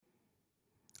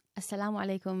Assalamu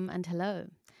alaikum and hello.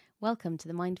 Welcome to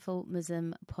the Mindful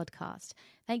Muslim podcast.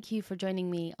 Thank you for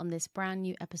joining me on this brand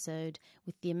new episode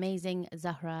with the amazing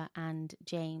Zahra and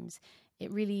James.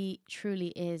 It really, truly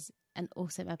is an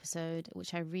awesome episode,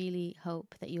 which I really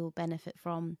hope that you'll benefit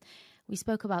from. We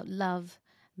spoke about love,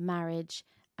 marriage,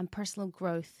 and personal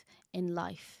growth in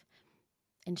life.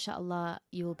 Inshallah,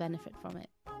 you will benefit from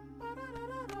it.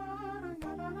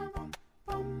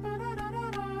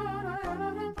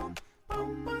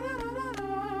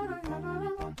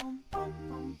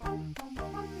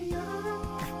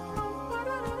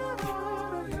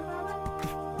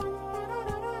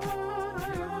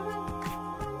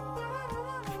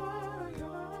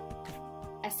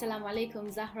 Assalamu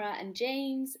alaikum, Zahra and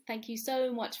James. Thank you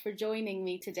so much for joining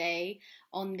me today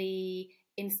on the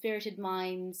Inspirited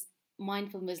Minds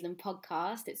Mindful Muslim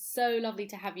podcast. It's so lovely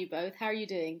to have you both. How are you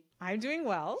doing? I'm doing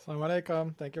well. Assalamu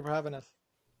alaikum. Thank you for having us.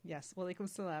 Yes, walaikum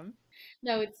salam.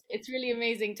 No, it's really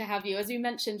amazing to have you. As we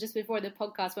mentioned just before the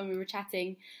podcast when we were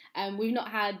chatting, we've not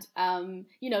had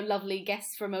lovely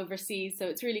guests from overseas, so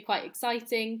it's really quite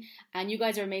exciting. And you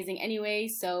guys are amazing anyway.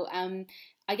 So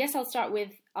I guess I'll start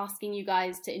with asking you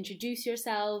guys to introduce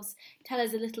yourselves, tell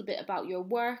us a little bit about your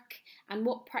work and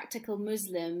what Practical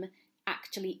Muslim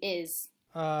actually is.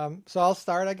 So I'll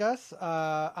start, I guess.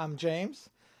 I'm James.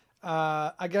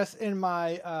 I guess in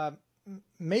my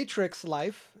matrix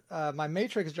life, my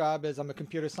matrix job is I'm a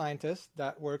computer scientist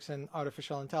that works in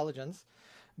artificial intelligence,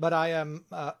 but I am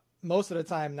most of the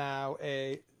time now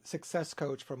a success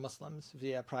coach for Muslims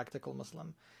via Practical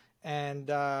Muslim. And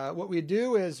what we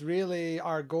do is really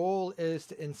our goal is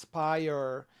to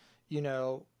inspire,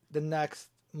 the next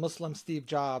Muslim Steve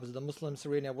Jobs, the Muslim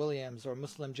Serena Williams, or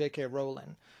Muslim J.K.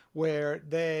 Rowling, where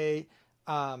they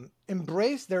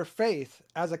embrace their faith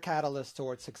as a catalyst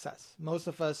towards success. Most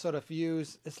of us sort of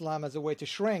use Islam as a way to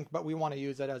shrink, but we want to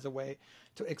use it as a way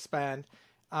to expand.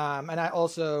 And I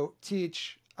also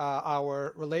teach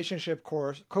our relationship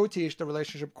course, co-teach the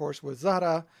relationship course with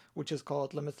Zahra, which is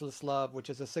called Limitless Love, which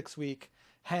is a 6-week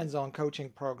hands-on coaching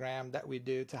program that we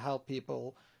do to help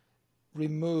people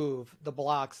remove the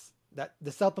blocks, that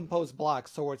the self-imposed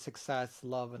blocks towards success,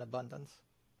 love, and abundance.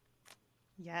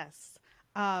 Yes.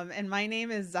 And my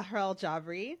name is Zahra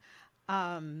Aljabri.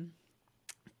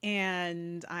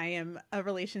 And I am a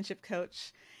relationship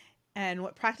coach. And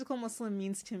what Practical Muslim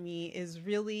means to me is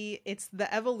really, it's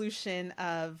the evolution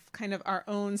of kind of our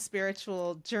own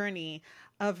spiritual journey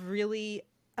of really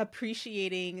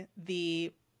appreciating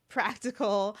the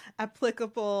practical,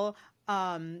 applicable,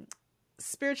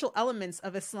 spiritual elements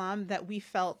of Islam that we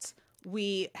felt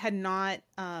we had not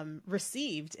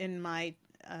received in my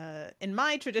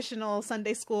traditional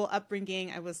Sunday school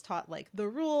upbringing. I was taught like the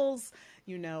rules,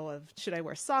 of should I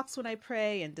wear socks when I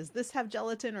pray? And does this have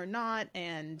gelatin or not?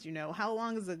 And, how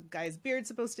long is a guy's beard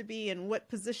supposed to be? And what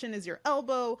position is your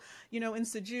elbow, in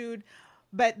sujood?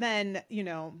 But then,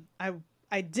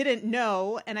 I didn't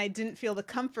know, and I didn't feel the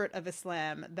comfort of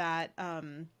Islam that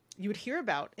you would hear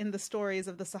about in the stories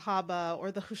of the Sahaba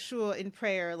or the khushu' in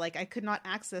prayer. Like I could not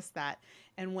access that.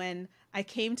 And when I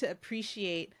came to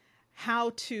appreciate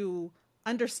how to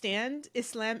understand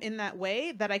Islam in that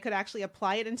way, that I could actually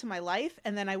apply it into my life,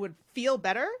 and then I would feel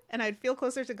better and I'd feel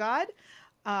closer to God.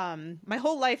 My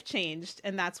whole life changed,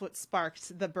 and that's what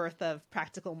sparked the birth of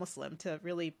Practical Muslim, to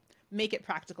really make it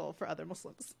practical for other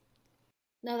Muslims.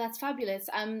 No, that's fabulous.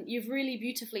 You've really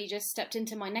beautifully just stepped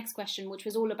into my next question, which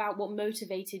was all about what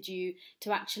motivated you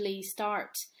to actually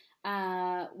start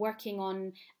working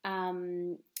on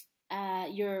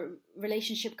your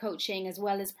relationship coaching as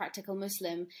well as Practical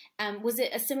Muslim. Was it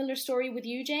a similar story with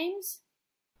you, James?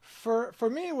 For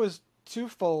me, it was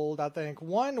twofold, I think.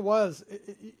 One was,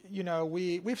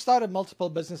 we've started multiple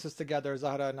businesses together,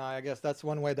 Zahra and I guess that's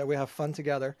one way that we have fun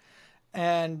together.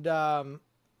 And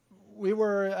we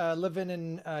were living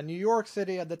in New York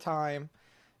City at the time.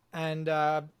 And,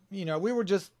 we were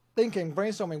just thinking,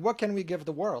 brainstorming, what can we give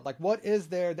the world? Like, what is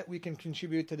there that we can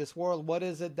contribute to this world? What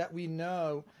is it that we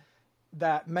know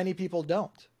that many people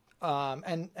don't?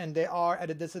 And they are at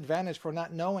a disadvantage for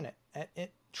not knowing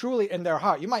it. Truly in their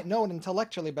heart. You might know it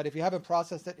intellectually, but if you haven't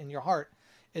processed it in your heart,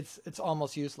 it's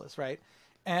almost useless, right?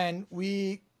 And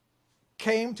we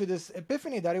came to this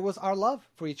epiphany that it was our love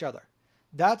for each other.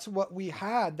 That's what we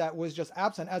had that was just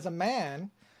absent. As a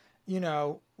man,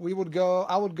 I would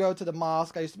go to the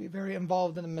mosque. I used to be very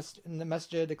involved in the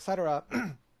masjid, etc.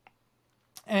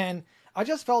 And I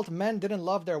just felt men didn't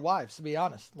love their wives, to be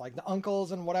honest. Like the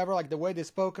uncles and whatever, like the way they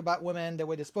spoke about women, the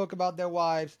way they spoke about their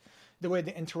wives, the way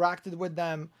they interacted with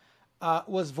them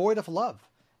was void of love.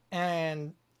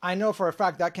 And I know for a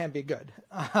fact that can't be good,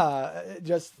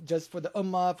 just for the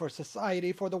ummah, for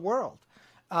society, for the world.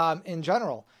 in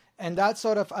general. And that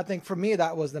sort of, I think for me,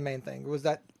 that was the main thing, was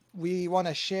that we want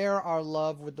to share our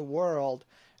love with the world,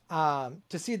 to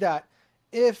see that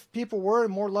if people were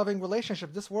in more loving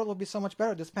relationships, this world would be so much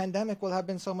better. This pandemic would have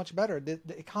been so much better. The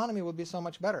economy would be so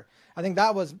much better. I think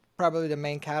that was probably the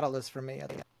main catalyst for me.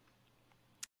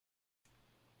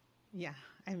 Yeah,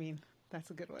 I mean, that's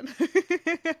a good one.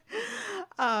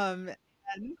 And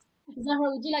Zahra,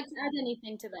 would you like to add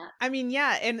anything to that? I mean,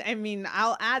 yeah, and I mean,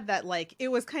 I'll add that like it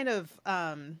was kind of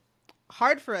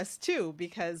hard for us too,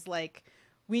 because like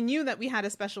we knew that we had a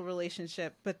special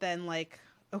relationship, but then like,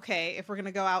 okay, if we're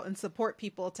gonna go out and support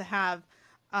people to have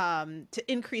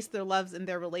to increase their loves in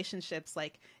their relationships,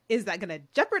 like, is that gonna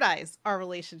jeopardize our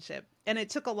relationship? And it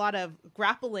took a lot of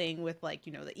grappling with like,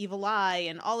 you know, the evil eye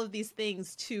and all of these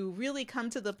things to really come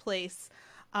to the place.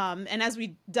 And as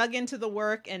we dug into the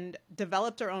work and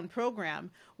developed our own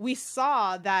program, we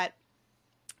saw that,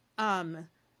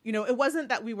 you know, it wasn't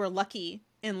that we were lucky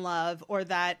in love or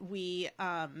that we,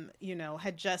 you know,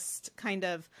 had just kind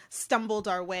of stumbled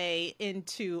our way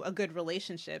into a good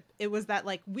relationship. It was that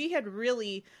like we had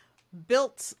really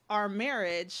built our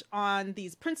marriage on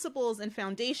these principles and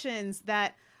foundations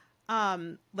that,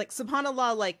 like,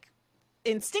 subhanAllah, like,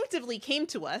 instinctively came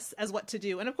to us as what to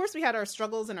do. And of course we had our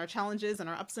struggles and our challenges and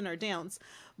our ups and our downs,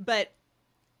 but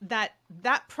that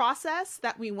process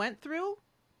that we went through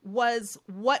was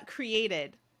what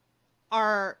created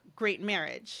our great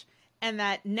marriage. And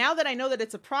that now that I know that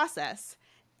it's a process,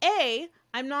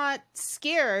 I'm not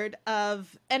scared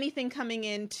of anything coming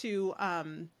in to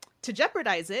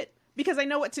jeopardize it, because I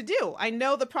know what to do. I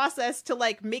know the process to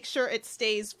like make sure it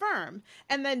stays firm.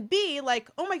 And then B, like,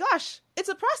 oh my gosh, it's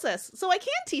a process. So I can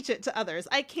teach it to others.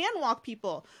 I can walk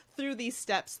people through these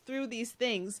steps, through these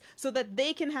things, so that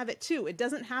they can have it too. It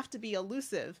doesn't have to be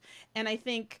elusive. And I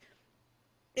think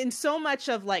in so much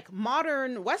of like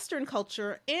modern Western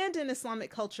culture and in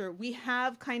Islamic culture, we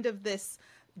have kind of this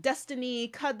destiny,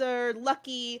 qadr,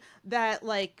 lucky, that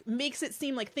like makes it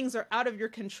seem like things are out of your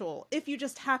control. If you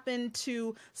just happen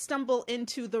to stumble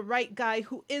into the right guy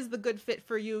who is the good fit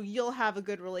for you, you'll have a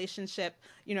good relationship,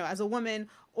 you know, as a woman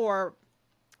or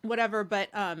whatever. But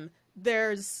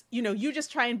there's, you know, you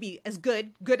just try and be as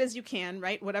good as you can,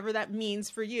 right? Whatever that means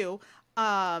for you.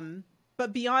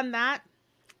 But beyond that,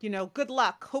 you know, good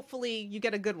luck. Hopefully you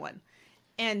get a good one.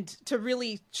 And to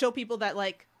really show people that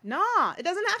like, nah, it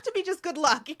doesn't have to be just good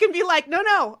luck. It can be like,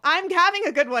 no, I'm having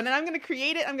a good one and I'm going to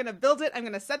create it. I'm going to build it. I'm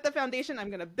going to set the foundation. I'm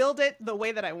going to build it the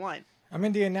way that I want. I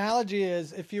mean, the analogy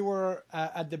is if you were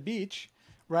at the beach,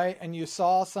 right, and you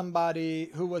saw somebody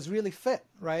who was really fit,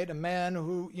 right, a man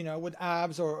who, you know, with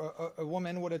abs, or a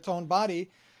woman with a toned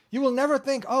body, you will never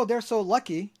think, oh, they're so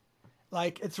lucky.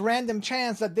 Like, it's random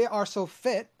chance that they are so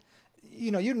fit.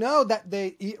 You know that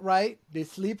they eat right, they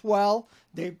sleep well,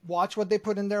 they watch what they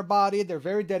put in their body, they're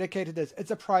very dedicated to this.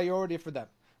 It's a priority for them,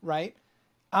 right?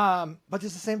 But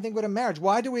it's the same thing with a marriage.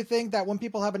 Why do we think that when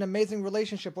people have an amazing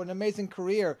relationship or an amazing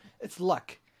career, it's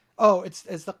luck? Oh, it's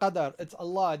the qadar, it's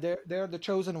Allah, they're the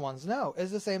chosen ones. No,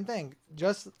 it's the same thing.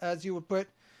 Just as you would put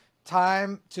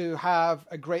time to have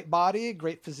a great body,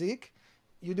 great physique,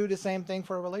 you do the same thing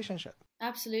for a relationship.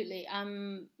 Absolutely.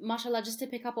 Mashallah, just to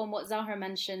pick up on what Zahra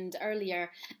mentioned earlier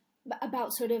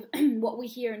about sort of what we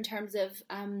hear in terms of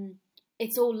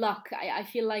it's all luck. I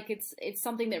feel like it's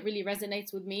something that really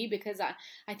resonates with me, because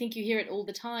I think you hear it all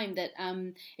the time that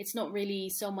it's not really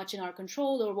so much in our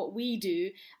control or what we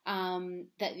do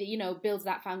that, you know, builds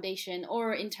that foundation,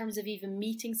 or in terms of even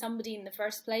meeting somebody in the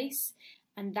first place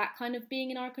and that kind of being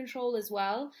in our control as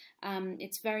well.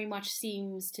 It's very much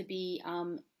seems to be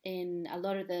in a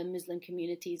lot of the Muslim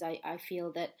communities, I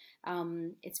feel that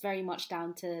it's very much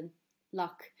down to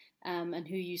luck and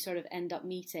who you sort of end up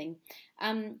meeting.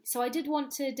 So I did want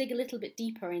to dig a little bit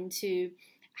deeper into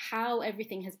how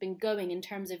everything has been going in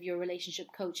terms of your relationship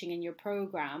coaching and your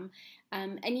program.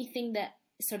 Anything that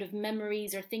sort of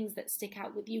memories or things that stick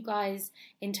out with you guys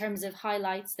in terms of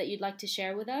highlights that you'd like to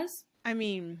share with us? I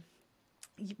mean,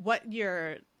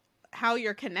 how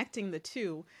you're connecting the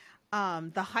two.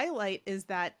 The highlight is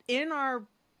that in our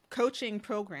coaching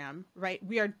program, right,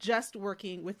 we are just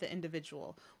working with the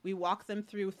individual. We walk them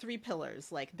through 3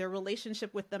 pillars, like their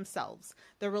relationship with themselves,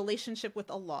 their relationship with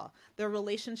Allah, their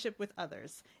relationship with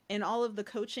others. In all of the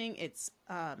coaching, it's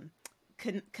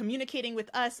communicating with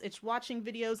us, it's watching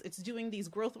videos, it's doing these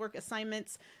growth work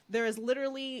assignments. There is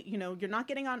literally, you know, you're not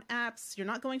getting on apps, you're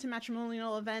not going to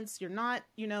matrimonial events, you're not,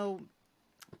 you know,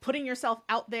 putting yourself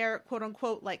out there, quote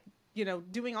unquote, like, you know,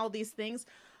 doing all these things.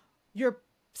 You're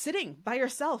sitting by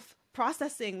yourself,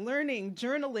 processing, learning,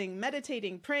 journaling,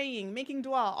 meditating, praying, making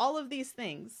dua, all of these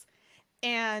things.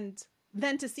 And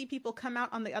then to see people come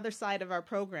out on the other side of our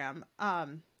program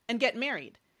and get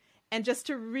married, and just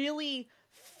to really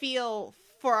feel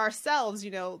for ourselves,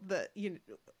 the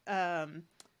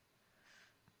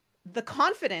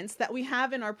confidence that we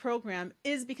have in our program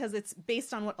is because it's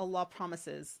based on what Allah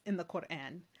promises in the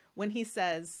Quran. When he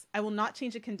says, I will not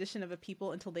change a condition of a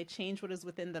people until they change what is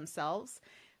within themselves.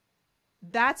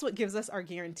 That's what gives us our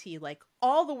guarantee. Like,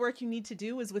 all the work you need to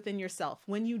do is within yourself.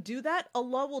 When you do that,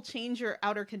 Allah will change your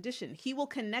outer condition. He will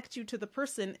connect you to the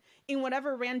person in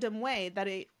whatever random way that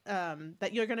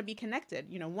you're going to be connected.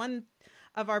 One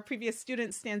of our previous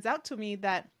students stands out to me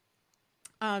that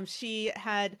she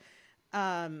had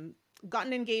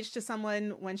gotten engaged to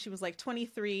someone when she was like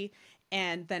 23,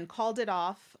 and then called it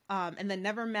off, and then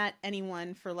never met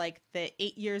anyone for like the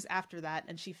 8 years after that.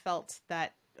 And she felt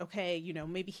that, okay,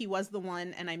 maybe he was the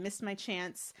one and I missed my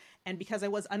chance. And because I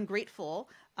was ungrateful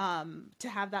to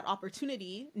have that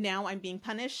opportunity, now I'm being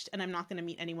punished and I'm not going to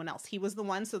meet anyone else. He was the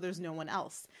one, so there's no one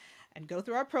else. And go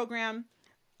through our program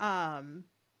and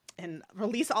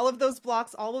release all of those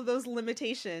blocks, all of those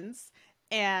limitations.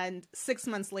 And 6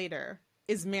 months later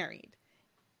is married.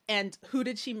 And who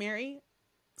did she marry?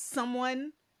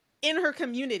 Someone in her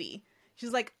community.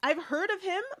 She's like, I've heard of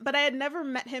him, but I had never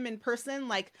met him in person.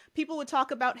 Like, people would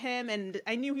talk about him and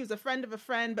I knew he was a friend of a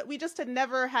friend, but we just had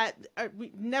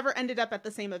we never ended up at the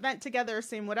same event together,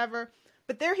 same whatever.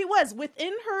 But there he was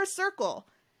within her circle.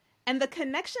 And the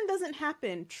connection doesn't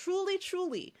happen truly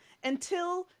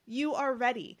until you are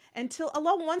ready, until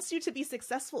Allah wants you to be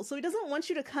successful. So he doesn't want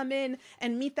you to come in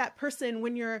and meet that person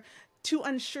when you're too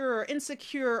unsure or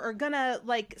insecure or gonna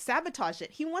like sabotage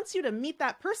it. He wants you to meet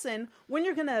that person when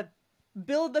you're gonna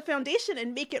build the foundation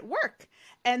and make it work.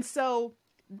 And so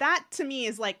that to me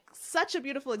is like such a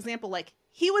beautiful example. Like,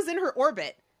 he was in her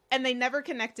orbit and they never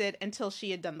connected until she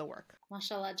had done the work.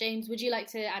 MashaAllah. James, would you like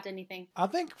to add anything? I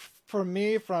think for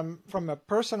me, from a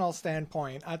personal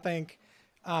standpoint, I think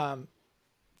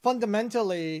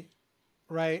fundamentally,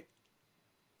 right,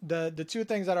 the two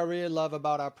things that I really love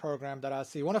about our program that I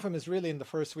see, one of them is really in the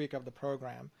first week of the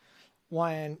program,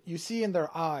 when you see in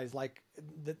their eyes, like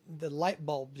the light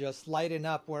bulb just lighting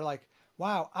up, where like,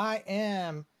 wow, I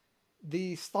am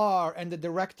the star and the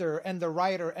director and the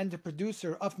writer and the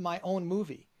producer of my own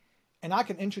movie. And I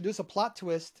can introduce a plot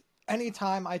twist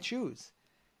anytime I choose.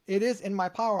 It is in my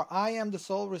power. I am the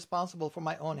sole responsible for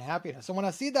my own happiness. So when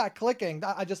I see that clicking,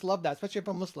 I just love that, especially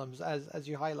for Muslims, as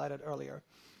you highlighted earlier.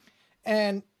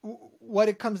 And what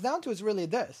it comes down to is really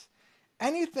this.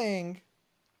 Anything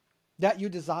that you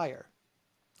desire,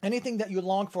 anything that you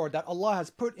long for, that Allah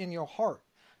has put in your heart,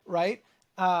 right?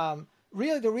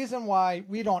 Really the reason why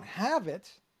we don't have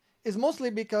it is mostly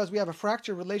because we have a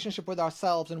fractured relationship with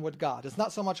ourselves and with God. It's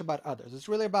not so much about others. It's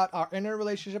really about our inner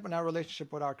relationship and our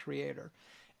relationship with our Creator.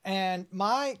 And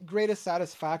my greatest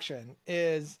satisfaction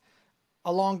is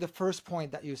along the first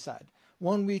point that you said,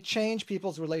 when we change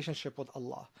people's relationship with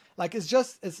Allah. Like, it's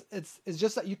just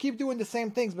that you keep doing the same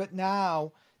things, but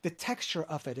now the texture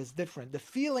of it is different. The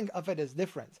feeling of it is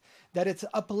different. That it's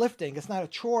uplifting. It's not a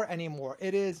chore anymore.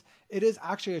 It is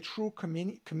actually a true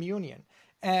communion.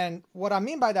 And what I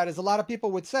mean by that is, a lot of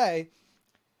people would say,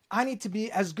 I need to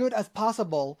be as good as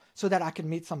possible so that I can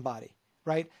meet somebody,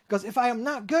 right? Because if I am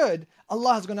not good,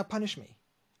 Allah is going to punish me,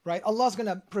 right? Allah is going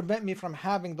to prevent me from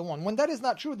having the one. When that is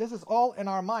not true, this is all in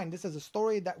our mind. This is a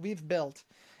story that we've built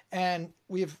and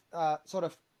we've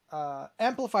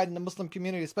amplified in the Muslim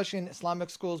community, especially in Islamic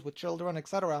schools with children,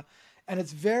 etc. And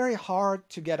it's very hard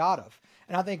to get out of.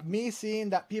 And I think me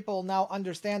seeing that people now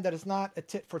understand that it's not a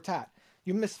tit for tat.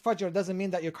 You miss Fajr doesn't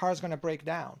mean that your car is going to break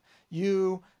down.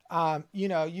 You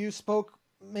spoke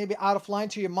maybe out of line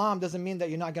to your mom doesn't mean that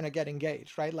you're not going to get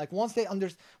engaged, right? Like,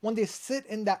 when they sit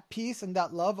in that peace and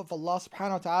that love of Allah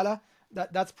subhanahu wa ta'ala,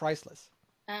 that's priceless.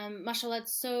 Mashallah,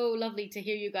 it's so lovely to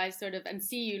hear you guys and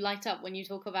see you light up when you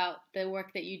talk about the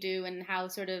work that you do and how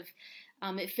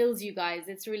it fills you guys.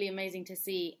 It's really amazing to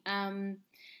see.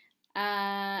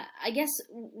 I guess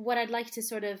what I'd like to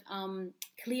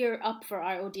clear up for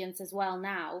our audience as well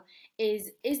now is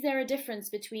there a difference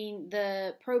between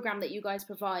the program that you guys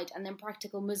provide and then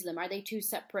Practical Muslim? Are they two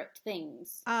separate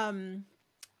things?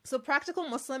 So Practical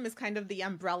Muslim is kind of the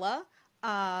umbrella,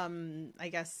 I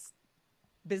guess,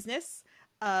 business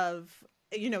of,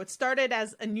 it started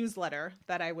as a newsletter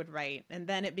that I would write, and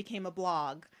then it became a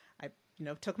blog.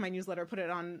 Took my newsletter, put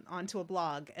it onto a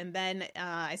blog, and then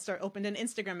I opened an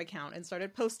Instagram account and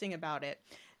started posting about it,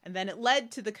 and then it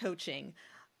led to the coaching,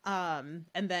 and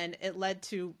then it led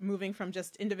to moving from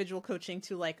just individual coaching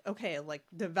to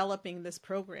developing this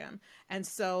program. And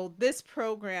so this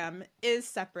program is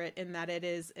separate in that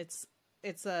it's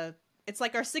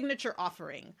like our signature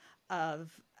offering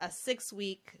of a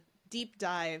 6-week deep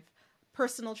dive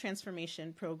personal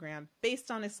transformation program based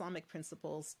on Islamic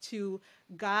principles to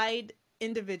guide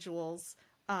individuals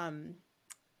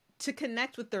to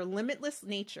connect with their limitless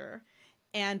nature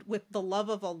and with the love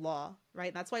of Allah,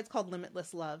 right? That's why it's called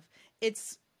limitless love.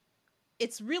 It's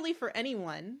really for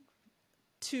anyone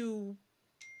to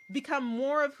become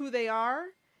more of who they are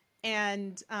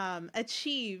and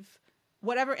achieve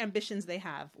whatever ambitions they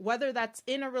have, whether that's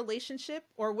in a relationship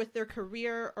or with their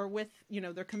career or with,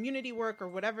 their community work or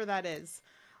whatever that is.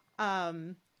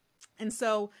 And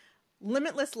so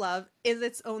limitless love is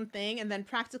its own thing. And then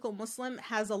Practical Muslim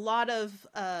has a lot of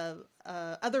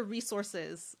other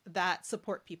resources that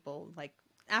support people, like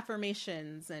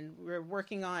affirmations, and we're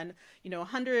working on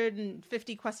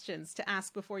 150 questions to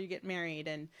ask before you get married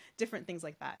and different things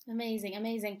like that.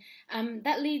 Amazing.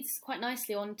 That leads quite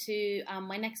nicely on to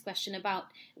my next question, about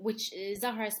which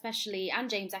Zahra especially, and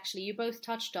James actually, you both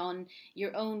touched on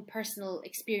your own personal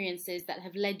experiences that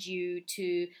have led you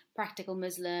to Practical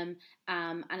Muslim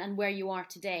and where you are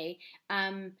today.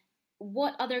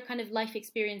 What other kind of life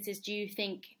experiences do you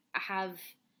think have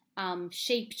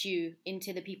shaped you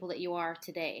into the people that you are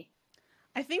today?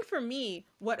 I think for me,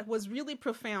 what was really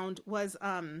profound was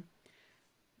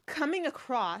coming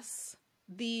across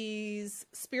these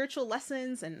spiritual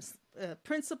lessons and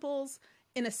principles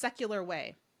in a secular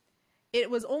way.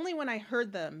 It was only when I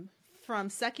heard them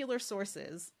from secular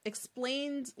sources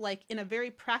explained like in a very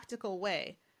practical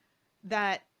way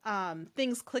that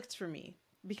things clicked for me,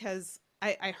 because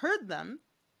I heard them.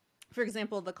 For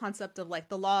example, the concept of like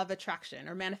the law of attraction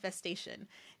or manifestation.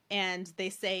 And they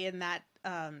say in that,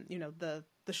 the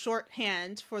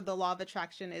shorthand for the law of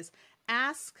attraction is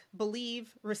ask,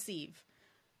 believe, receive.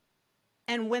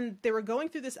 And when they were going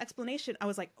through this explanation, I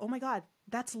was like, oh my God,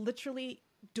 that's literally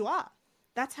dua.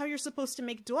 That's how you're supposed to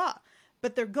make dua.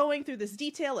 But they're going through this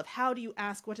detail of how do you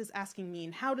ask? What does asking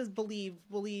mean? How does believe?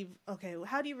 Okay,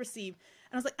 how do you receive?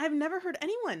 And I was like, I've never heard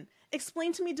anyone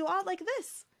explain to me dua like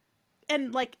this.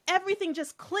 And like everything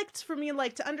just clicked for me,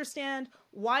 like to understand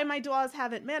why my duas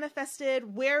haven't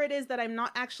manifested, where it is that I'm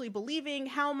not actually believing,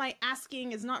 how my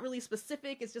asking is not really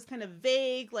specific. It's just kind of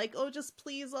vague, like, oh, just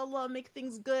please Allah, make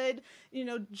things good,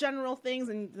 general things.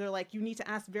 And they're like, you need to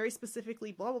ask very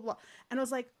specifically, blah, blah, blah. And I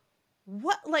was like,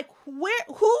 what, like who's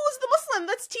the Muslim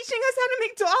that's teaching us how to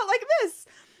make dua like this?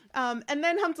 And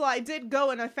then alhamdulillah, I did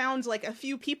go and I found like a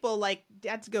few people, like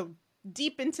I had to go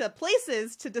deep into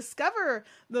places to discover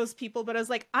those people. But I was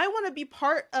like, I want to be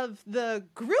part of the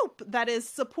group that is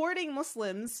supporting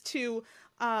Muslims to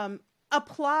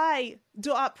apply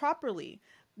dua properly,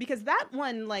 because that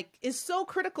one like is so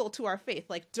critical to our faith.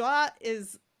 Like dua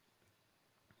is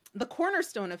the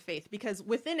cornerstone of faith, because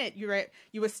within it,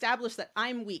 you establish that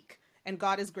I'm weak and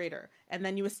God is greater. And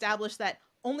then you establish that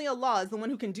only Allah is the one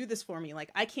who can do this for me.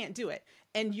 Like I can't do it.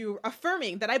 And you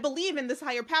affirming that I believe in this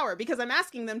higher power because I'm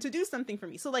asking them to do something for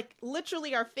me. So like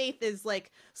literally our faith is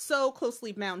like so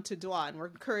closely bound to dua, and we're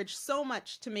encouraged so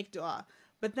much to make dua.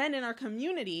 But then in our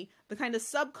community, the kind of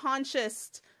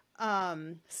subconscious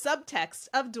subtext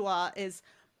of dua is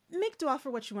make dua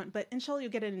for what you want, but inshallah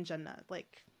you'll get it in Jannah.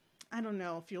 Like, I don't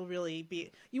know if you'll really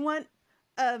be, you want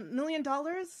 $1 million?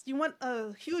 You want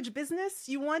a huge business?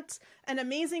 You want an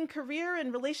amazing career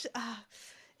and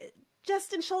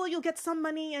just inshallah you'll get some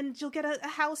money and you'll get a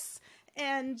house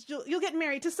and you'll get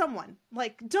married to someone.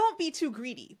 Like, don't be too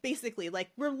greedy, basically. Like,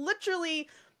 we're literally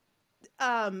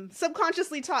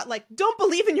subconsciously taught, like, don't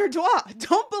believe in your dua.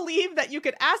 Don't believe that you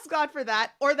could ask God for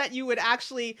that, or that you would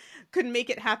actually could make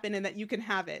it happen and that you can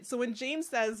have it. So when James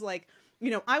says, like,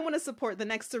 I want to support the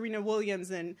next Serena Williams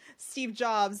and Steve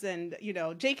Jobs and,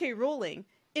 J.K. Rowling,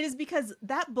 it is because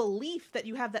that belief that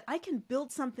you have that I can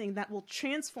build something that will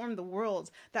transform the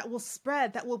world, that will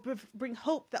spread, that will bring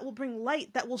hope, that will bring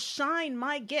light, that will shine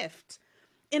my gift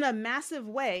in a massive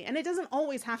way. And it doesn't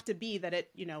always have to be that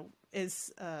it,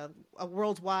 is a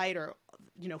worldwide or,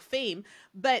 fame,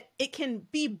 but it can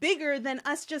be bigger than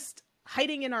us just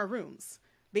hiding in our rooms.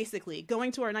 Basically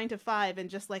going to our 9 to 5 and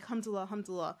just like, alhamdulillah,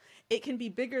 alhamdulillah, it can be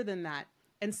bigger than that.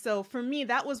 And so for me,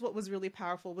 that was what was really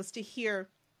powerful, was to hear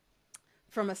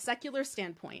from a secular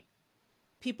standpoint,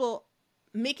 people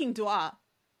making dua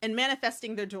and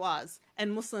manifesting their duas,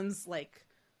 and Muslims like,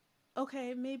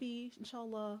 okay, maybe,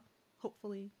 inshallah,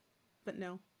 hopefully, but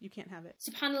no, you can't have it.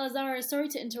 SubhanAllah, Zahra, sorry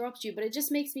to interrupt you, but it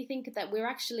just makes me think that we're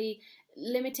actually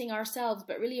limiting ourselves,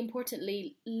 but really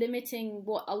importantly, limiting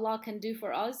what Allah can do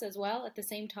for us as well at the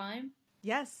same time.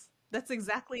 Yes, that's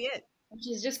exactly it. Which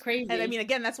is just crazy. And I mean,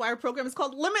 again, that's why our program is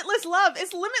called Limitless Love.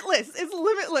 It's limitless. It's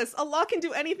limitless. Allah can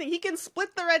do anything. He can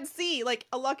split the Red Sea. Like,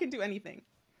 Allah can do anything.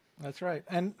 That's right.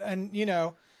 And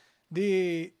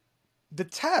the the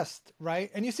test,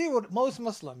 right? And you see what most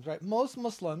Muslims, right? Most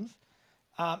Muslims,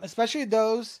 especially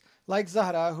those like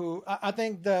Zahra, who I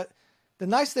think the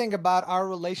nice thing about our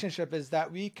relationship is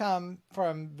that we come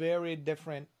from very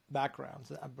different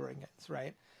backgrounds and upbringings,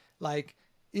 right? Like,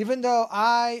 even though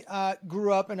I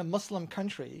grew up in a Muslim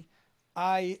country,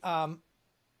 I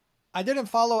didn't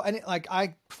follow any, like,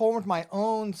 I formed my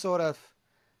own sort of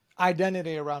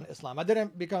identity around Islam. I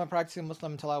didn't become a practicing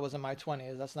Muslim until I was in my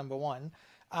 20s. That's number one.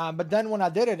 But then when I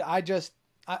did it,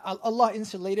 Allah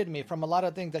insulated me from a lot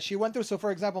of things that she went through. So,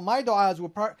 for example, my du'as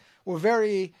were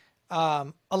very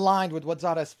aligned with what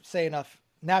Zahra is saying of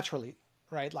naturally,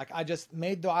 right? Like, I just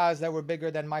made du'as that were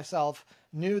bigger than myself,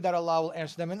 knew that Allah will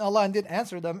answer them, and Allah did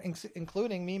answer them,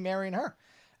 including me marrying her.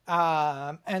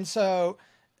 And so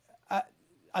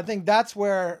I think that's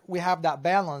where we have that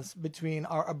balance between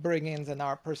our upbringings and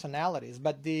our personalities.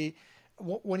 But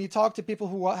when you talk to people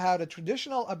who had a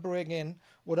traditional upbringing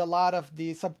with a lot of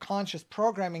the subconscious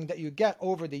programming that you get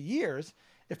over the years,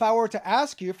 if I were to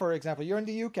ask you, for example, you're in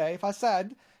the UK, if I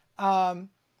said,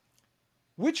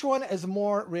 which one is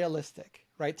more realistic,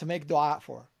 right, to make dua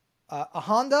for, a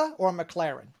Honda or a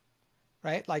McLaren,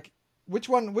 right? Like, which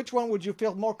one would you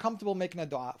feel more comfortable making a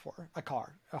dua for? A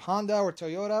car, a Honda or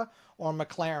Toyota, or a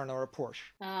McLaren or a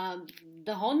Porsche?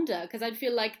 The Honda, because I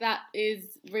feel like that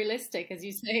is realistic, as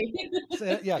you say.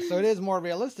 So it is more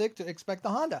realistic to expect the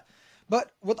Honda.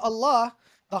 But with Allah,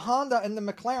 the Honda and the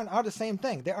McLaren are the same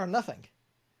thing. They are nothing.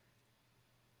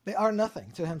 They are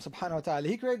nothing to Him, subhanahu wa ta'ala.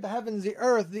 He created the heavens, the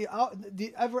earth, the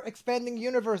ever-expanding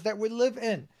universe that we live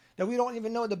in, that we don't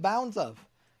even know the bounds of.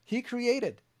 He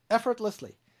created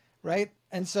effortlessly, right?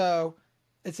 And so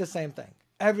it's the same thing.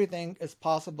 Everything is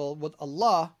possible with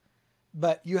Allah,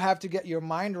 but you have to get your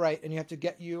mind right, and you have to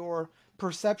get your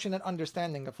perception and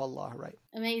understanding of Allah right.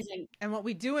 Amazing. And what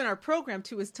we do in our program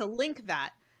too is to link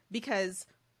that, because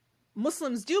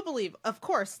Muslims do believe, of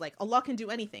course, like, Allah can do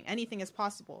anything. Anything is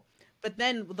possible. But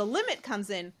then the limit comes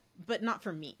in, but not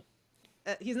for me.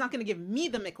 He's not going to give me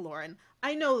the McLaurin.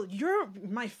 I know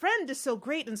my friend is so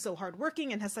great and so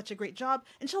hardworking and has such a great job.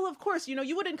 Inshallah, of course,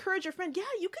 you would encourage your friend. Yeah,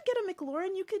 you could get a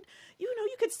McLaurin. You could,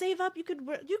 you could save up. You could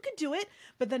do it.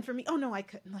 But then for me, oh no, I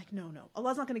couldn't. Like, no.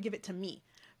 Allah's not going to give it to me,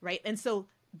 right? And so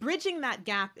bridging that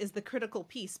gap is the critical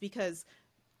piece, because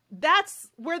that's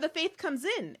where the faith comes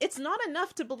in. It's not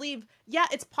enough to believe, yeah,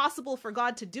 it's possible for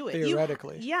God to do it.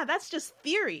 Theoretically. Yeah, that's just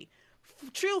theory.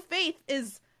 True faith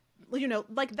is,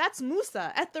 like, that's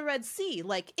Musa at the Red Sea.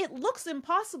 Like, it looks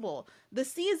impossible. The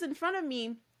sea is in front of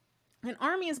me, an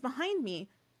army is behind me.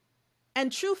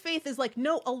 And true faith is like,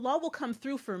 no, Allah will come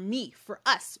through for me, for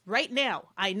us, right now.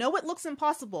 I know it looks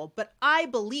impossible, but I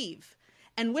believe.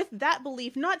 And with that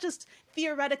belief, not just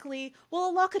theoretically, well,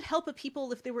 Allah could help a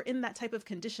people if they were in that type of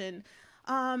condition.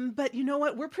 But you know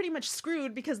what? We're pretty much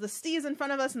screwed because the sea is in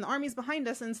front of us and the army's behind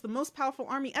us, and it's the most powerful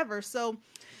army ever. So,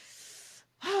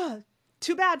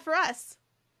 too bad for us.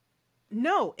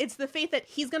 No, it's the faith that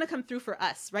He's going to come through for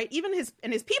us, right? Even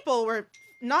his people were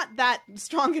not that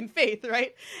strong in faith,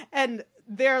 right? And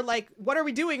they're like, what are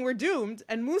we doing? We're doomed.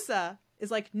 And Musa is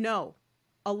like, no,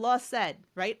 Allah said,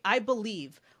 right? I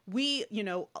believe we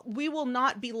will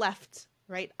not be left,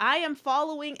 right? I am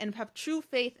following and have true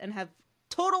faith and have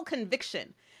total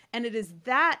conviction. And it is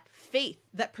that faith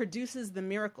that produces the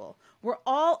miracle. We're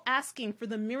all asking for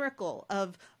the miracle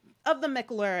of the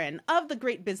McLaren, of the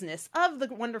great business, of the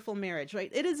wonderful marriage,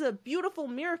 right? It is a beautiful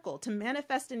miracle to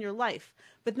manifest in your life,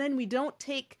 but then we don't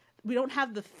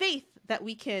have the faith that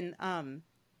we can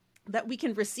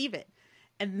receive it.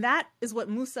 And that is what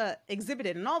Musa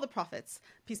exhibited, and all the prophets,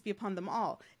 peace be upon them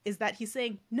all, is that he's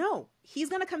saying, no, He's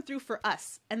going to come through for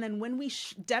us. And then when we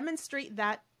demonstrate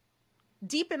that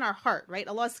deep in our heart, right?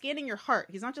 Allah is scanning your heart.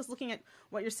 He's not just looking at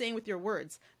what you're saying with your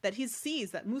words, that He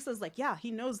sees that Musa's like, yeah,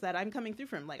 he knows that I'm coming through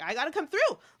for him. Like, I got to come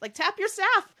through. Like, tap your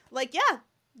staff. Like, yeah,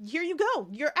 here you go.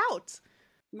 You're out.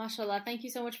 MashaAllah, thank you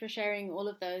so much for sharing all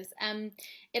of those.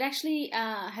 It actually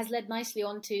has led nicely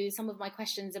on to some of my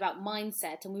questions about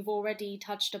mindset, and we've already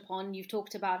touched upon, you've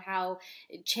talked about how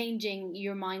changing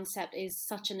your mindset is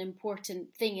such an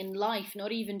important thing in life,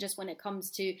 not even just when it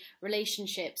comes to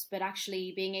relationships, but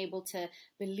actually being able to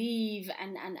believe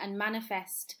and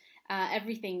manifest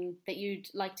everything that you'd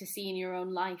like to see in your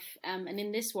own life and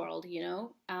in this world,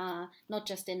 not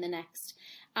just in the next.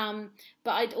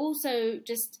 But I'd also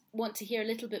just want to hear a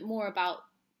little bit more about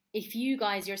if you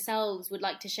guys yourselves would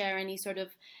like to share any sort of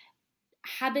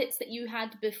habits that you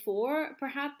had before,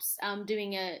 perhaps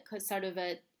doing a sort of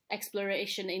a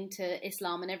exploration into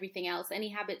Islam and everything else. Any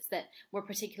habits that were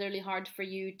particularly hard for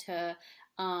you to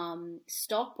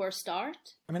stop or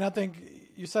start? I mean, I think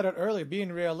you said it earlier,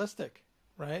 being realistic,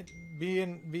 right?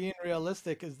 Being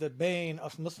realistic is the bane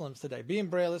of Muslims today. Being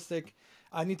realistic,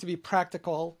 I need to be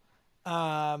practical.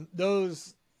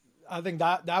 Those, I think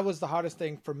that was the hardest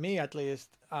thing for me, at least,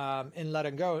 in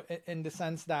letting go, in the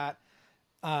sense that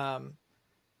um,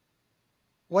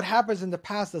 what happens in the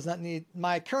past does not need,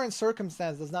 my current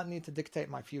circumstance does not need to dictate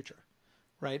my future,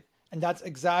 right? And that's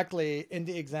exactly in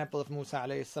the example of Musa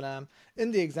alayhi salam,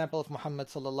 in the example of Muhammad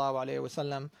sallallahu alayhi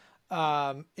wasallam,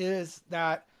 is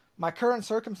that my current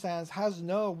circumstance has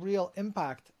no real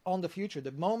impact on the future.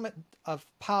 The moment of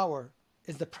power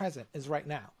is the present, is right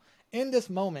now. In this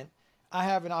moment, I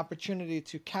have an opportunity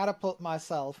to catapult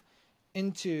myself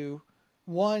into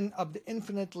one of the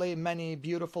infinitely many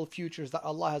beautiful futures that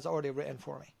Allah has already written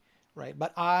for me, right?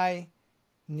 But I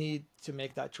need to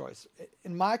make that choice.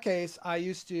 In my case, I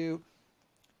used to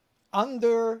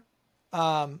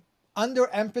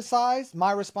underemphasize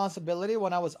my responsibility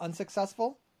when I was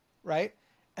unsuccessful, right?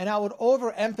 And I would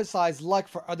overemphasize luck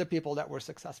for other people that were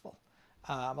successful.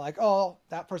 Like, oh,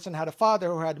 that person had a father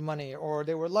who had money, or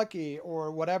they were lucky,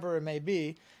 or whatever it may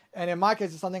be. And in my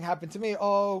case, if something happened to me,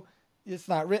 oh, it's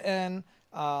not written,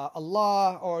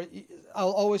 Allah, or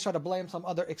I'll always try to blame some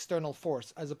other external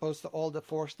force, as opposed to all the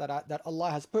force that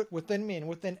Allah has put within me and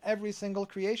within every single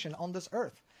creation on this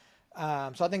earth.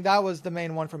 So I think that was the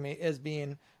main one for me, is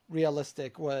being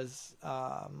realistic was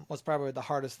probably the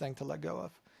hardest thing to let go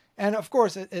of. And of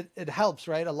course, it helps,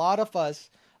 right? A lot of us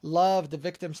love the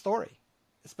victim story,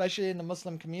 especially in the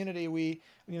Muslim community. We're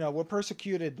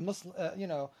persecuted,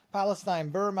 Palestine,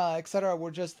 Burma, etc.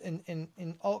 We're just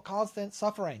in all constant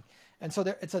suffering. And so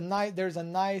there's a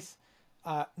nice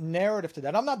narrative to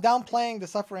that. I'm not downplaying the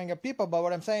suffering of people, but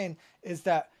what I'm saying is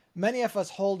that many of us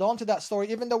hold on to that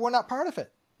story, even though we're not part of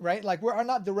it, right? Like, we are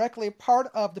not directly part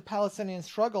of the Palestinian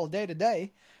struggle day to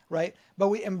day, right? But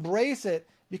we embrace it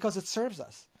because it serves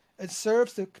us. It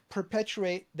serves to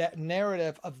perpetuate that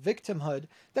narrative of victimhood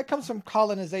that comes from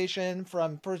colonization,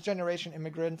 from first-generation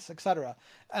immigrants, etc.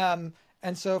 And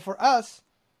so for us,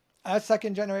 as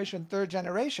second generation, third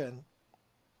generation,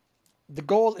 the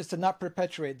goal is to not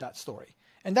perpetuate that story.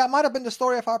 And that might have been the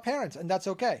story of our parents, and that's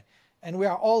okay. And we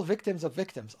are all victims of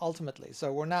victims, ultimately.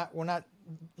 So we're not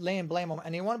laying blame on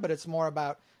anyone, but it's more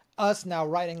about us now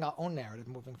writing our own narrative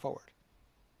moving forward.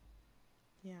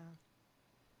 Yeah.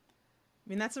 I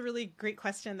mean, that's a really great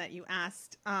question that you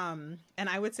asked. And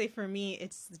I would say for me,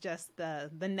 it's just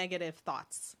the negative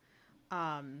thoughts.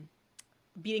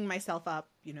 Beating myself up,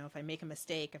 if I make a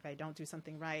mistake, if I don't do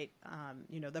something right,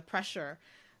 the pressure,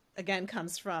 again,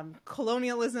 comes from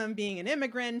colonialism, being an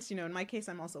immigrant. In my case,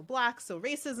 I'm also Black. So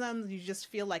racism, you just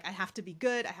feel like I have to be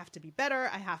good. I have to be better.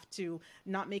 I have to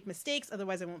not make mistakes.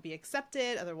 Otherwise, I won't be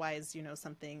accepted. Otherwise,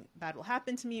 something bad will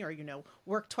happen to me, or,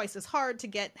 work twice as hard to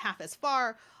get half as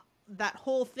far. That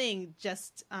whole thing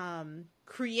just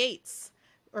created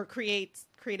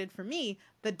for me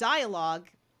the dialogue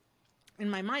in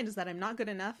my mind is that I'm not good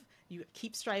enough. You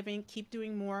keep striving, keep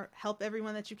doing more, help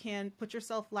everyone that you can, put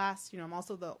yourself last. I'm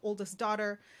also the oldest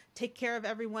daughter. Take care of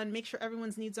everyone, make sure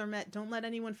everyone's needs are met. Don't let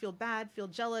anyone feel bad, feel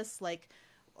jealous. Like,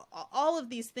 all of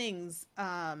these things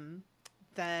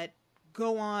that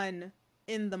go on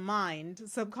in the mind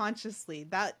subconsciously,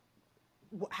 that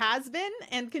has been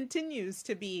and continues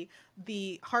to be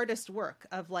the hardest work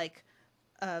of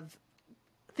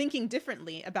thinking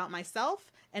differently about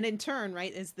myself, and in turn,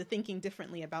 right, is the thinking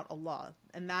differently about Allah.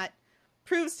 And that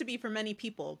proves to be, for many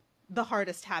people, the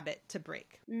hardest habit to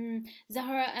break.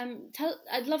 Zahra,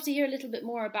 I'd love to hear a little bit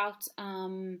more about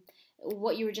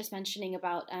what you were just mentioning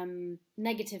about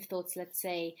negative thoughts, let's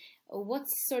say.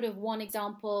 What's sort of one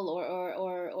example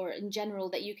or in general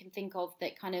that you can think of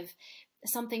that kind of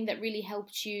something that really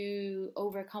helped you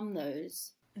overcome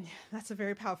those? Yeah, that's a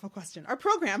very powerful question. Our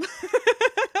program.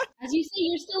 As you say,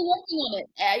 you're still working on it.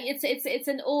 It's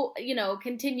an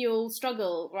continual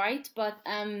struggle, right? But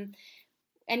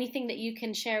anything that you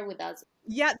can share with us?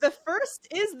 Yeah, the first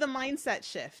is the mindset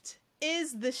shift.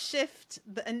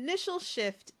 The initial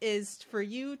shift is for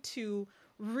you to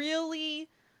really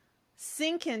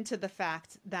sink into the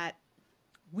fact that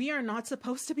we are not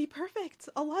supposed to be perfect.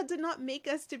 Allah did not make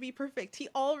us to be perfect. He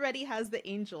already has the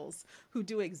angels who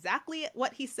do exactly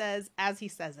what he says as he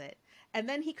says it. And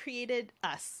then he created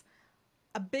us.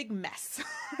 A big mess,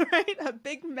 right? A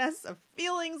big mess of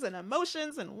feelings and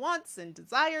emotions and wants and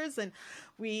desires. And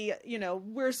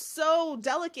we're so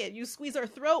delicate. You squeeze our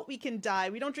throat, we can die.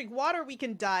 We don't drink water, we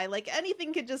can die. Like,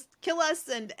 anything can just kill us,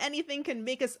 and anything can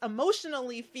make us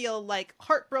emotionally feel like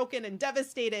heartbroken and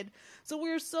devastated. So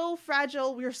we're so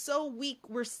fragile. We're so weak.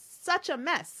 We're such a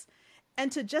mess.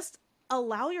 And to just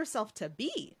allow yourself to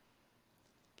be.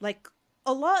 Like,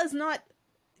 Allah is not,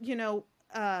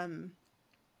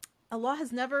 Allah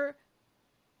has never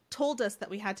told us that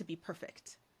we had to be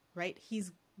perfect, right?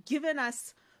 He's given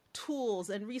us tools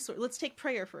and resources. Let's take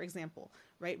prayer, for example,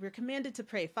 right? We're commanded to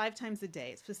pray 5 times a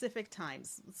day, specific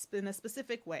times, in a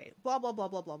specific way, blah, blah, blah,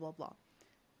 blah, blah, blah, blah.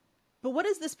 But what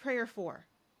is this prayer for?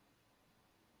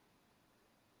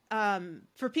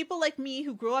 For people like me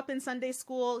who grew up in Sunday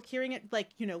school, hearing it like,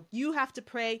 you have to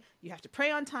pray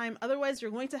on time. Otherwise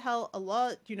you're going to hell.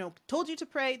 Allah, told you to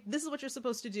pray. This is what you're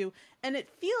supposed to do. And it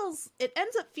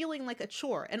ends up feeling like a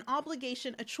chore, an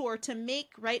obligation, a chore to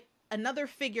make, right, another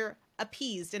figure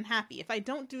appeased and happy. If I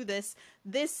don't do this,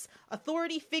 this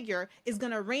authority figure is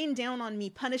going to rain down on me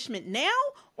punishment now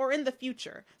or in the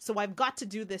future. So I've got to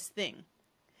do this thing.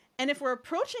 And if we're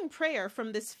approaching prayer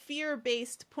from this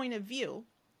fear-based point of view,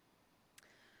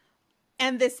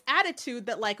 and this attitude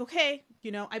that like, okay,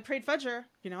 I prayed Fajr,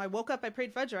 I woke up, I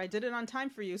prayed Fajr, I did it on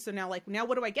time for you. So now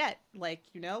what do I get? Like,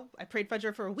 I prayed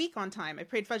Fajr for a week on time. I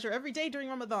prayed Fajr every day during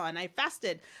Ramadan. I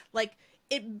fasted. Like,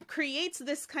 it creates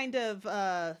this kind of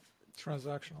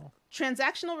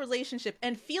transactional relationship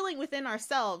and feeling within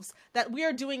ourselves that we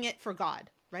are doing it for God,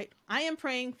 right? I am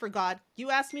praying for God. You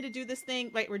asked me to do this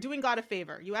thing, right? We're doing God a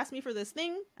favor. You asked me for this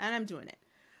thing and I'm doing it.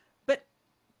 But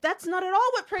that's not at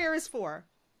all what prayer is for.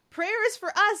 Prayer is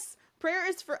for us. Prayer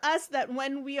is for us that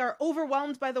when we are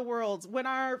overwhelmed by the world, when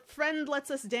our friend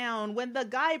lets us down, when the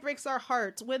guy breaks our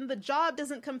heart, when the job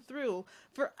doesn't come through,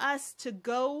 for us to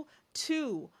go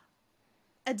to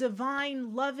a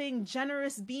divine, loving,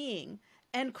 generous being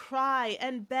and cry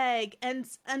and beg and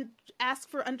ask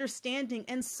for understanding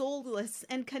and solace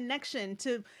and connection,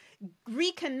 to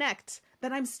reconnect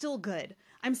that I'm still good.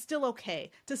 I'm still okay.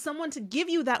 To someone to give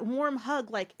you that warm hug,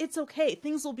 like, it's okay,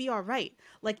 things will be all right.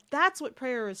 Like, that's what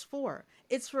prayer is for.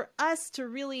 It's for us to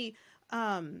really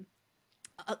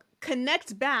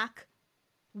connect back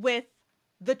with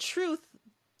the truth,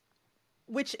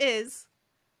 which is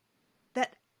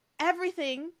that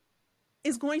everything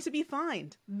is going to be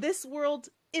fine. This world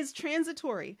is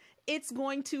transitory. It's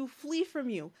going to flee from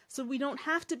you. So we don't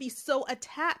have to be so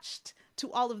attached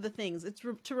to all of the things. It's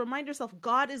to remind yourself,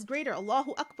 God is greater.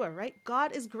 Allahu Akbar, right?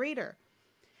 God is greater.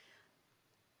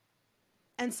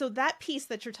 And so that piece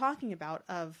that you're talking about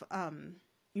of,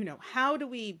 how do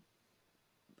we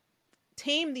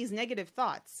tame these negative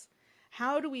thoughts?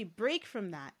 How do we break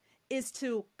from that? Is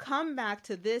to come back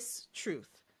to this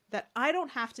truth that I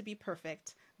don't have to be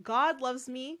perfect. God loves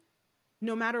me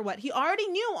no matter what. He already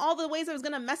knew all the ways I was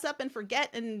going to mess up and forget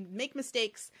and make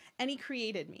mistakes, and he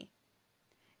created me.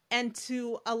 And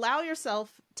to allow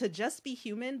yourself to just be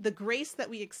human, the grace that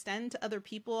we extend to other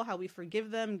people, how we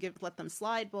forgive them, let them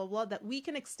slide, blah, blah, that we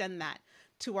can extend that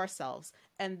to ourselves.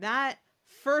 And that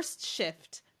first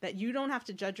shift, that you don't have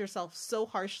to judge yourself so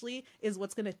harshly, is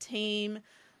what's going to tame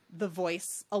the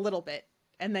voice a little bit.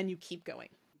 And then you keep going.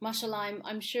 Mashallah,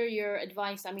 I'm sure your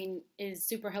advice, is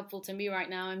super helpful to me right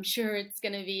now. I'm sure it's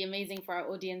going to be amazing for our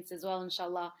audience as well,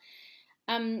 inshallah.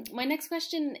 My next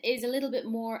question is a little bit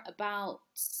more about,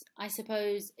 I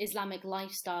suppose, Islamic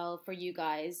lifestyle for you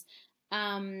guys.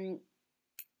 I've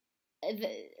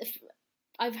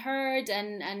heard,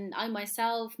 and I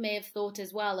myself may have thought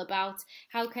as well, about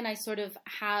how can I sort of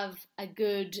have a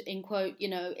good, in quote,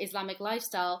 Islamic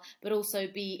lifestyle, but also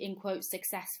be, in quote,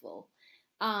 successful.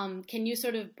 Can you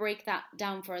sort of break that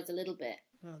down for us a little bit?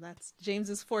 Well, that's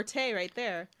James's forte right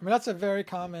there. That's a very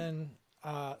common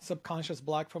subconscious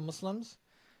block for Muslims,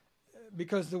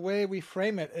 because the way we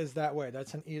frame it is that way.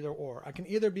 That's an either or. I can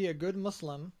either be a good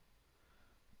Muslim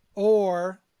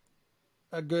or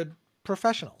a good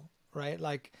professional, right?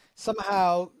 Like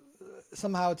somehow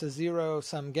it's a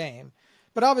zero-sum game.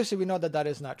 But obviously we know that that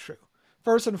is not true.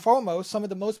 First and foremost, some of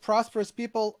the most prosperous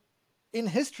people in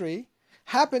history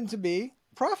happen to be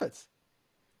prophets,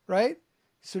 right?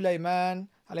 Sulaiman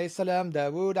alayhi salam,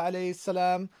 Dawood alayhi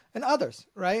salam, and others,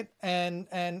 right? And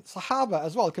Sahaba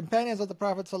as well, companions of the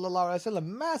Prophet sallallahu alaihi wasallam,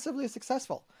 massively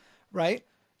successful, right?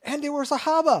 And they were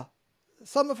Sahaba,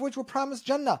 some of which were promised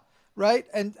Jannah, right?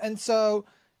 And so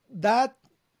that's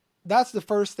the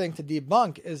first thing to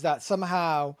debunk, is that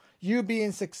somehow you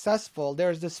being successful,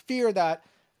 there's this fear that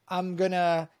I'm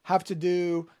gonna have to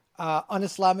do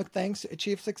un-Islamic things to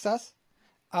achieve success.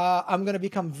 I'm gonna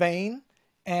become vain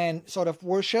and sort of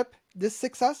worship this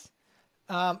success,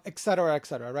 et cetera,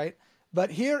 right? But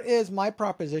here is my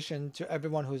proposition to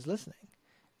everyone who's listening,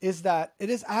 is that it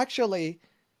is actually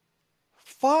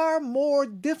far more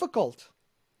difficult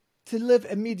to live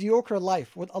a mediocre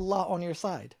life with Allah on your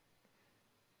side.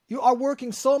 You are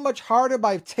working so much harder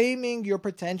by taming your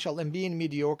potential and being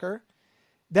mediocre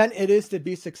than it is to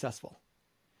be successful.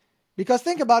 Because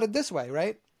think about it this way,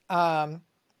 right?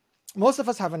 Most of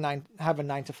us have a 9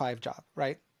 to 5 job,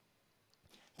 right?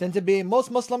 tend to be,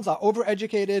 most Muslims are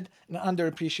overeducated and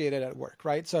underappreciated at work,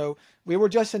 right? So we were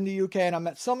just in the UK and I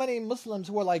met so many Muslims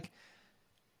who were like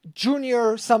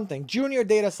junior something, junior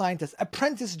data scientist,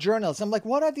 apprentice journalist. I'm like,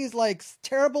 what are these like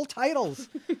terrible titles?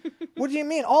 What do you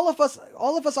mean? All of us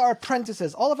are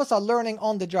apprentices. All of us are learning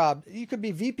on the job. You could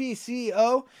be VP,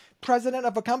 CEO, president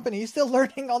of a company. You're still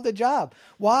learning on the job.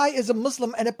 Why is a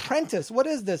Muslim an apprentice? What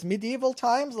is this? Medieval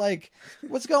times? Like,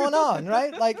 what's going on,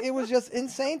 right? Like, it was just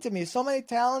insane to me. So many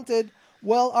talented,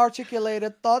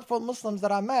 well-articulated, thoughtful Muslims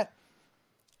that I met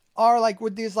are like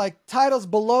with these like titles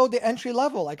below the entry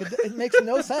level. Like it makes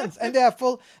no sense. And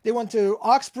they went to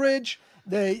Oxbridge,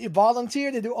 they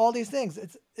volunteer, they do all these things.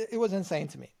 It was insane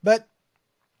to me. But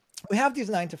we have these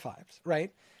 9-to-5s,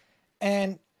 right?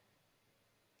 And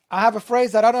I have a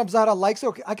phrase that I don't know if Zahra likes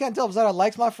it. I can't tell if Zahra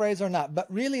likes my phrase or not,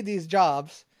 but really these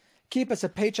jobs keep us a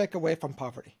paycheck away from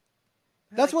poverty.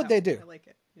 That's what they do. I like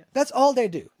it. Yeah. That's all they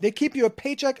do. They keep you a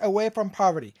paycheck away from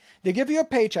poverty. They give you a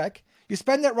paycheck, you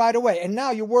spend it right away, and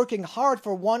now you're working hard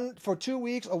for 2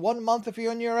 weeks or 1 month if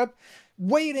you're in Europe,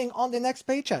 waiting on the next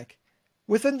paycheck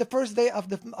within the first day of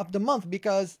the month,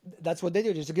 because that's what they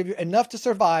do, just to give you enough to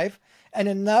survive and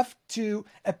enough to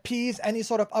appease any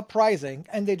sort of uprising,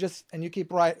 and you keep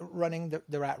running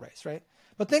the rat race, right?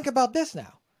 But think about this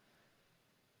now.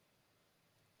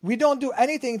 We don't do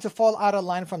anything to fall out of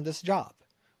line from this job.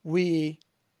 We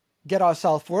get our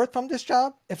self-worth from this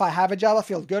job. If I have a job, I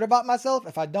feel good about myself.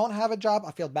 If I don't have a job,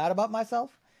 I feel bad about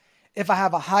myself. If I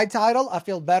have a high title, I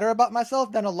feel better about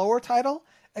myself than a lower title,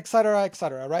 etc.,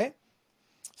 right?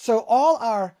 So all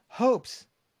our hopes,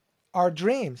 our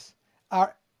dreams,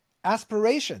 our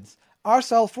aspirations, our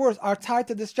self-worth are tied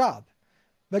to this job.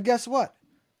 But guess what?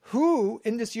 Who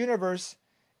in this universe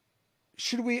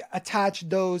should we attach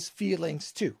those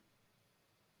feelings to?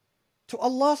 To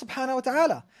Allah subhanahu wa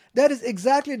ta'ala. That is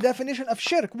exactly the definition of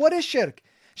shirk. What is shirk?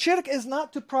 Shirk is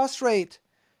not to prostrate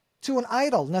to an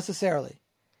idol necessarily.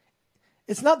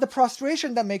 It's not the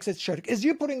prostration that makes it shirk. It's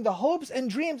you putting the hopes and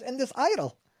dreams in this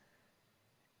idol.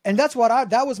 And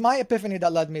that was my epiphany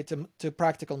that led me to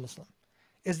Practical Muslim.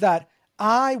 Is that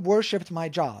I worshipped my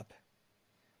job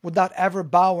without ever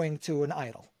bowing to an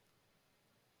idol.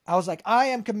 I was like, I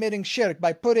am committing shirk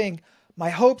by putting my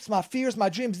hopes, my fears, my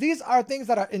dreams. These are things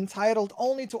that are entitled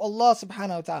only to Allah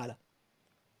subhanahu wa ta'ala.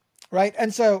 Right?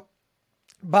 And so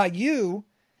by you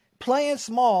playing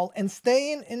small and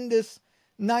staying in this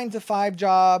 9-to-5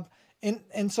 job,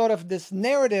 in sort of this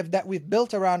narrative that we've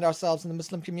built around ourselves in the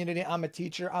Muslim community. I'm a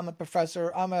teacher, I'm a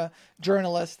professor, I'm a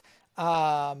journalist.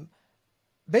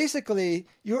 Basically,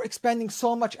 you're expending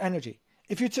so much energy.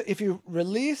 If you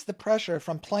release the pressure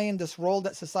from playing this role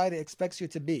that society expects you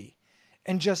to be,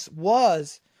 and just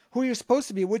was who you're supposed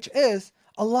to be, which is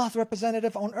Allah's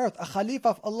representative on earth, a Khalifa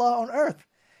of Allah on earth.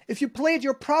 If you played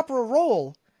your proper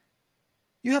role,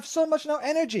 you have so much now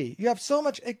energy. You have so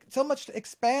much to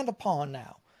expand upon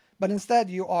now. But instead,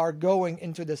 you are going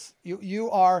into this, you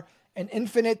are an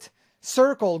infinite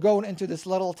circle going into this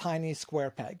little tiny square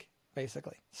peg,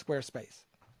 basically, square space.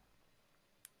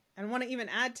 And I want to even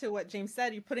add to what James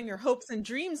said, you're putting your hopes and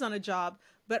dreams on a job,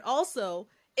 but also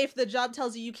if the job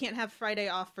tells you can't have Friday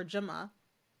off for Jummah,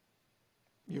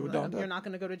 you're not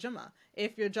going to go to Jummah.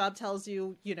 If your job tells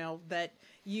you, that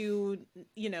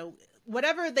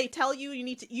whatever they tell you, you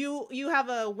need to, you have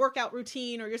a workout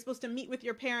routine, or you're supposed to meet with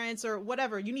your parents or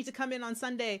whatever, you need to come in on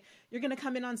Sunday, you're going to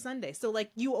come in on Sunday. So like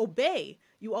you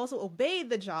also obey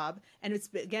the job. And it's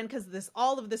again, because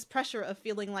all of this pressure of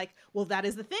feeling like, well, that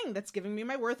is the thing that's giving me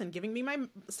my worth and giving me my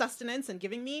sustenance and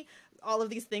giving me all of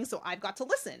these things. So I've got to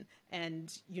listen,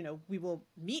 and, we will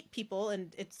meet people,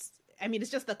 and it's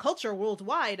just the culture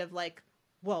worldwide of like,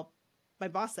 well, my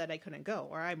boss said I couldn't go,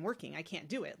 or I'm working, I can't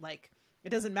do it. Like, it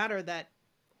doesn't matter that,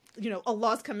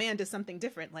 Allah's command is something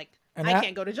different. Like, I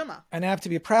can't go to Jummah. And I have to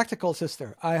be practical,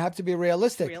 sister. I have to be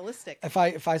realistic. If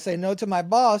I say no to my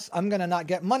boss, I'm going to not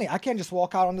get money. I can't just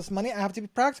walk out on this money. I have to be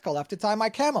practical. I have to tie my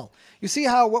camel. You see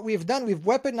how what we've done, we've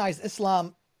weaponized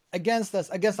Islam against us,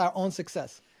 against our own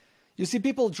success. You see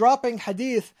people dropping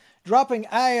hadith, dropping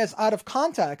ayahs out of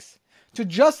context to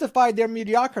justify their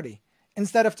mediocrity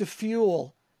instead of to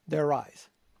fuel their rise.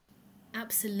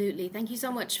 Absolutely. Thank you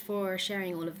so much for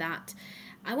sharing all of that.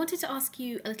 I wanted to ask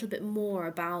you a little bit more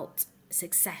about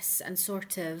success and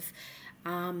sort of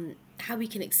how we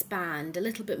can expand a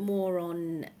little bit more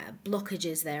on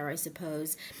blockages there, I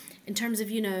suppose, in terms of,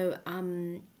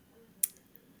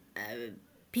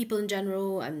 people in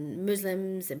general and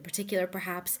Muslims in particular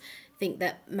perhaps think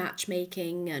that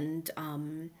matchmaking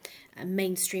and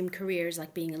mainstream careers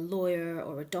like being a lawyer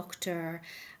or a doctor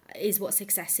is what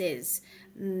success is.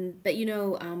 But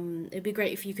it'd be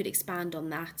great if you could expand on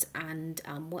that and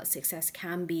what success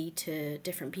can be to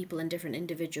different people and different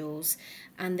individuals,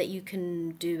 and that you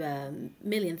can do a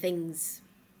million things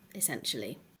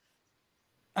essentially.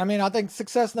 I mean, I think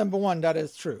success, number one, that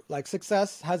is true. Like,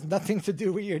 success has nothing to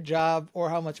do with your job or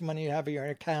how much money you have in your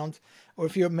account or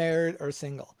if you're married or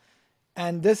single.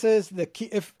 And this is the key.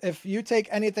 If you take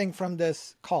anything from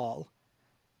this call,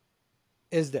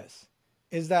 is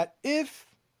that if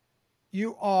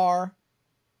you are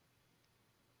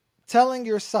telling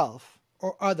yourself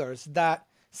or others that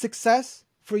success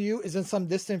for you is in some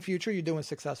distant future, you're doing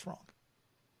success wrong.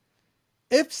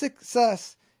 If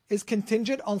success is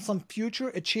contingent on some future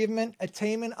achievement,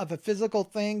 attainment of a physical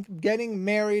thing, getting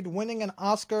married, winning an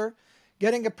Oscar,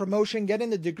 getting a promotion,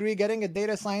 getting a degree, getting a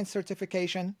data science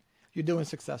certification, you're doing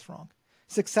success wrong.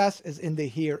 Success is in the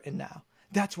here and now.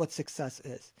 That's what success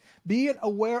is. Being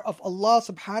aware of Allah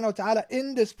subhanahu wa ta'ala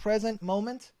in this present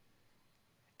moment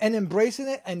and embracing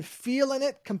it and feeling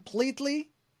it completely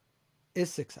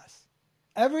is success.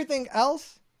 Everything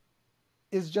else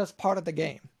is just part of the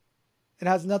game. It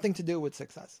has nothing to do with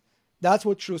success. That's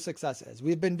what true success is.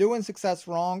 We've been doing success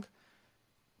wrong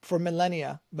for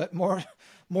millennia, but more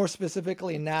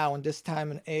specifically now in this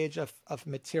time and age of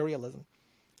materialism.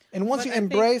 And once you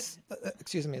embrace,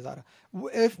 excuse me, Zahra,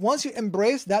 once you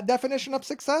embrace that definition of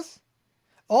success,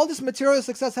 all this material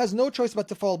success has no choice but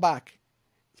to fall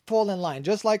in line.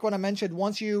 Just like when I mentioned,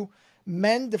 once you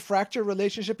mend the fractured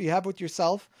relationship you have with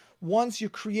yourself, once you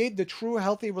create the true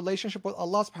healthy relationship with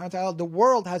Allah subhanahu wa ta'ala, the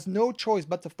world has no choice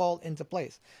but to fall into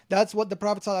place. That's what the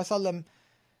Prophet sallallahu alaihi wasallam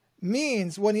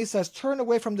means when he says, turn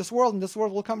away from this world and this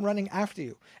world will come running after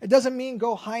you. It doesn't mean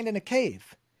go hide in a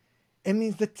cave. It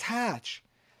means detach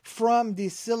from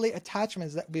these silly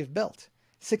attachments that we've built.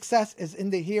 Success is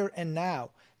in the here and now,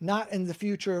 not in the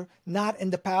future, not in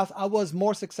the past. I was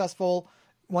more successful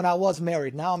when I was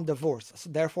married. Now I'm divorced, so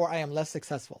therefore I am less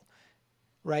successful.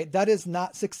 Right? That is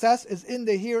not, success is in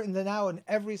the here and the now in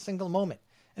every single moment.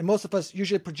 And most of us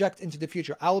usually project into the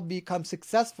future. I will become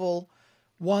successful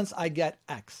once I get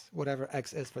X, whatever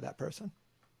X is for that person.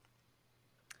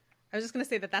 I was just going to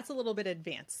say that that's a little bit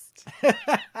advanced.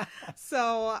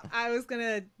 So I was going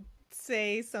to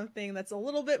say something that's a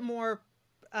little bit more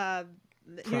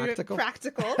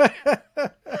practical.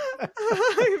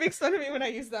 It makes fun of me when I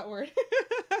use that word.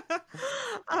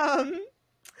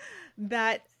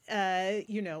 That,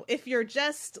 if you're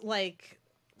just like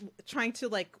trying to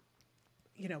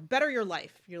better your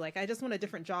life, you're like, I just want a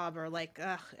different job, or like,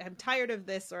 I'm tired of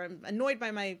this, or I'm annoyed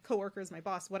by my coworkers, my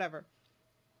boss, whatever.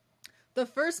 The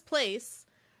first place,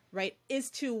 right, is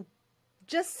to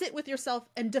just sit with yourself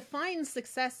and define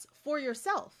success for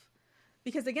yourself.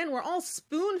 Because again, we're all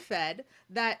spoon-fed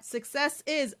that success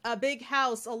is a big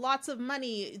house, lots of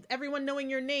money, everyone knowing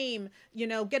your name,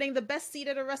 getting the best seat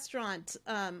at a restaurant,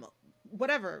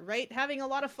 whatever, right? Having a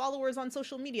lot of followers on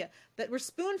social media. That we're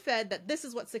spoon-fed that this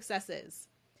is what success is.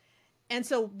 And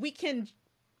so we can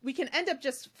end up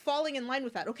just falling in line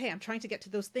with that. Okay, I'm trying to get to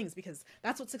those things because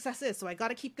that's what success is. So I got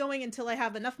to keep going until I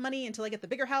have enough money, until I get the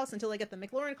bigger house, until I get the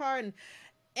McLaurin car.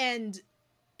 And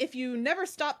if you never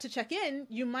stop to check in,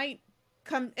 you might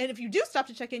come, and if you do stop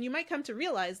to check in, you might come to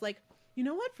realize, like, you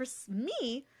know what, for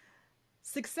me,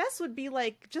 success would be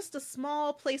like just a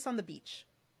small place on the beach,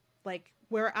 like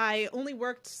where I only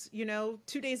worked,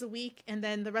 2 days a week. And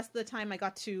then the rest of the time I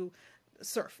got to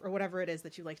surf or whatever it is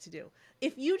that you like to do.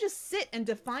 If you just sit and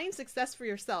define success for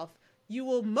yourself, you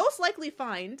will most likely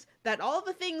find that all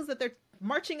the things that they're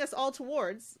marching us all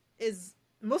towards is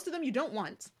most of them you don't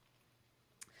want.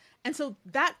 And so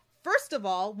that, first of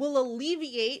all, will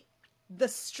alleviate the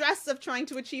stress of trying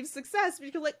to achieve success,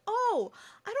 because you're like, oh,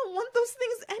 I don't want those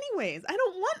things anyways. I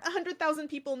don't want 100,000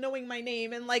 people knowing my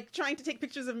name and like trying to take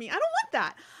pictures of me. I don't want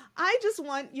that. I just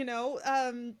want,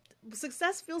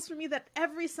 success feels for me that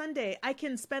every Sunday I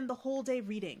can spend the whole day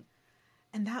reading.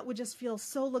 And that would just feel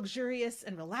so luxurious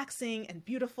and relaxing and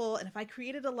beautiful. And if I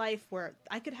created a life where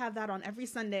I could have that on every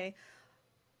Sunday,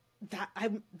 that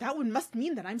must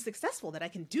mean that I'm successful, that I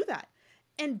can do that.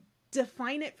 And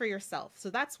define it for yourself. So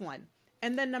that's one.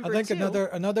 And then number two. I think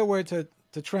another way to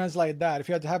translate that, if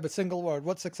you had to have a single word,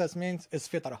 what success means is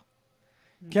fitrah.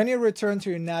 Can you return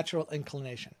to your natural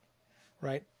inclination,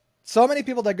 right? So many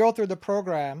people that go through the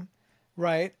program,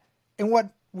 right? And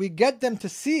what we get them to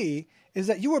see is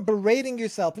that you were berating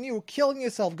yourself and you were killing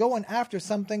yourself going after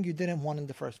something you didn't want in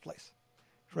the first place,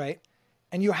 right?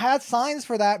 And you had signs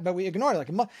for that, but we ignored it.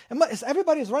 Like,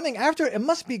 everybody's running after it, it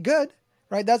must be good,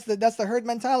 right? That's the herd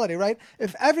mentality, right?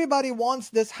 If everybody wants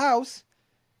this house,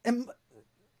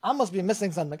 I must be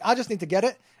missing something. I just need to get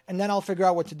it, and then I'll figure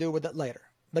out what to do with it later.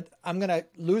 but I'm going to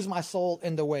lose my soul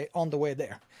on the way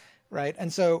there, right?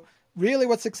 And so really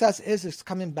what success is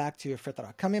coming back to your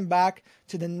fitrah, coming back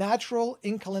to the natural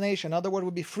inclination. Another word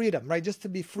would be freedom, right? Just to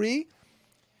be free,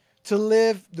 to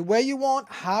live the way you want,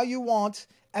 how you want,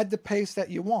 at the pace that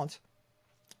you want,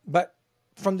 but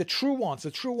from the true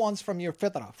ones from your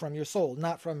fitrah, from your soul,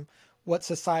 not from what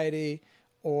society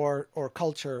or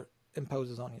culture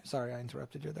imposes on you. Sorry, I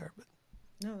interrupted you there. But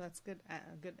no, that's good.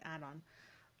 Good add-on.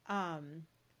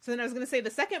 So then I was going to say the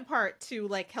second part to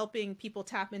like helping people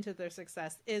tap into their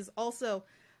success is also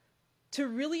to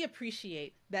really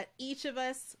appreciate that each of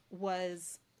us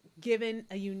was given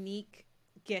a unique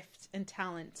gift and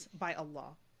talent by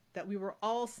Allah, that we were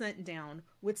all sent down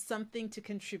with something to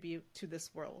contribute to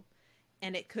this world.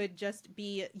 And it could just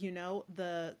be, you know,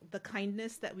 the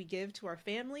kindness that we give to our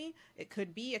family. It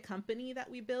could be a company that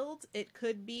we build. It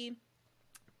could be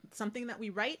something that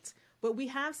we write, but we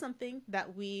have something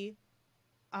that we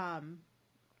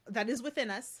that is within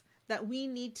us that we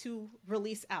need to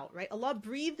release out, right? Allah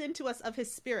breathed into us of his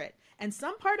spirit, and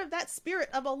some part of that spirit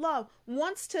of Allah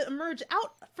wants to emerge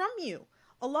out from you.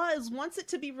 Allah wants it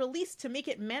to be released, to make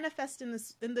it manifest in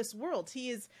this world.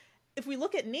 He is, if we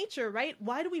look at nature, right?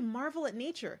 Why do we marvel at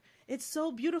nature? It's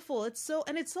so beautiful. It's so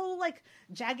like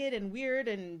jagged and weird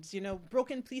and, you know,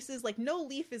 broken pieces. Like no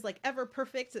leaf is like ever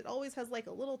perfect. It always has like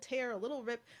a little tear, a little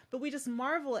rip, but we just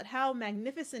marvel at how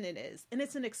magnificent it is. And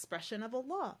it's an expression of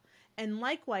Allah. And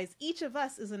likewise, each of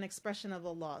us is an expression of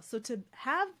Allah. So to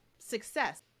have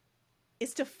success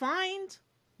is to find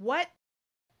what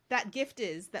that gift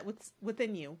is that's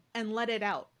within you and let it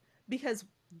out, because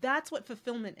that's what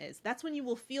fulfillment is. That's when you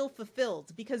will feel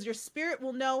fulfilled, because your spirit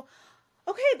will know,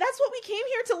 okay, that's what we came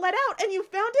here to let out, and you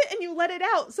found it and you let it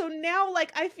out. So now,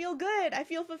 like, I feel good. I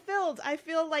feel fulfilled. I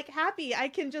feel like happy. I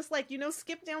can just like, you know,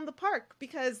 skip down the park,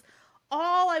 because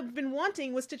all I've been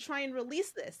wanting was to try and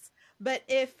release this. But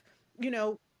if, you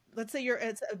know, let's say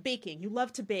it's baking, you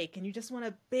love to bake and you just want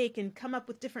to bake and come up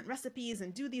with different recipes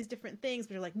and do these different things,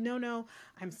 but you're like, no,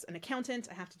 I'm an accountant.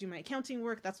 I have to do my accounting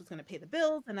work. That's what's going to pay the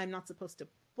bills. And I'm not supposed to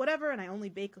whatever. And I only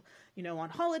bake, you know, on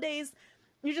holidays.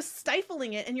 You're just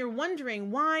stifling it, and you're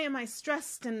wondering, why am I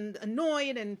stressed and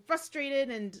annoyed and frustrated?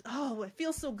 And, oh, it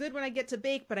feels so good when I get to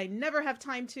bake, but I never have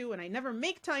time to, and I never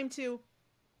make time to.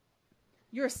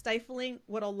 You're stifling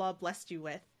what Allah blessed you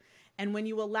with. And when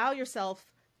you allow yourself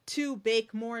to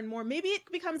bake more and more, maybe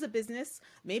it becomes a business,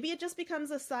 maybe it just becomes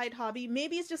a side hobby,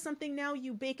 maybe it's just something now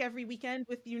you bake every weekend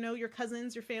with, you know, your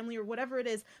cousins, your family, or whatever it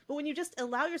is. But when you just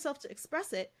allow yourself to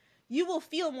express it, you will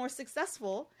feel more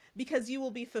successful, because you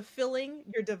will be fulfilling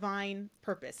your divine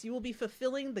purpose. You will be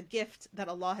fulfilling the gift that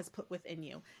Allah has put within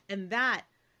you. And that,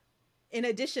 in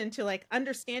addition to like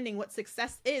understanding what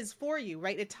success is for you,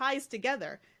 right? It ties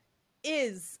together,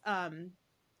 is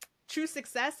true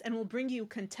success, and will bring you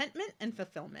contentment and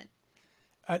fulfillment.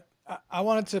 I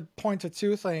wanted to point to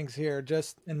two things here,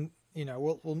 and you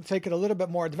know, we'll take it a little bit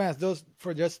more advanced. Those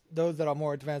that are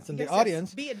more advanced in the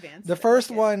audience. Be advanced. The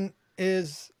first one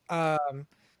is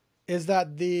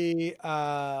that the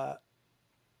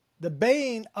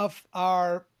bane of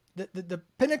the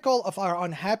pinnacle of our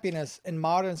unhappiness in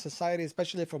modern society,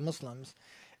 especially for Muslims,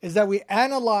 is that we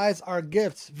analyze our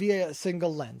gifts via a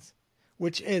single lens,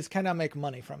 which is, can I make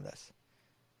money from this?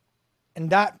 And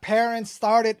that parents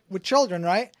started with children,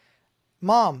 right?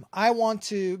 Mom, I want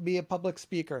to be a public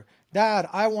speaker. Dad,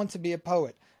 I want to be a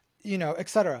poet, you know,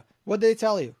 etc. What did they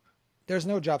tell you? There's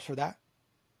no jobs for that.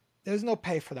 There's no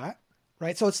pay for that.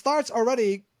 Right? So it starts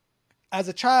already as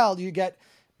a child. You get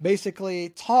basically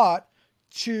taught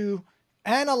to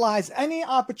analyze any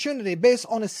opportunity based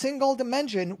on a single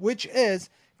dimension, which is,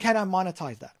 can I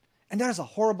monetize that? And that is a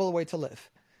horrible way to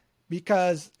live,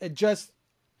 because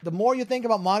the more you think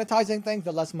about monetizing things,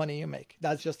 the less money you make.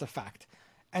 That's just a fact.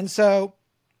 And so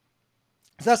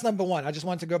that's number one. I just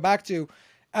want to go back to,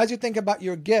 as you think about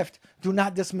your gift, do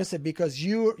not dismiss it, because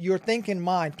your thinking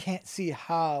mind can't see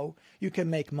how you can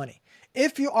make money.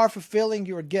 If you are fulfilling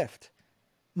your gift,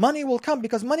 money will come,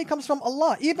 because money comes from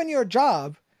Allah. Even your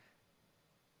job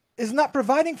is not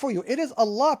providing for you. It is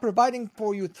Allah providing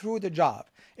for you through the job.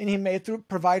 And He may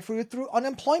provide for you through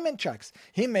unemployment checks.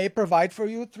 He may provide for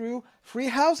you through free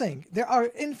housing. There are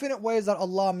infinite ways that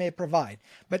Allah may provide.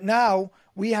 But now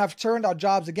we have turned our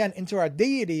jobs again into our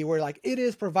deity. We're like, it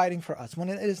is providing for us, when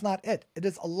it is not it. It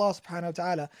is Allah subhanahu wa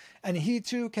ta'ala. And He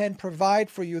too can provide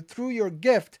for you through your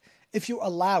gift if you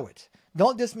allow it.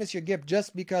 Don't dismiss your gift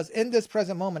just because in this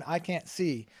present moment I can't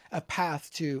see a path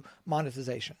to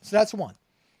monetization. So that's one.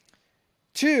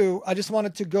 Two, I just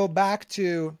wanted to go back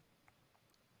to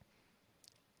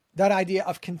that idea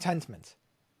of contentment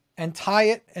and tie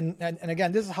it. And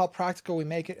again, this is how practical we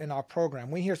make it in our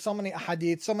program. We hear so many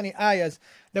hadith, so many ayahs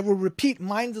that we repeat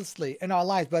mindlessly in our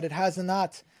lives, but it has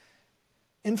not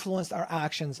influenced our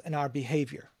actions and our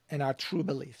behavior and our true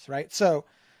beliefs, right? So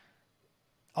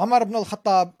Umar ibn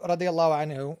al-Khattab radiallahu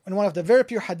anhu, in one of the very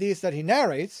few hadiths that he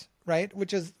narrates, right,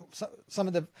 which is some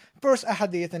of the first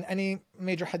hadith in any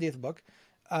major hadith book,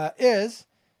 is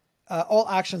all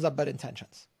actions are but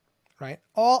intentions, right?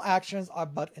 All actions are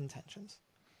but intentions.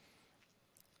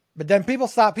 But then people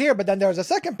stop here, but then there's a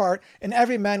second part, and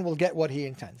every man will get what he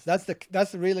intends.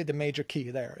 That's really the major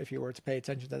key there, if you were to pay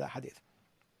attention to that hadith.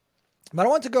 But I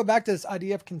want to go back to this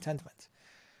idea of contentment.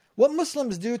 What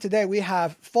Muslims do today, we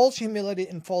have false humility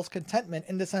and false contentment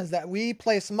in the sense that we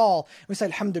play small. We say,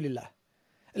 Alhamdulillah.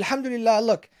 Alhamdulillah,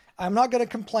 look, I'm not going to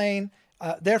complain.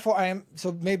 Therefore, I am,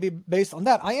 so maybe based on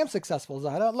that, I am successful,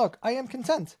 Zahra. Look, I am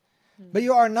content. But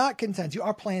you are not content. You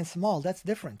are playing small. That's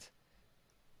different.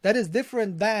 That is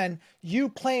different than you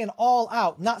playing all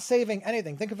out, not saving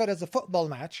anything. Think of it as a football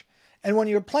match. And when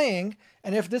you're playing,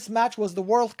 and if this match was the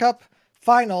World Cup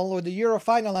final or the Euro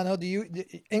final, I know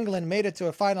England made it to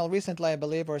a final recently, I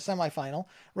believe, or a semi-final,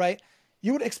 right?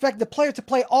 You would expect the player to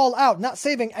play all out, not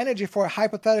saving energy for a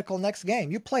hypothetical next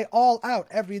game. You play all out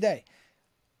every day.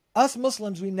 Us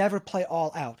Muslims, we never play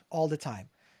all out all the time.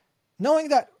 Knowing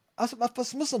that us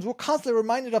Muslims, we're constantly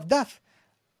reminded of death.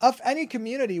 Of any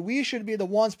community, we should be the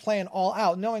ones playing all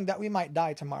out, knowing that we might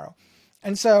die tomorrow.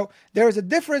 And so there is a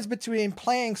difference between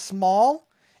playing small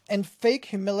and fake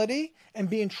humility and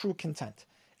being true content.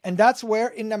 And that's where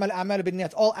إِنَّمَا الْأَعْمَالُ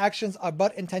بِالنِّيَّاتِ, all actions are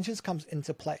but intentions, comes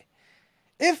into play.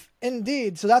 If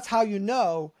indeed, so that's how you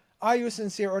know, are you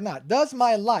sincere or not? Does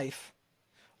my life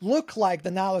look like the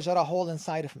knowledge that I hold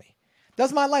inside of me?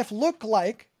 Does my life look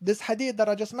like this hadith that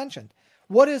I just mentioned?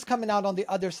 What is coming out on the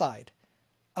other side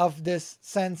of this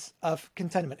sense of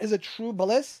contentment? Is it true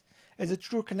bliss? Is it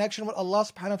true connection with Allah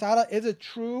subhanahu wa ta'ala? Is it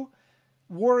true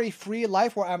worry-free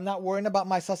life where I'm not worrying about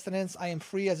my sustenance? I am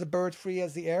free as a bird, free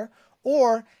as the air.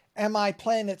 Or am I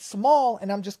playing it small and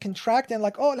I'm just contracting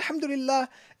like, oh, alhamdulillah,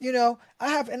 I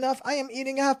have enough. I am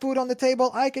eating. I have food on the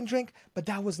table. I can drink. But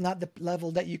that was not the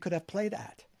level that you could have played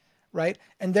at, right?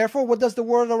 And therefore, what does the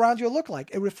world around you look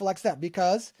like? It reflects that,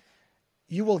 because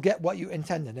you will get what you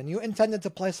intended. And you intended to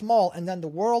play small, and then the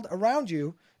world around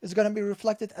you is going to be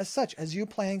reflected as such, as you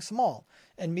playing small.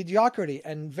 And mediocrity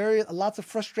and lots of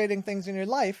frustrating things in your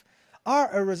life are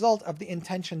a result of the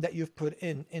intention that you've put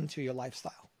into your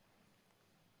lifestyle.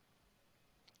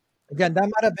 Again, that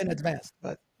might have been advanced,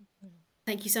 but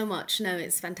Thank you so much. No,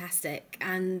 it's fantastic.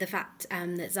 And the fact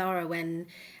that Zahra, when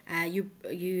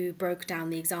you broke down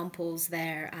the examples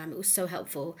there, it was so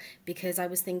helpful, because I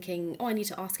was thinking, I need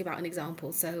to ask about an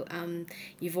example. So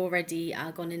you've already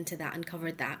gone into that and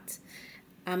covered that.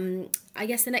 I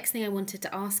guess the next thing I wanted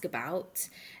to ask about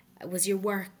was your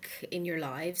work in your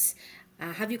lives.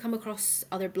 Have you come across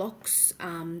other blocks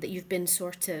that you've been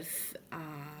sort of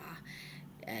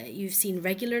you've seen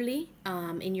regularly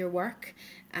in your work?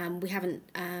 We haven't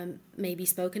maybe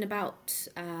spoken about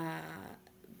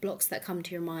blocks that come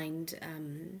to your mind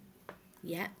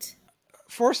yet.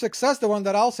 For success, the one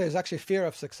that I'll say is actually fear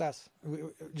of success.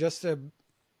 Just to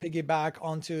piggyback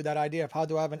onto that idea of how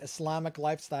do I have an Islamic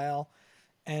lifestyle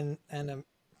and a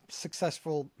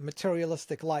successful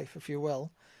materialistic life, if you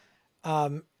will,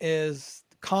 is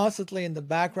constantly in the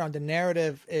background. The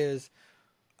narrative is,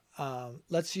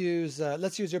 let's use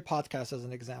your podcast as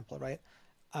an example, right?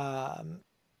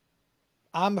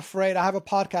 I'm afraid I have a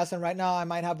podcast, and right now I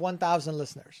might have 1,000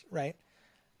 listeners, right?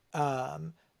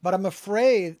 But I'm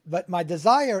afraid, but my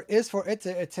desire is for it to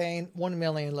attain 1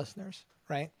 million listeners,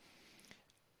 right?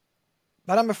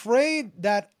 But I'm afraid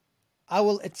that I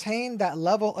will attain that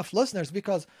level of listeners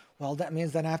because, well, that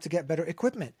means that I have to get better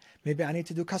equipment. Maybe I need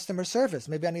to do customer service.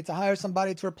 Maybe I need to hire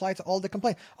somebody to reply to all the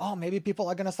complaints. Oh, maybe people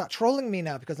are going to start trolling me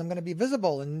now because I'm going to be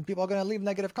visible and people are going to leave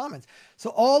negative comments. So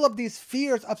all of these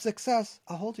fears of success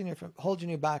are holding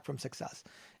you back from success.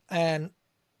 And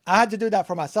I had to do that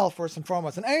for myself first and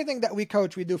foremost. And anything that we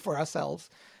coach, we do for ourselves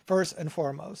first and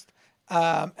foremost.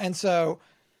 And so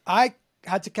I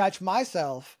had to catch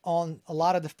myself on a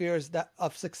lot of the fears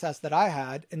of success that I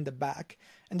had in the back.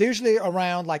 And they're usually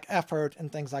around like effort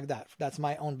and things like that. That's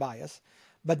my own bias.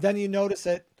 But then you notice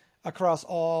it across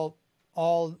all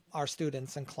our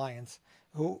students and clients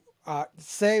who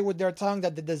say with their tongue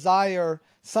that they desire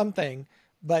something,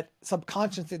 but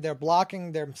subconsciously they're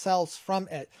blocking themselves from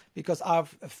it because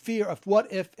of a fear of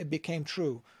what if it became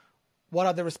true? What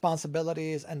are the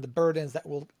responsibilities and the burdens that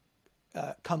will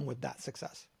come with that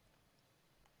success?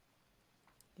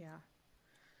 Yeah.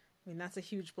 I mean, that's a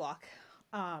huge block.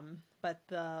 But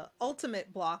the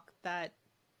ultimate block that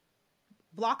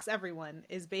blocks everyone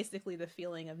is basically the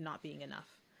feeling of not being enough,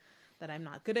 that I'm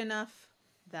not good enough,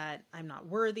 that I'm not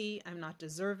worthy, I'm not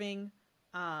deserving.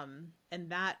 And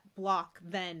that block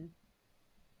then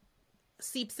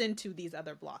seeps into these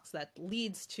other blocks that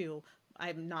leads to, I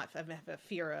have a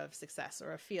fear of success,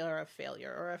 or a fear of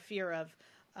failure, or a fear of,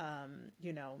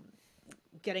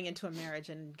 getting into a marriage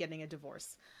and getting a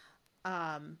divorce.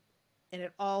 And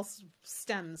it all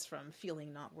stems from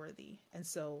feeling not worthy. And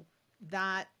so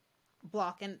that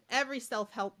block, and every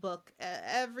self-help book,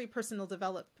 every personal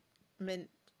development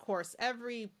course,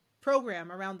 every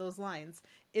program around those lines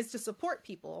is to support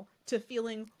people to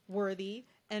feeling worthy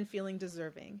and feeling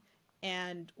deserving.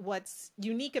 And what's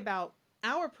unique about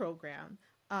our program,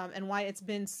 and why it's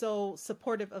been so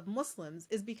supportive of Muslims,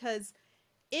 is because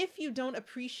if you don't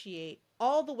appreciate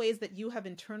all the ways that you have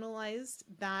internalized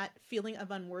that feeling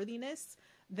of unworthiness,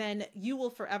 then you will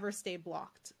forever stay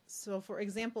blocked. So, for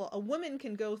example, a woman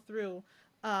can go through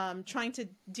trying to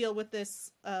deal with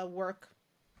this work,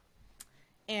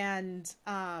 and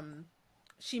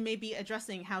she may be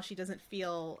addressing how she doesn't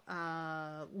feel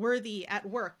worthy at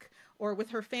work, or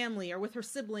with her family, or with her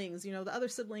siblings. The other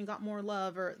sibling got more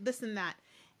love, or this and that.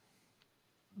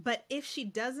 But if she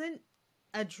doesn't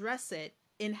address it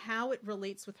in how it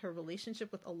relates with her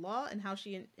relationship with Allah, and how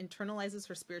she internalizes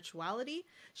her spirituality,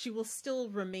 she will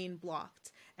still remain blocked.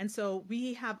 And so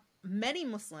we have many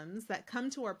Muslims that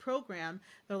come to our program.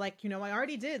 They're like, I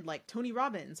already did like Tony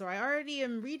Robbins, or I already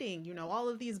am reading, all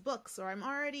of these books, or I'm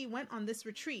already went on this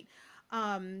retreat.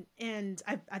 And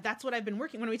that's what I've been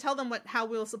working. When we tell them how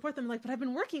we'll support them, like, but I've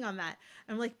been working on that.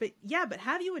 I'm like, but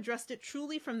have you addressed it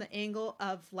truly from the angle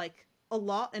of like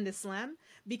Allah and Islam?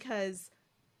 Because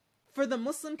for the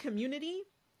Muslim community,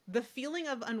 the feeling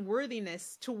of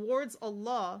unworthiness towards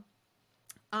Allah,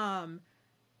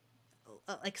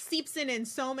 like seeps in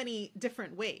so many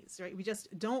different ways, right? We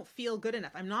just don't feel good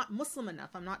enough. I'm not Muslim enough.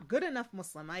 I'm not good enough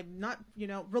Muslim. I'm not,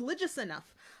 religious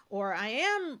enough, or I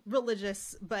am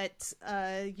religious, but,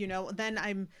 then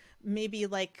I'm maybe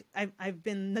like, I've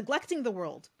been neglecting the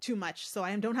world too much, so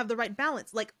I don't have the right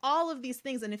balance, like all of these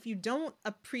things. And if you don't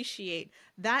appreciate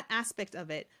that aspect of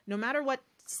it, no matter what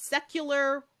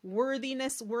secular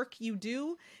worthiness work you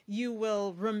do, you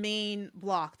will remain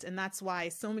blocked. And that's why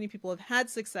so many people have had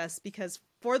success, because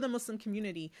for the Muslim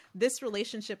community, this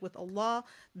relationship with Allah,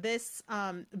 this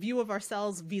view of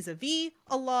ourselves vis-a-vis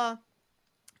Allah,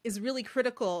 is really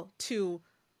critical to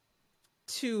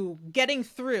getting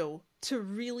through, to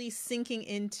really sinking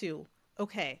into,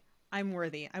 okay, I'm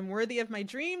worthy of my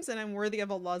dreams, and I'm worthy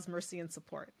of Allah's mercy and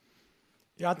support.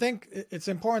 Yeah, I think it's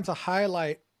important to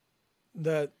highlight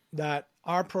that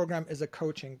our program is a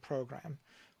coaching program,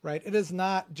 right? It is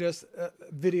not just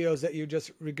videos that you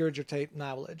just regurgitate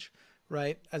knowledge,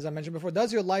 right? As I mentioned before,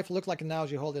 does your life look like a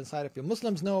knowledge you hold inside of you?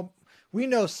 Muslims we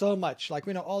know so much. Like,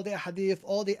 we know all the hadith,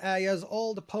 all the ayahs,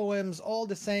 all the poems, all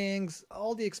the sayings,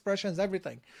 all the expressions,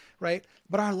 everything, right?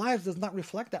 But our lives does not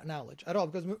reflect that knowledge at all,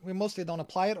 because we mostly don't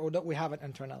apply it, or we haven't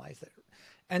internalized it.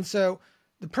 And so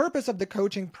the purpose of the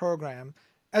coaching program,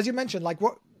 as you mentioned, like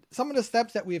some of the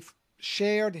steps that we've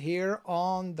shared here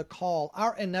on the call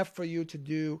are enough for you to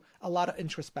do a lot of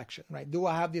introspection, right? Do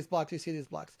I have these blocks? You see these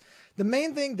blocks. The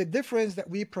main thing, the difference that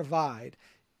we provide,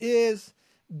 is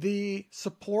the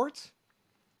support,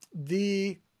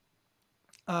 the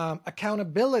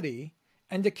accountability,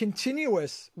 and the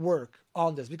continuous work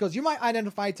on this. Because you might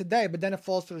identify today, but then it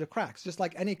falls through the cracks, just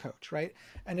like any coach, right?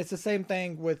 And it's the same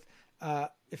thing with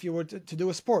if you were to do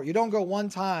a sport. You don't go one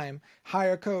time,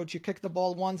 hire a coach, you kick the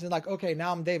ball once, and like, okay,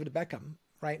 now I'm David Beckham,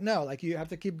 right? No, like, you have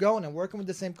to keep going and working with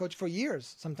the same coach for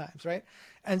years sometimes, right?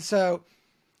 And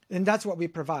that's what we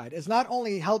provide. It's not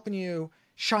only helping you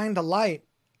shine the light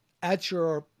at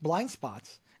your blind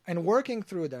spots and working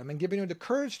through them and giving you the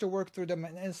courage to work through them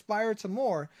and inspire to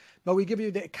more, but we give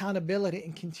you the accountability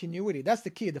and continuity. That's the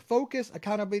key. The focus,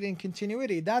 accountability, and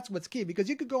continuity, that's what's key. Because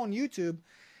you could go on YouTube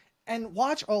and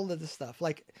watch all of this stuff.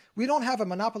 Like, we don't have a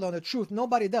monopoly on the truth.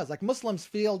 Nobody does. Like, Muslims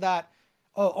feel that,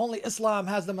 only Islam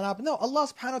has the monopoly. No, Allah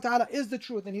subhanahu wa ta'ala is the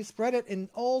truth, and He spread it in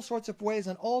all sorts of ways,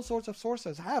 and all sorts of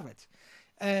sources have it.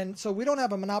 And so we don't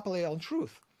have a monopoly on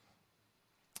truth.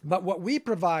 But what we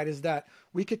provide is that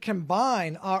we could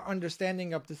combine our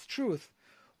understanding of this truth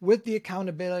with the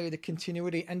accountability, the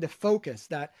continuity, and the focus.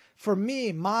 That, for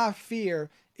me, my fear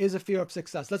is a fear of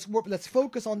success. Let's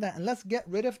focus on that, and let's get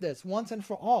rid of this once and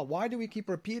for all. Why do we keep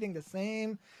repeating the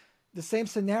same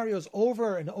scenarios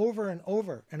over and over and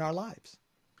over in our lives?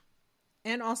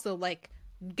 And also, like,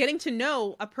 getting to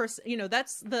know a person,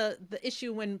 that's the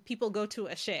issue when people go to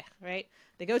a sheikh, right?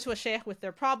 They go to a sheikh with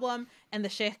their problem, and the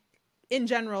sheikh in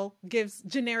general gives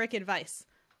generic advice.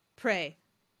 Pray,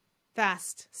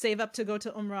 fast, save up to go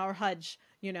to Umrah or Hajj,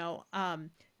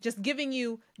 just giving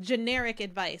you generic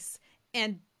advice.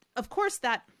 And of course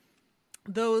that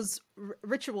those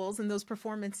rituals and those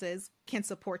performances can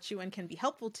support you and can be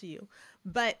helpful to you.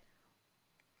 But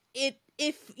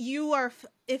if you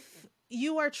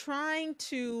are trying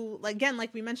to, again,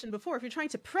 like we mentioned before, if you're trying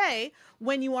to pray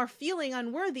when you are feeling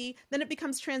unworthy, then it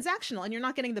becomes transactional and you're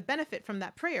not getting the benefit from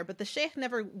that prayer. But the sheikh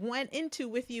never went into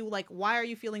with you, like, why are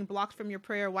you feeling blocked from your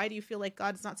prayer? Why do you feel like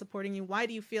God's not supporting you? Why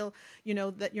do you feel,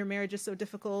 that your marriage is so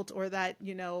difficult, or that,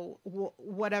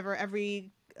 whatever,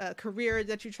 every career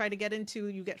that you try to get into,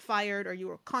 you get fired, or you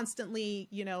are constantly,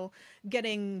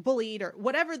 getting bullied, or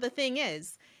whatever the thing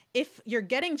is. If you're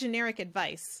getting generic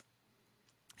advice,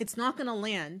 it's not going to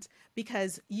land,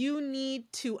 because you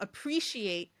need to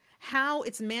appreciate how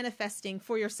it's manifesting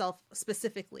for yourself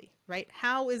specifically, right?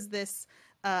 How is this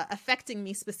affecting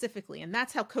me specifically? And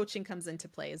that's how coaching comes into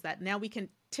play, is that now we can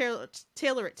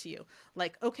tailor it to you.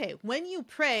 Like, okay, when you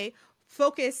pray,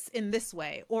 focus in this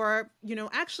way, or,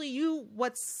 actually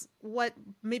what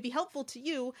may be helpful to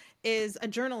you is a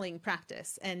journaling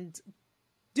practice, and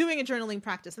doing a journaling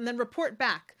practice, and then report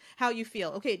back how you feel.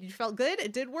 Okay, you felt good?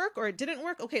 It did work, or it didn't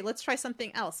work? Okay, let's try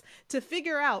something else, to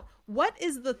figure out what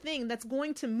is the thing that's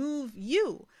going to move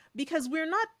you, because we're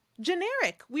not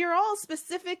generic. We are all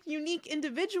specific, unique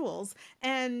individuals,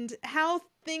 and how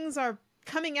things are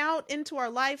coming out into our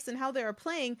lives and how they are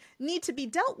playing need to be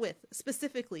dealt with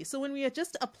specifically. So when we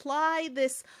just apply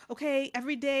this, okay,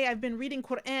 every day I've been reading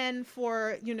Quran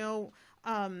for,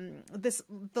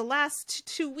 the last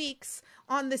 2 weeks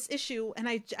on this issue, and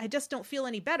I just don't feel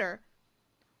any better.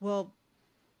 Well,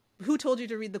 who told you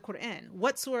to read the Quran?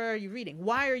 What surah are you reading?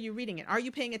 Why are you reading it? Are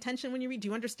you paying attention when you read? Do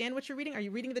you understand what you're reading? Are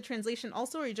you reading the translation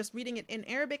also? Or are you just reading it in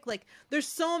Arabic? Like, there's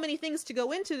so many things to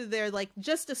go into there. Like,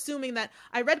 just assuming that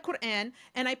I read Quran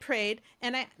and I prayed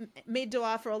and I made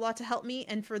dua for Allah to help me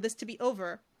and for this to be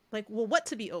over. Like, well, what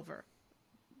to be over?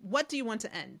 What do you want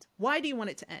to end? Why do you want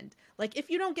it to end? Like,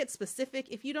 if you don't get specific,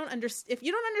 if you don't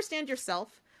understand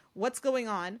yourself, what's going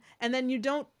on, and then you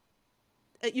don't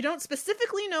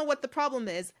specifically know what the problem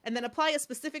is, and then apply a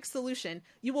specific solution,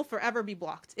 you will forever be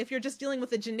blocked. If you're just dealing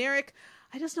with a generic,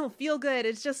 I just don't feel good,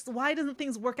 it's just, why doesn't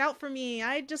things work out for me?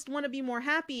 I just want to be more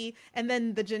happy. And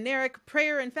then the generic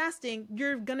prayer and fasting,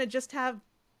 you're going to just have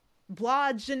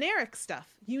blah generic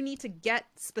stuff. You need to get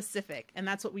specific. And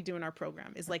that's what we do in our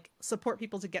program, is like support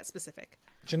people to get specific.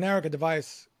 Generic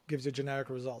advice gives you generic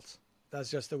results. That's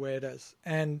just the way it is.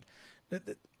 And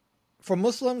for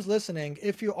Muslims listening,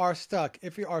 if you are stuck,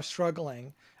 if you are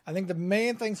struggling, I think the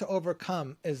main thing to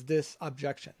overcome is this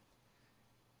objection.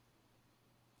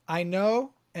 I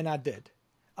know, and I did.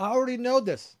 I already know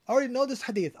this. I already know this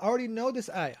hadith. I already know this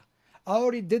ayah. I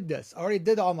already did this. I already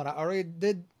did Umrah. I already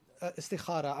did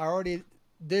istikhara. I already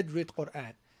did read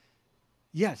Quran.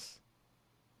 Yes.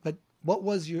 But what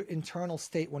was your internal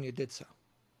state when you did so?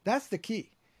 That's the key.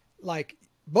 Like,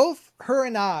 both her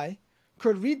and I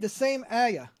could read the same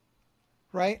ayah,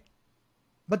 right?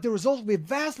 But the results will be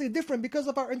vastly different because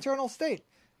of our internal state.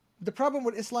 The problem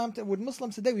with with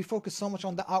Muslims today, we focus so much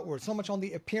on the outward, so much on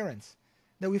the appearance,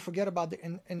 that we forget about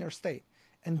the inner state.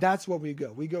 And that's where we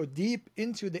go. We go deep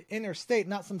into the inner state,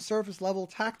 not some surface level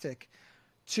tactic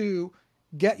to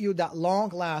get you that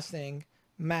long-lasting,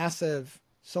 massive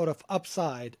sort of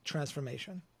upside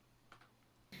transformation.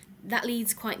 That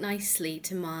leads quite nicely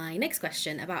to my next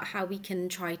question about how we can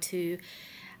try to,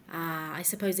 I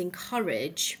suppose,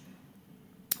 encourage,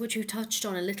 which we've touched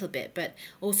on a little bit, but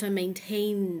also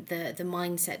maintain the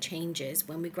mindset changes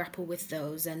when we grapple with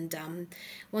those. And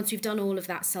once we've done all of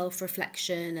that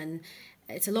self-reflection, and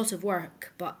it's a lot of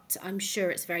work, but I'm sure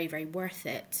it's very, very worth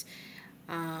it.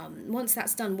 Once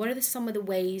that's done, what are some of the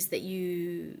ways that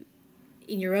you,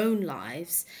 in your own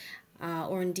lives,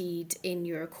 or indeed in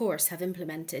your course, have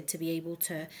implemented to be able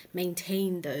to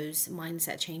maintain those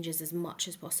mindset changes as much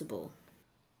as possible?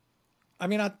 I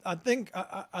mean, I think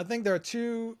there are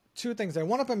two things there.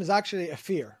 One of them is actually a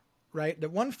fear, right? The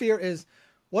one fear is,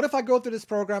 what if I go through this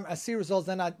program, I see results,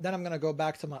 then I'm going to go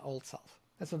back to my old self.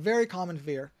 That's a very common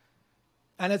fear,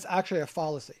 and it's actually a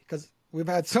fallacy, because we've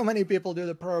had so many people do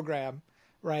the program,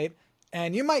 right?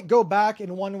 And you might go back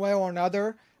in one way or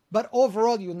another, but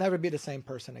overall, you'll never be the same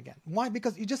person again. Why?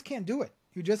 Because you just can't do it.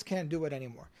 You just can't do it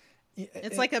anymore.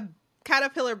 It's like a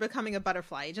caterpillar becoming a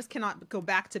butterfly. You just cannot go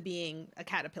back to being a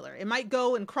caterpillar. It might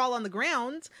go and crawl on the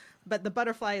ground, but the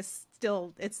butterfly is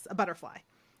still, it's a butterfly.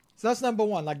 So that's number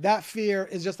one. Like, that fear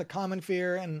is just a common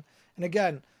fear. And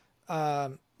again,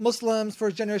 Muslims,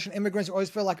 first generation immigrants always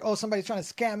feel like, oh, somebody's trying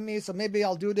to scam me, so maybe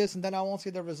I'll do this and then I won't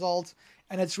see the results.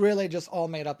 And it's really just all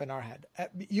made up in our head.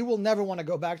 You will never want to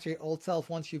go back to your old self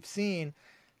once you've seen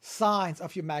signs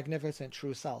of your magnificent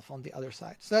true self on the other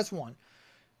side. So that's one.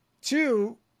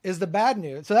 Two is the bad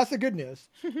news. So that's the good news.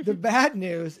 The bad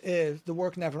news is the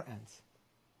work never ends.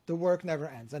 The work never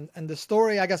ends. And the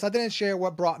story, I guess I didn't share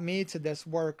what brought me to this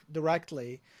work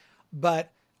directly,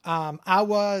 but I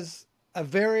was a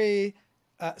very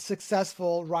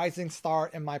successful rising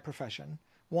star in my profession.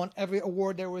 Won every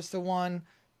award there was to win,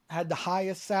 had the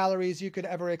highest salaries you could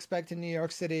ever expect in New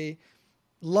York City,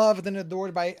 loved and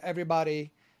adored by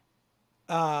everybody.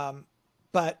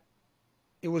 But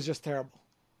it was just terrible.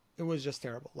 It was just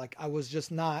terrible. Like I was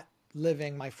just not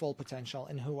living my full potential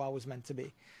in who I was meant to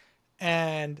be.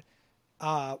 And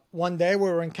one day we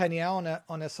were in Kenya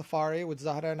on a safari with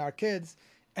Zahra and our kids,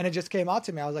 and it just came out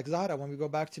to me. I was like, Zahra, when we go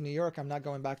back to New York, I'm not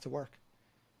going back to work.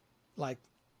 Like,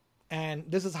 and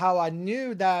this is how I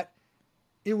knew that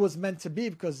it was meant to be,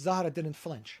 because Zahra didn't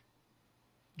flinch.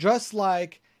 Just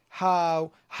like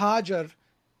how Hajar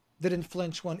didn't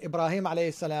flinch when Ibrahim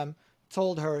alayhi salam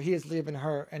told her he is leaving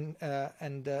her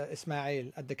and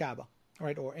Ismail at the Kaaba,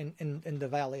 right, or in the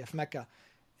valley of Mecca.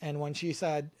 And when she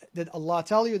said, did Allah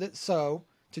tell you that so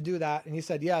to do that? And he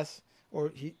said yes,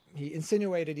 or he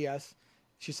insinuated yes.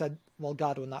 She said, well,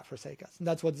 God will not forsake us. And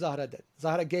that's what Zahra did.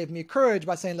 Zahra gave me courage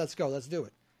by saying, let's go, let's do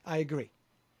it. I agree.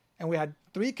 And we had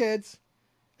 3 kids,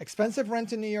 expensive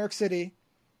rent in New York City,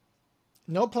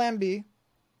 no plan B.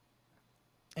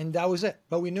 And that was it.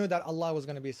 But we knew that Allah was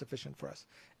going to be sufficient for us.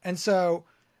 And so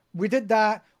we did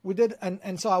that.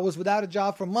 And so I was without a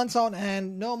job for months on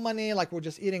end, no money. Like we're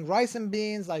just eating rice and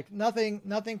beans, like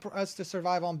nothing for us to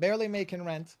survive on, barely making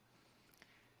rent.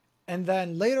 And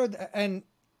then later, and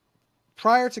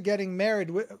prior to getting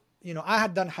married, I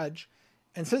had done Hajj.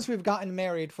 And since we've gotten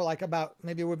married for like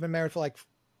maybe we've been married for like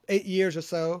 8 years or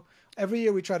so, every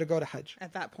year we try to go to Hajj.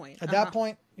 At that point. That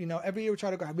point, every year we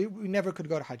try to go. We never could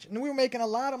go to Hajj. And we were making a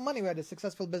lot of money. We had a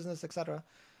successful business, etc.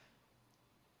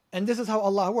 And this is how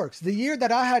Allah works. The year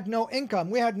that I had no income,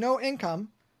 we had no income,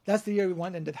 that's the year we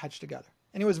went and did Hajj together.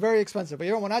 And it was very expensive.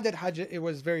 But when I did Hajj, it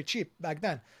was very cheap back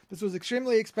then. This was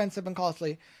extremely expensive and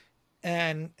costly.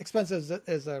 And expensive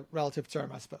is a relative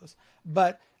term, I suppose.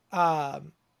 But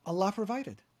Allah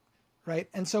provided. Right?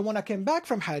 And so when I came back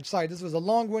from Hajj, sorry, this was a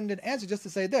long-winded answer just to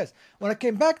say this. When I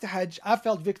came back to Hajj, I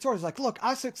felt victorious. Like, look,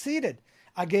 I succeeded.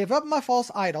 I gave up my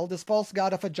false idol, this false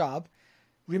god of a job,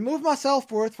 removed my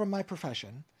self-worth from my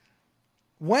profession,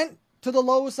 went to the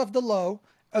lowest of the low,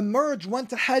 emerged,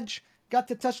 went to Hajj, got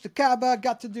to touch the Kaaba,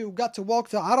 got to walk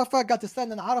to Arafah, got to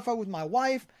stand in Arafah with my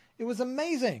wife. It was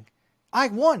amazing. I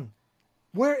won.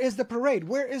 Where is the parade?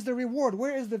 Where is the reward?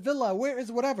 Where is the villa? Where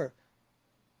is whatever?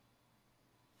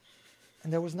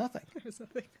 And there was nothing. There was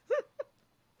nothing.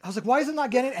 I was like, why is it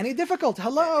not getting any difficult?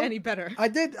 Hello? Any better.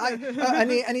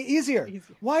 Any easier.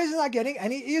 Why is it not getting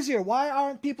any easier? Why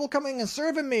aren't people coming and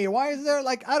serving me? Why is there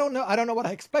I don't know what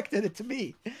I expected it to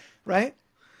be, right?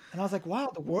 And I was like,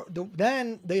 wow,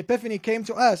 then the epiphany came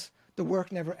to us, the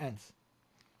work never ends.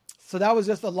 So that was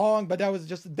just that was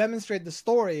just to demonstrate the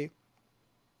story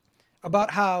about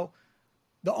how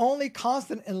the only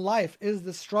constant in life is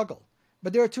the struggle.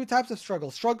 But there are 2 types of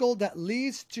struggle. Struggle that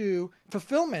leads to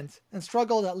fulfillment and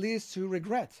struggle that leads to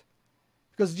regret.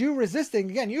 Because you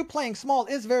resisting, again, you playing small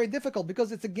is very difficult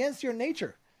because it's against your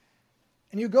nature.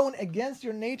 And you're going against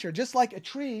your nature, just like a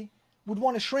tree would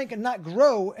want to shrink and not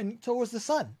grow towards the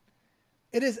sun.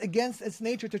 It is against its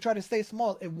nature to try to stay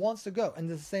small. It wants to go. And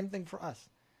it's the same thing for us.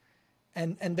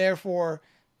 And therefore,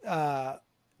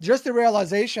 just the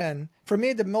realization, for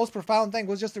me, the most profound thing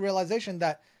was just the realization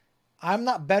that I'm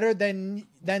not better than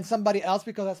somebody else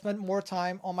because I spent more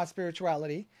time on my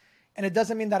spirituality. And it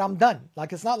doesn't mean that I'm done.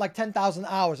 Like, it's not like 10,000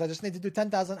 hours. I just need to do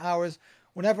 10,000 hours.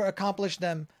 Whenever I accomplish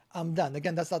them, I'm done.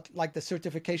 Again, that's not like the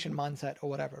certification mindset or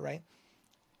whatever, right?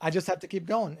 I just have to keep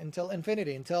going until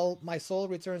infinity, until my soul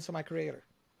returns to my creator.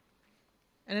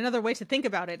 And another way to think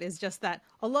about it is just that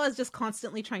Allah is just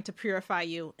constantly trying to purify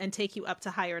you and take you up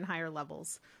to higher and higher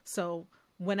levels. So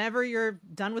whenever you're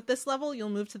done with this level, you'll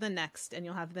move to the next and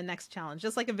you'll have the next challenge,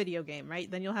 just like a video game, right?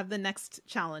 Then you'll have the next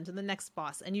challenge and the next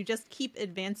boss, and you just keep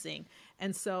advancing.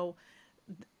 And so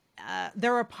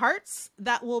there are parts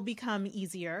that will become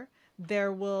easier.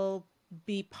 There will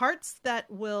be parts that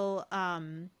will, not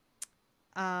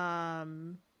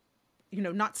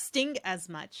sting as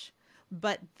much,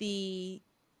 but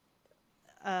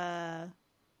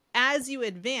as you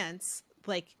advance,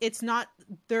 it's not,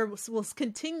 there will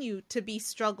continue to be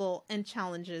struggle and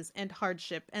challenges and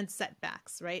hardship and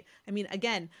setbacks, right? I mean,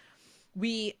 again,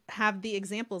 we have the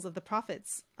examples of the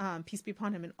prophets, peace be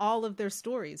upon him, in all of their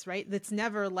stories, right? That's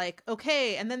never like,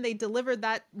 okay, and then they delivered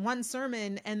that one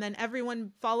sermon and then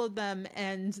everyone followed them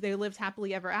and they lived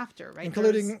happily ever after, right?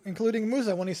 Including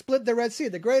Musa, when he split the Red Sea,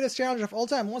 the greatest challenge of all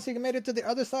time. Once he made it to the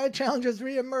other side, challenges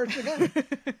reemerged again.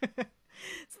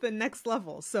 It's the next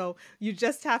level. So you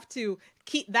just have to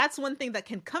that's one thing that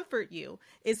can comfort you,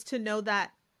 is to know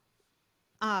that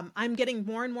I'm getting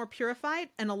more and more purified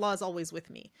and Allah is always with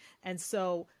me. And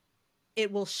so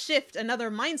it will shift,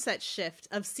 another mindset shift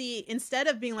of instead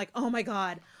of being like, oh my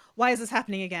God, why is this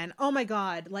happening again? Oh my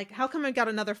God, like, how come I got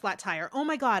another flat tire? Oh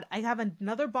my God, I have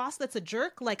another boss that's a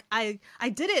jerk. Like I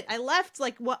did it. I left.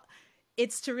 Like what?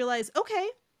 It's to realize, okay,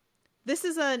 this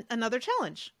is another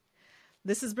challenge.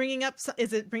 This is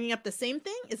is it bringing up the same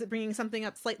thing? Is it bringing something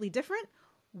up slightly different?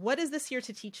 What is this here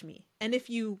to teach me? And if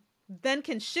you then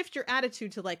can shift your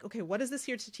attitude to like, okay, what is this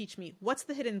here to teach me? What's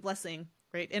the hidden blessing,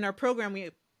 right? In our program,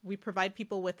 we provide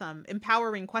people with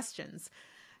empowering questions.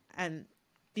 And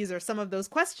these are some of those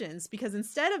questions, because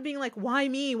instead of being like, why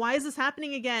me? Why is this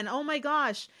happening again? Oh my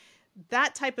gosh,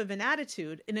 that type of an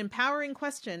attitude, an empowering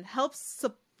question helps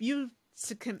you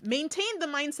to maintain the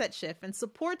mindset shift and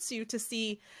supports you to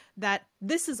see that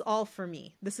this is all for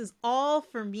me. This is all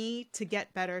for me to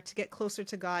get better, to get closer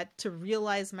to God, to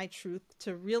realize my truth,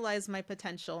 to realize my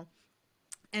potential.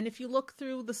 And if you look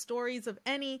through the stories of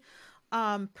any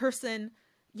person,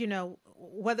 you know,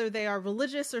 whether they are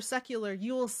religious or secular,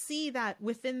 you will see that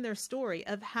within their story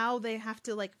of how they have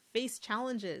to like face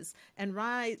challenges and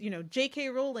rise. You know, J.K.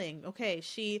 Rowling, okay,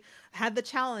 she had the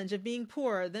challenge of being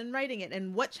poor, then writing it.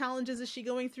 And what challenges is she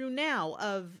going through now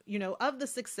of, you know, of the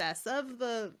success, of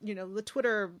the, you know, the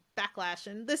Twitter backlash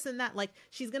and this and that. Like,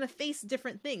 she's going to face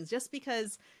different things, just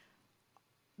because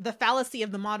the fallacy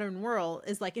of the modern world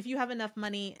is like, if you have enough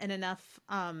money and enough,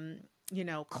 you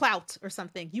know, clout or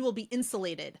something, you will be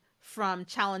insulated from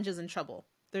challenges and trouble.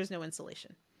 There's no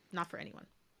insulation, not for anyone.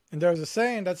 And there's a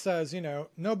saying that says, you know,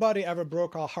 nobody ever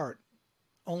broke our heart,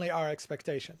 only our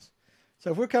expectations.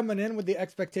 So if we're coming in with the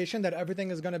expectation that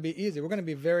everything is going to be easy, we're going to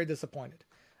be very disappointed.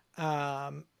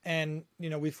 And, you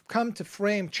know, we've come to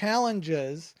frame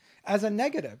challenges as a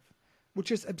negative,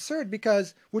 which is absurd,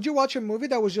 because would you watch a movie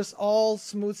that was just all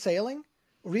smooth sailing?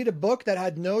 Read a book that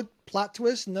had no plot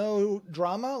twist, no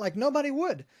drama? Like, nobody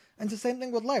would. And it's the same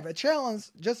thing with life. A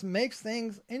challenge just makes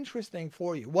things interesting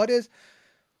for you.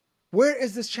 Where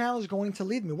is this challenge going to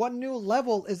lead me? What new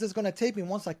level is this going to take me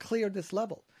once I clear this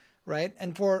level, right?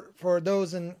 And for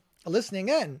those listening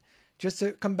in, just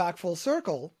to come back full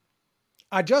circle,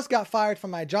 I just got fired from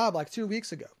my job like 2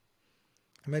 weeks ago.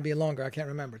 Maybe longer, I can't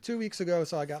remember. 2 weeks ago,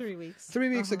 so I got 3 weeks. 3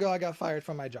 weeks ago, I got fired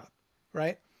from my job,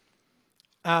 right?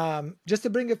 Just to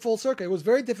bring it full circle, it was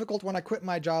very difficult when I quit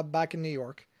my job back in New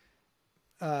York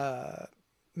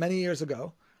many years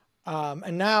ago.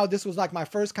 And now this was like my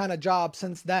first kind of job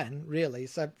since then, really.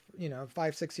 So, you know,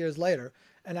 5-6 years later,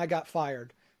 and I got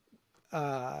fired.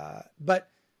 But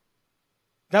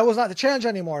that was not the challenge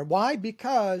anymore. Why?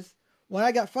 Because when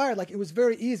I got fired, like, it was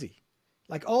very easy.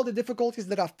 Like, all the difficulties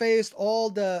that I faced,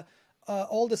 all the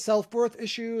self-worth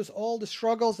issues, all the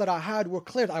struggles that I had were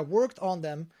cleared. I worked on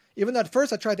them. Even though at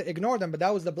first I tried to ignore them, but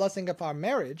that was the blessing of our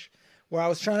marriage, where I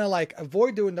was trying to like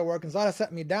avoid doing the work. And Zahra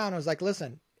set me down. I was like,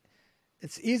 listen,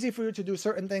 it's easy for you to do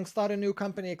certain things, start a new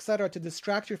company, etc., to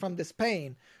distract you from this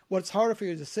pain. What's harder for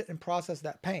you is to sit and process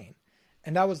that pain.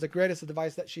 And that was the greatest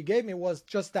advice that she gave me, was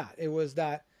just that. It was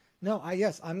that, no,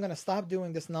 I'm going to stop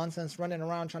doing this nonsense, running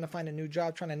around, trying to find a new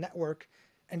job, trying to network,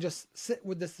 and just sit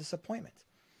with this disappointment.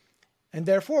 And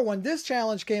therefore, when this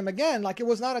challenge came again, like, it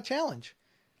was not a challenge.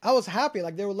 I was happy.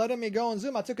 Like, they were letting me go on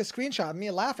Zoom. I took a screenshot of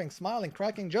me laughing, smiling,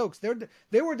 cracking jokes.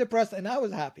 They were depressed and I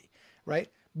was happy, right?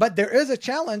 But there is a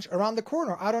challenge around the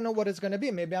corner. I don't know what it's going to be.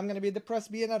 Maybe I'm going to be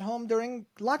depressed being at home during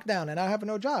lockdown and I have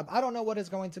no job. I don't know what it's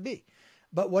going to be.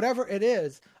 But whatever it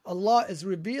is, Allah is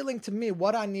revealing to me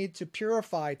what I need to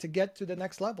purify to get to the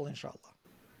next level, inshallah.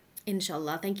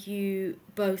 Inshallah. Thank you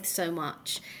both so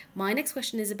much. My next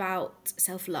question is about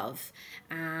self-love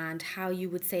and how you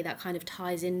would say that kind of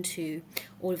ties into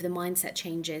all of the mindset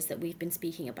changes that we've been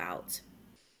speaking about.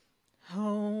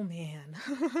 Oh, man.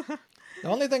 The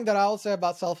only thing that I'll say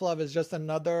about self-love is just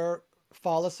another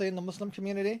fallacy in the Muslim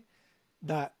community,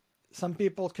 that some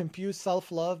people confuse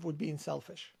self-love with being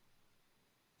selfish.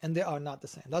 And they are not the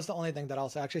same. That's the only thing that I'll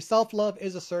say. Actually, self-love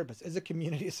is a service, is a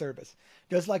community service.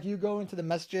 Just like you go into the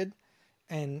masjid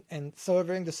and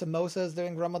serving the samosas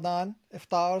during Ramadan,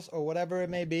 iftars, or whatever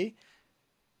it may be,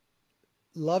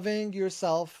 loving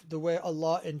yourself the way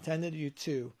Allah intended you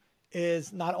to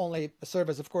is not only a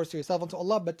service, of course, to yourself and to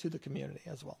Allah, but to the community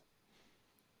as well.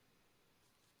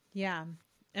 Yeah.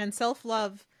 And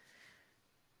self-love,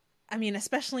 I mean,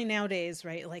 especially nowadays,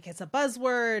 right? Like it's a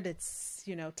buzzword, it's,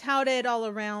 touted all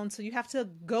around. So you have to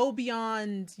go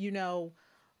beyond,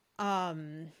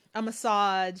 a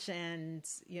massage and,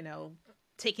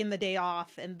 taking the day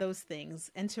off and those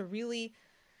things, and to really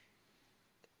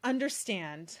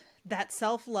understand that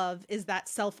self-love is that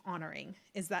self-honoring,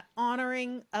 is that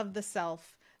honoring of the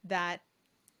self, that,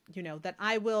 that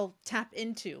I will tap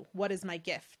into what is my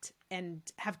gift and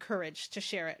have courage to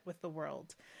share it with the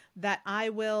world, that I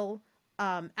will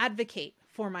advocate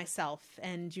for myself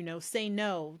and, say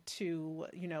no to,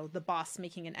 the boss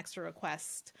making an extra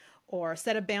request, or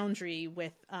set a boundary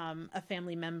with a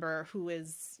family member who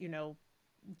is,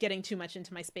 getting too much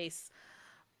into my space.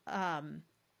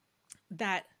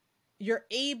 That you're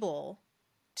able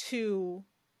to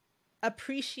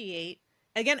appreciate,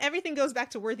 again, everything goes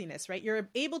back to worthiness, right? You're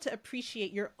able to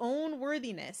appreciate your own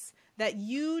worthiness, that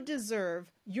you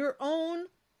deserve your own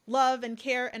love and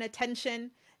care and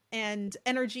attention and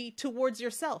energy towards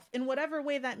yourself in whatever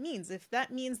way that means. If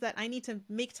that means that I need to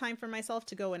make time for myself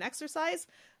to go and exercise,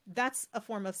 that's a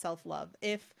form of self-love.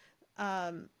 If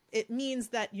it means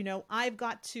that, I've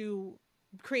got to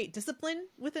create discipline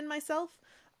within myself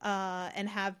and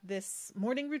have this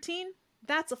morning routine,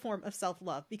 that's a form of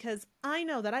self-love, because I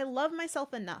know that I love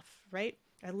myself enough, right?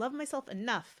 I love myself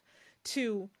enough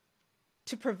to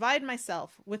provide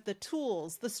myself with the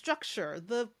tools, the structure,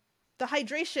 the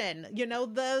hydration,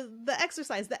 the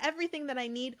exercise, the everything that I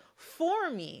need for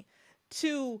me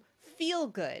to feel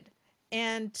good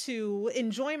and to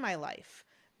enjoy my life.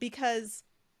 Because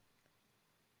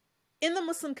in the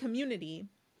Muslim community,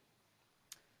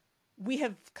 we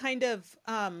have kind of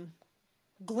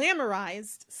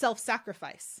glamorized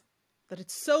self-sacrifice, that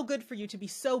it's so good for you to be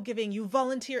so giving. You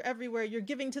volunteer everywhere. You're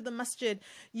giving to the masjid.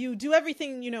 You do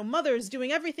everything, mothers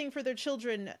doing everything for their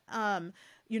children.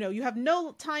 You have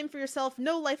no time for yourself,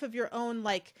 no life of your own.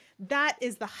 Like, that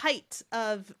is the height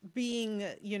of being,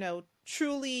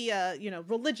 truly,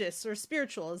 religious or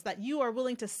spiritual, is that you are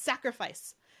willing to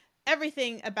sacrifice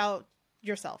everything about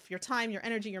yourself, your time, your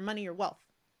energy, your money, your wealth.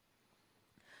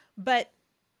 But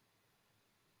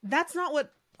that's not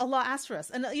what Allah asks for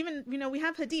us. And even, we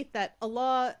have hadith that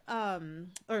Allah,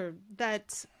 or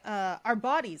that our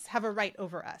bodies have a right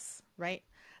over us, right?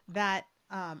 That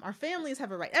our families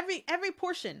have a right. Every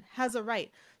portion has a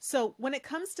right. So when it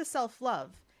comes to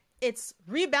self-love, it's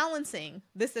rebalancing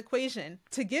this equation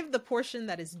to give the portion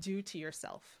that is due to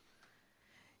yourself.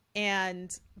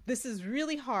 And this is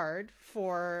really hard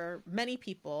for many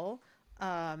people,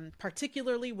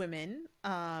 particularly women,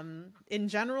 in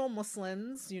general,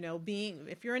 Muslims,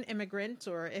 if you're an immigrant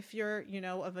or if you're,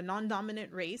 of a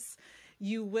non-dominant race,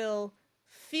 you will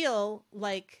feel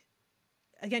like,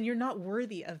 again, you're not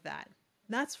worthy of that.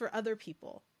 That's for other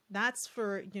people. That's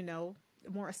for,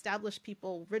 more established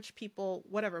people, rich people,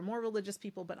 whatever, more religious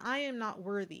people, but I am not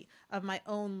worthy of my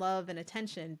own love and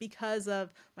attention because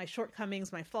of my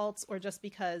shortcomings, my faults, or just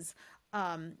because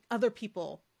other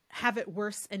people have it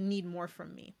worse and need more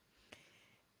from me.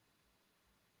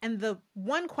 And the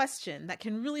one question that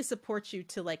can really support you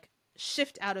to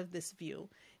shift out of this view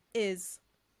is,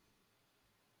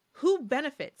 who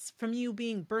benefits from you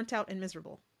being burnt out and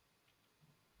miserable?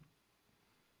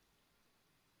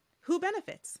 Who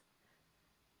benefits?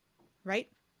 Right?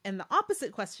 And the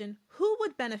opposite question, who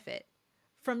would benefit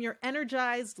from your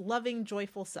energized, loving,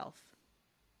 joyful self?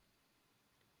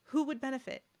 Who would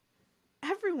benefit?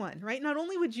 Everyone, right? Not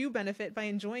only would you benefit by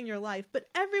enjoying your life, but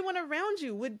everyone around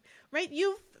you would, right?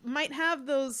 You might have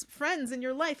those friends in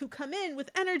your life who come in with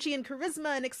energy and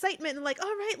charisma and excitement and all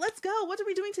right, let's go. What are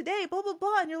we doing today? Blah, blah,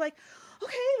 blah. And you're like,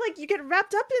 okay, you get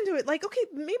wrapped up into it. Okay,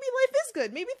 maybe life is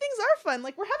good. Maybe things are fun.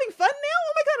 We're having fun now.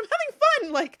 Oh my God, I'm having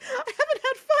fun. I haven't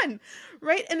had fun,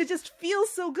 right? And it just feels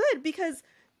so good because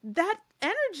that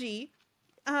energy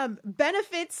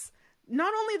benefits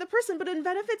not only the person, but it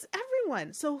benefits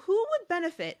everyone. So who would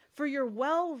benefit for your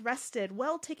well-rested,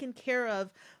 well taken care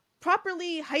of,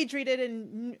 properly hydrated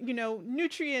and,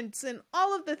 nutrients and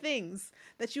all of the things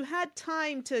that you had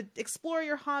time to explore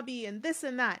your hobby and this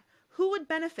and that? Who would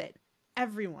benefit?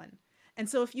 Everyone. And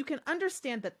so if you can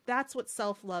understand that that's what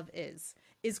self-love is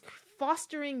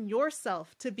fostering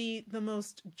yourself to be the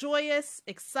most joyous,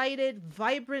 excited,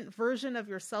 vibrant version of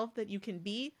yourself that you can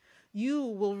be, you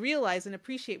will realize and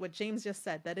appreciate what James just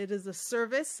said, that it is a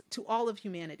service to all of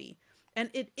humanity. And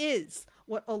it is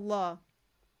what Allah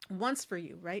wants for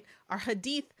you, right? Our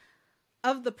hadith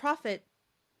of the Prophet,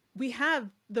 we have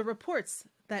the reports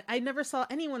that I never saw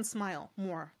anyone smile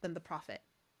more than the Prophet.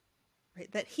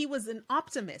 right? That he was an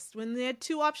optimist. When they had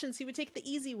two options, he would take the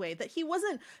easy way. That he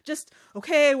wasn't just,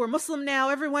 okay, we're Muslim now,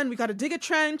 everyone, we got to dig a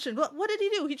trench. And what did he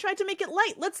do? He tried to make it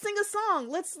light. Let's sing a song.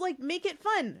 Let's like make it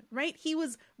fun, right? He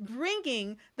was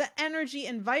bringing the energy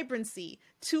and vibrancy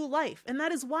to life. And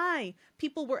that is why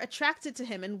people were attracted to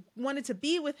him and wanted to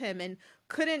be with him and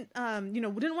couldn't,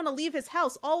 didn't want to leave his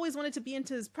house, always wanted to be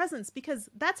into his presence, because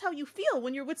that's how you feel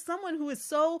when you're with someone who is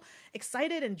so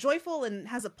excited and joyful and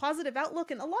has a positive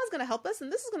outlook, and Allah is going to help us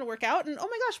and this is going to work out. And oh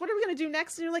my gosh, what are we going to do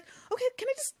next? And you're like, okay, can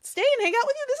I just stay and hang out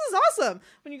with you? This is awesome.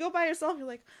 When you go by yourself, you're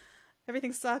like,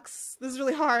 everything sucks. This is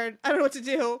really hard. I don't know what to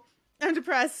do. I'm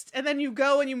depressed. And then you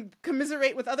go and you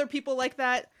commiserate with other people like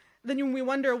that. Then we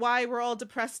wonder why we're all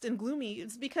depressed and gloomy.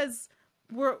 It's because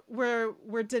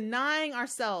we're denying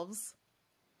ourselves,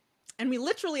 and we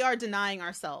literally are denying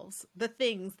ourselves the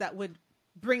things that would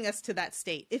bring us to that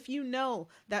state. If you know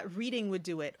that reading would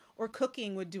do it, or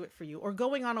cooking would do it for you, or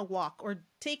going on a walk, or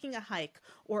taking a hike,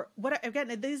 or whatever,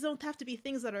 again, these don't have to be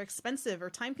things that are expensive or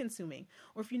time consuming.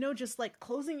 Or if you know, just like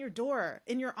closing your door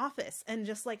in your office and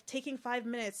just like taking 5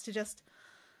 minutes to just,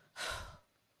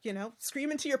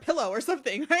 scream into your pillow or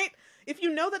something, right? If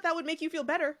you know that that would make you feel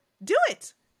better, do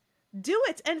it. Do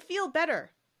it and feel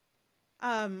better.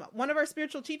 One of our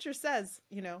spiritual teachers says,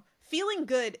 feeling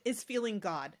good is feeling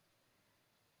God.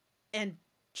 And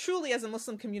truly, as a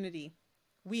Muslim community,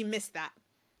 we miss that.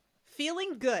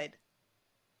 Feeling good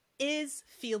is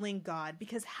feeling God,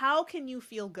 because how can you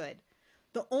feel good?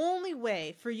 The only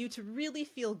way for you to really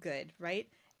feel good, right,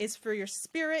 is for your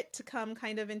spirit to come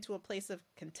kind of into a place of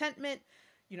contentment,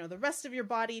 the rest of your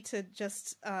body to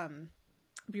just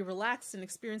be relaxed and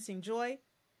experiencing joy.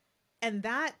 And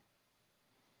that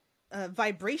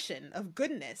vibration of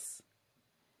goodness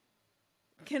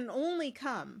can only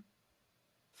come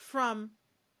from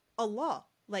Allah.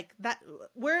 Like that,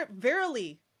 where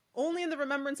verily only in the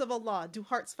remembrance of Allah do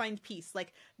hearts find peace.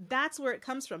 Like that's where it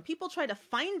comes from. People try to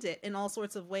find it in all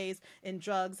sorts of ways, in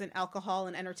drugs and alcohol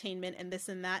and entertainment and this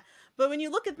and that. But when you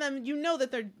look at them, you know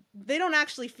that they don't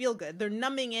actually feel good. They're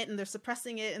numbing it and they're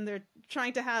suppressing it and they're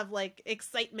trying to have like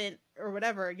excitement or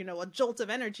whatever, a jolt of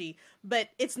energy. But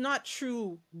it's not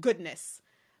true goodness.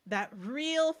 That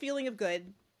real feeling of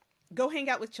good. Go hang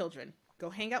out with children. Go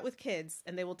hang out with kids,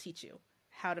 and they will teach you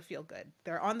how to feel good.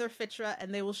 They're on their fitra,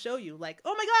 and they will show you like,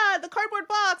 oh my God, the cardboard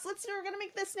box. We're going to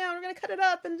make this now. We're going to cut it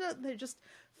up. And they're just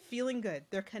feeling good.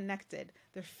 They're connected.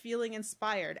 They're feeling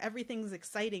inspired. Everything's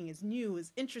exciting, is new,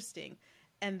 is interesting.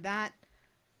 And that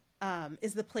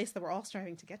is the place that we're all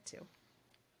striving to get to.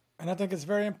 And I think it's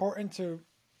very important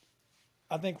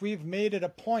I think we've made it a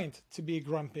point to be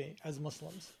grumpy as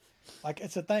Muslims. Like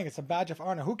it's a thing. It's a badge of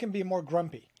honor. Who can be more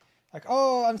grumpy? Like,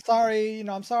 oh, I'm sorry,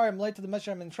 I'm late to the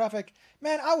masjid, I'm in traffic.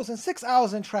 Man, I was in 6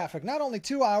 hours in traffic, not only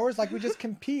 2 hours. Like, we just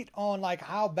compete on, like,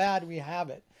 how bad we have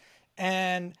it.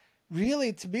 And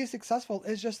really, to be successful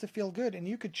is just to feel good. And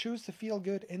you could choose to feel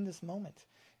good in this moment.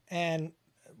 And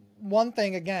one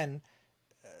thing, again,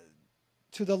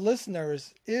 to the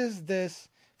listeners, is this,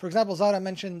 for example, Zahra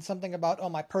mentioned something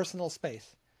about, my personal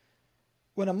space.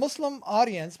 When a Muslim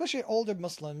audience, especially older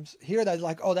Muslims, hear that,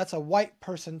 like, oh, that's a white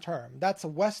person term. That's a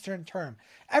Western term.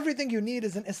 Everything you need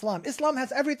is in Islam. Islam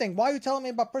has everything. Why are you telling me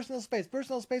about personal space?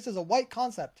 Personal space is a white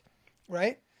concept,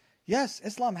 right? Yes,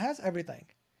 Islam has everything.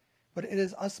 But it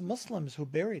is us Muslims who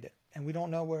buried it, and we don't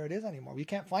know where it is anymore. We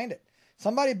can't find it.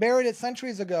 Somebody buried it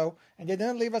centuries ago, and they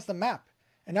didn't leave us the map.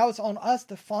 And now it's on us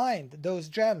to find those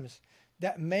gems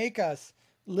that make us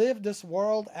live this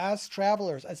world as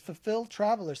travelers, as fulfilled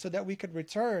travelers, so that we could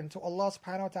return to Allah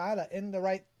subhanahu wa ta'ala in the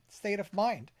right state of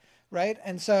mind, right?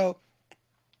 And so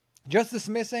just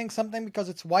dismissing something because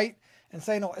it's white and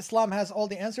saying, no, Islam has all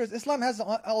the answers. Islam has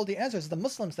all the answers. The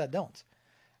Muslims that don't,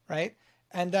 right?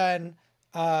 And then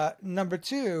number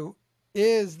two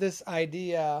is this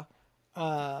idea,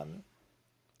 of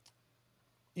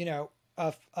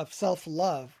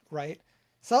self-love, right?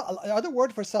 So, the other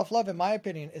word for self-love, in my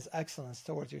opinion, is excellence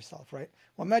towards yourself, right?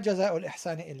 وَمَا جَزَاءُ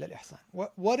الْإِحْسَانِ إِلَّا الْإِحْسَانِ.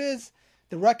 What is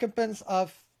the recompense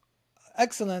of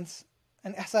excellence?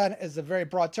 And ihsan is a very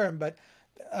broad term, but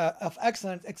of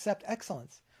excellence, except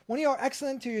excellence. When you are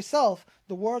excellent to yourself,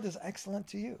 the world is excellent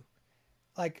to you.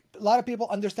 Like, a lot of people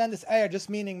understand this ayah just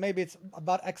meaning maybe it's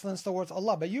about excellence towards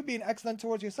Allah, but you being excellent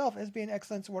towards yourself is being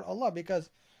excellent toward Allah, because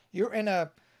you're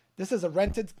this is a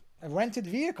rented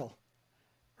vehicle.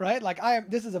 Right? Like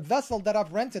this is a vessel that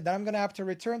I've rented that I'm going to have to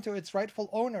return to its rightful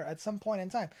owner at some point in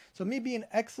time. So me being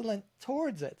excellent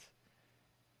towards it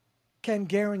can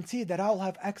guarantee that I'll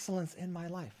have excellence in my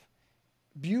life.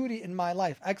 Beauty in my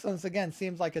life. Excellence, again,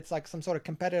 seems like it's like some sort of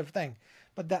competitive thing.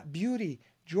 But that beauty,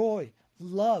 joy,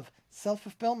 love,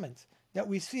 self-fulfillment, that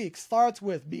we seek starts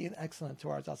with being excellent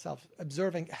towards ourselves,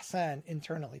 observing ihsan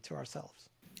internally to ourselves.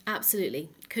 Absolutely.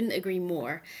 Couldn't agree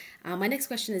more. My next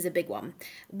question is a big one.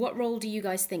 What role do you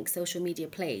guys think social media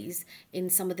plays in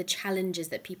some of the challenges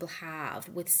that people have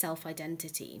with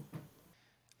self-identity?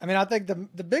 I mean, I think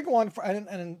the big one for,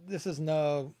 and this is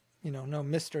no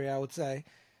mystery, I would say.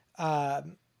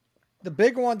 The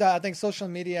big one that I think social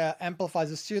media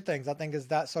amplifies is two things. I think is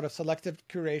that sort of selective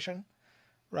curation,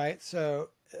 right? So,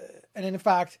 and in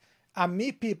fact, I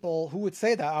meet people who would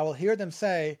say that. I will hear them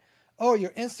say, "Oh, your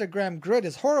Instagram grid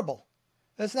is horrible.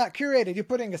 It's not curated. You're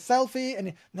putting a selfie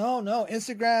and no,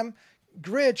 Instagram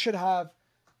grid should have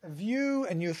a view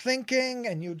and you thinking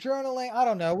and you journaling. I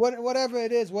don't know, whatever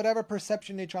it is, whatever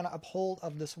perception you're trying to uphold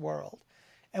of this world."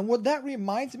 And what that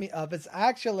reminds me of is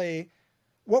actually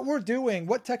what we're doing,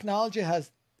 what technology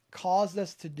has caused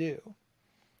us to do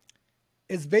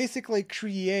is basically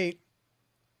create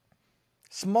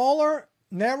smaller,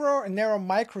 narrow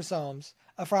microsomes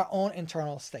of our own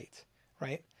internal state,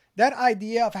 right? That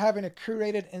idea of having a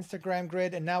curated Instagram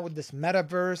grid, and now with this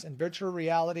metaverse and virtual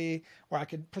reality where I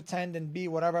could pretend and be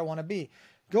whatever I want to be,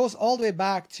 goes all the way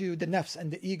back to the nafs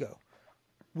and the ego,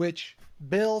 which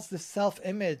builds the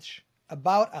self-image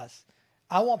about us.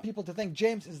 I want people to think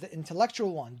James is the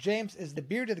intellectual one. James is the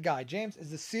bearded guy. James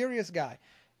is the serious guy.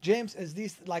 James is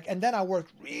these, like, and then I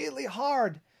worked really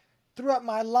hard throughout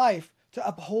my life to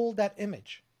uphold that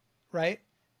image, right?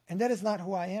 And that is not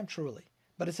who I am truly.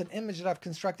 But it's an image that I've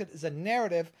constructed, it's a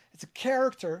narrative, it's a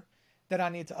character that I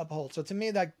need to uphold. So to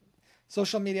me, that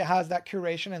social media has that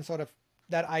curation and sort of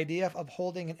that idea of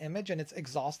upholding an image, and it's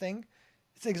exhausting.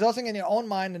 It's exhausting in your own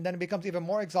mind, and then it becomes even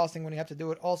more exhausting when you have to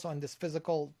do it also in this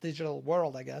physical, digital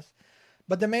world, I guess.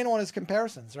 But the main one is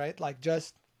comparisons, right? Like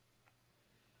just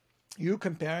you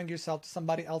comparing yourself to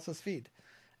somebody else's feed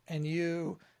and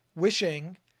you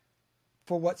wishing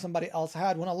for what somebody else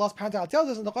had. When Allah subhanahu wa ta'ala tells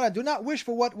us in the Quran, do not wish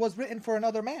for what was written for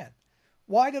another man.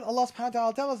 Why did Allah subhanahu wa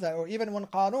ta'ala tell us that? Or even when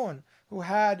Qarun, who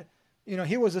had,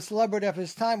 he was a celebrity of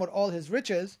his time with all his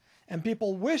riches, and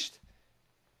people wished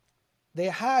they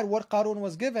had what Qarun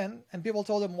was given, and people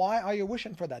told him, why are you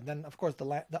wishing for that? Then, of course,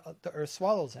 the earth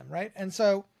swallows him, right? And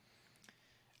so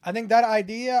I think that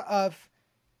idea of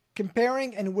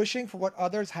comparing and wishing for what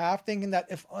others have, thinking that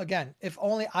if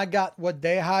only I got what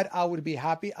they had, I would be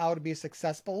happy, I would be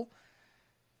successful,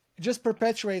 it just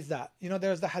perpetuates that.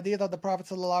 There's the hadith of the Prophet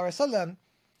ﷺ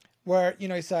where,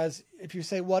 he says, if you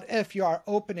say, what if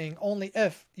only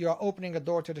if you are opening a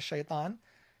door to the shaitan.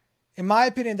 In my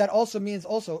opinion, that also means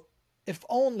if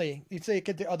only, you'd say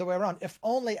it the other way around, if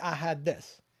only I had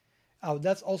this. Oh,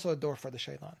 that's also a door for the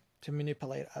shaitan to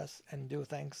manipulate us and do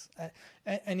things.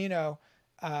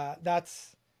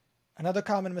 That's another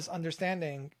common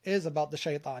misunderstanding is about the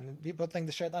shaitan. People think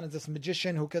the shaitan is this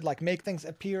magician who could make things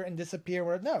appear and disappear.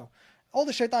 Where no, all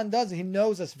the shaitan does, he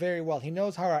knows us very well. He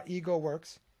knows how our ego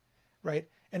works, right?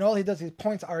 And all he does is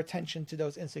points our attention to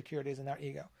those insecurities in our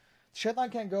ego. Shaitan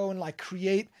can't go and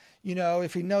create,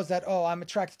 if he knows that, oh, I'm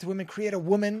attracted to women, create a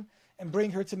woman and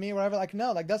bring her to me, whatever.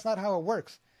 No, that's not how it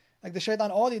works. The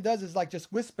shaitan, all he does is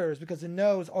just whispers because he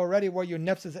knows already where your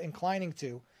nafs is inclining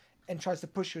to and tries to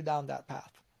push you down that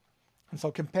path. And so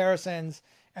comparisons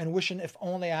and wishing if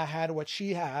only I had what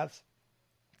she has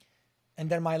and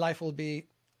then my life will be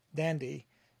dandy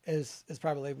is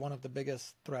probably one of the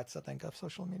biggest threats, I think, of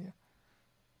social media.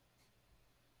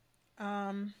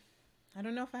 I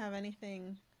don't know if I have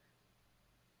anything.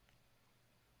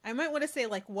 I might want to say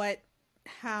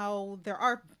how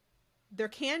there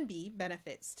can be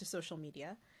benefits to social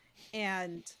media,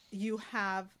 and you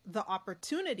have the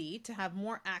opportunity to have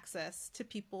more access to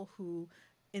people who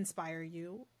inspire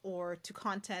you or to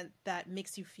content that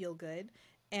makes you feel good.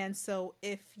 And so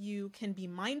if you can be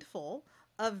mindful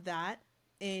of that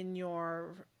in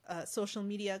your social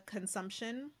media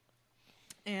consumption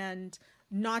and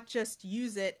not just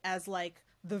use it as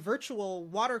the virtual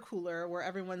water cooler where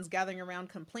everyone's gathering around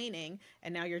complaining,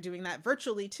 and now you're doing that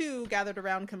virtually too, gathered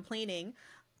around complaining,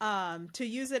 to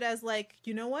use it as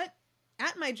you know what?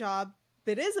 At my job,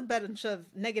 it is a bunch of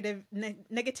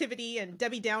negativity and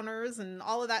Debbie Downers and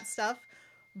all of that stuff.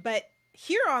 But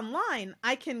here online,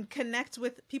 I can connect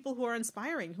with people who are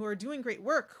inspiring, who are doing great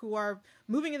work, who are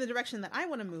moving in the direction that I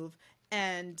want to move,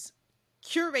 and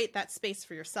curate that space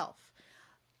for yourself.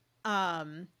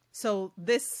 So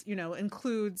this,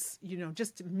 includes,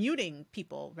 just muting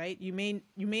people, right? You may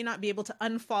not be able to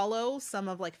unfollow some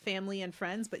of family and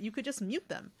friends, but you could just mute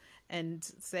them and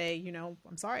say,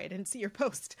 I'm sorry, I didn't see your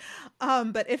post.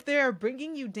 But if they're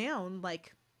bringing you down,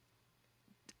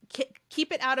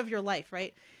 keep it out of your life,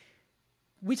 right?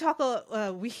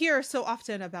 we hear so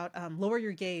often about lower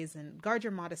your gaze and guard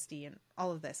your modesty and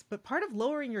all of this. But part of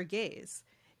lowering your gaze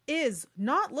is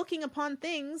not looking upon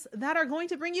things that are going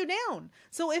to bring you down.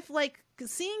 So if like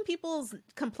seeing people's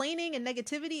complaining and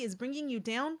negativity is bringing you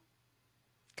down,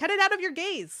 cut it out of your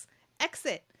gaze,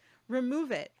 exit,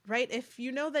 remove it, right? If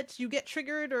you know that you get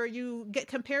triggered or you get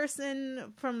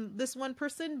comparison from this one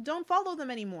person, don't follow them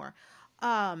anymore.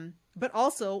 But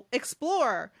also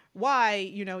explore why,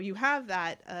 you have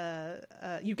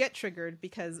that, you get triggered,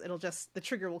 because the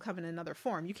trigger will come in another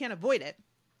form. You can't avoid it.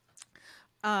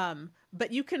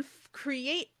 But you can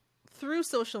create through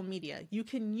social media. You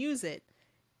can use it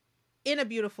in a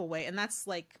beautiful way. And that's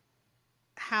like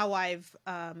how I've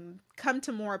come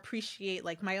to more appreciate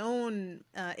like my own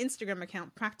Instagram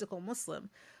account, Practical Muslim,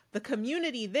 the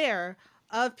community there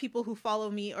of people who follow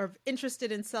me are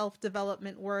interested in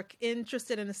self-development work,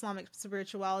 interested in Islamic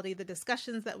spirituality, the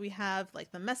discussions that we have, like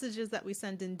the messages that we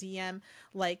send in DM,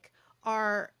 like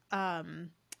are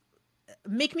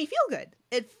make me feel good.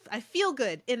 I feel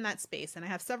good in that space. And I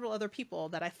have several other people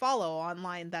that I follow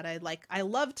online that I like. I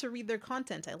love to read their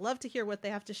content. I love to hear what they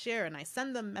have to share. And I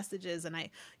send them messages, and I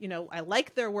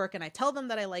like their work, and I tell them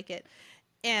that I like it.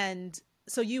 And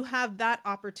so you have that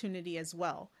opportunity as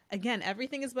well. Again,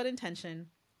 everything is but intention.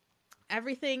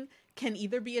 Everything can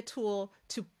either be a tool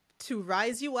to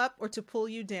rise you up or to pull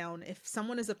you down. If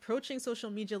someone is approaching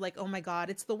social media like, oh my God,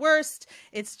 it's the worst,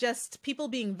 it's just people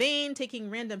being vain,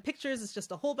 taking random pictures, it's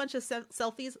just a whole bunch of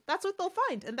selfies, that's what they'll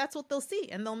find, and that's what they'll see,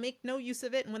 and they'll make no use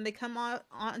of it. And when they come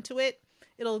onto it,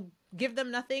 it'll give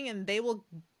them nothing, and they will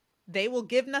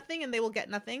give nothing, and they will get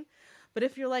nothing. But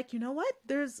if you're like, you know what,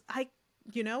 there's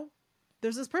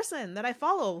this person that I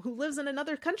follow who lives in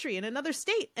another country, in another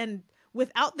state, and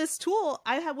without this tool,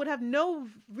 I would have no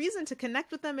reason to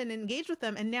connect with them and engage with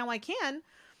them. And now I can.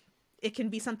 It can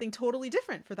be something totally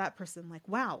different for that person. Like,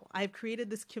 wow, I've created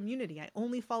this community. I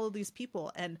only follow these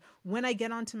people. And when I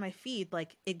get onto my feed,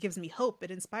 like, it gives me hope.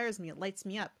 It inspires me. It lights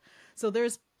me up. So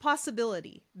there's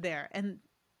possibility there. And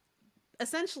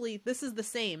essentially, this is the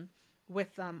same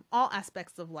with all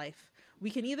aspects of life. We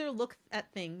can either look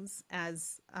at things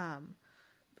as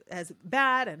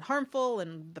bad and harmful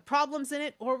and the problems in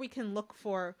it, or we can look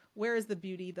for where is the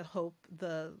beauty, the hope,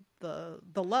 the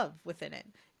love within it,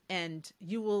 and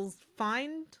you will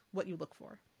find what you look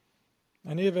for.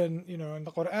 And even in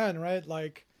the Quran, right,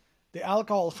 like the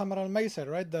alcohol, khamr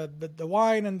al-maisir, right, the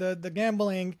wine and the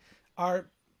gambling are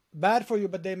bad for you,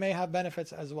 but they may have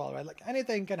benefits as well, right? Like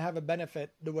anything can have a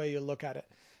benefit the way you look at it.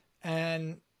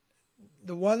 And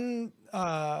the one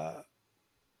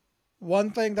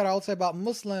thing that I'll say about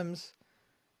Muslims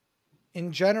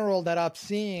in general that I've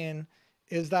seen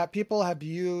is that people have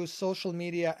used social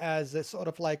media as a sort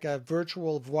of like a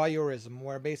virtual voyeurism,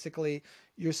 where basically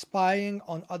you're spying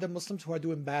on other Muslims who are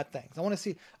doing bad things. I want to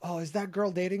see, oh, is that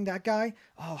girl dating that guy?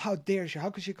 Oh, how dare she? How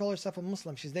could she call herself a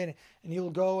Muslim? She's dating. And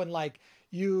you'll go and like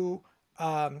you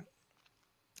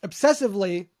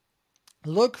obsessively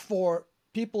look for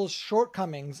people's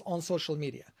shortcomings on social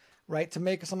media, right?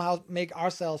 To somehow make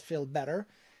ourselves feel better.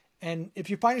 And if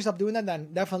you find yourself doing that,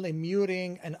 then definitely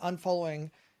muting and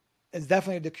unfollowing is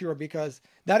definitely the cure, because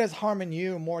that is harming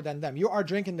you more than them. You are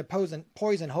drinking the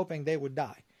poison hoping they would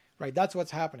die, right? That's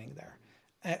what's happening there.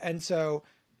 And so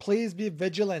please be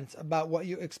vigilant about what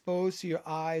you expose to your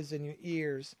eyes and your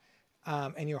ears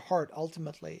and your heart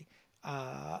ultimately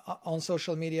on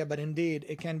social media. But indeed,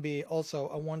 it can be also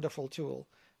a wonderful tool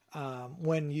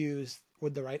when used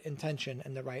with the right intention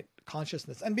and the right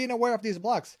consciousness, and being aware of these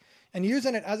blocks and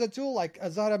using it as a tool. Like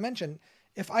as Zahra mentioned,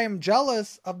 if I am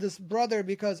jealous of this brother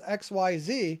because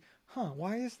XYZ,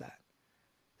 why is that?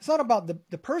 It's not about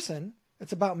the person,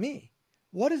 it's about me.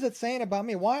 What is it saying about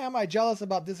me? Why am I jealous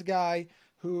about this guy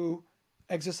who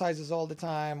exercises all the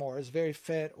time, or is very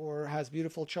fit, or has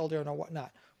beautiful children, or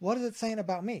whatnot? What is it saying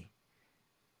about me?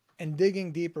 And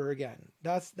digging deeper again.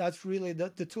 That's really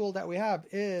the tool that we have,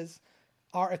 is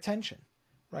our attention,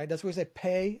 right? That's what we say,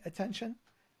 pay attention,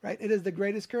 right? It is the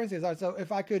greatest currency. So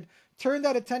if I could turn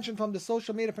that attention from the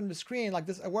social media, from the screen, like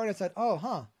this awareness that,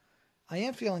 I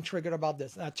am feeling triggered about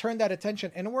this, and I turn that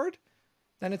attention inward,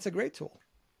 then it's a great tool.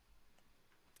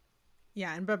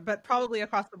 Yeah, but probably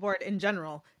across the board in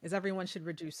general is everyone should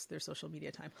reduce their social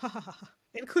media time,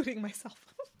 including myself.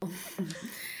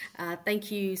 Thank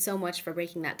you so much for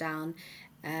breaking that down.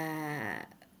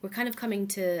 We're kind of coming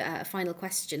to a final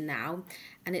question now,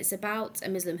 and it's about a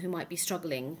Muslim who might be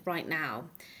struggling right now,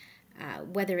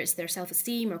 whether it's their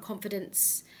self-esteem or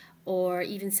confidence, or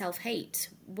even self-hate.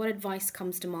 What advice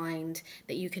comes to mind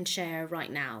that you can share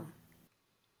right now?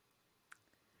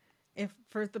 If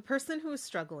for the person who is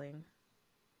struggling,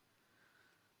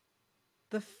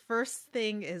 the first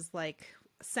thing is like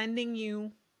sending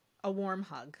you a warm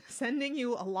hug, sending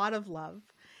you a lot of love,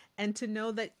 and to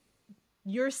know that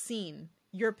you're seen,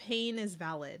 your pain is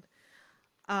valid.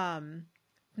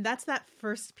 That's that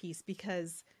first piece,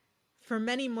 because for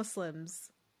many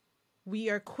Muslims, we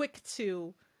are quick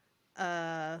to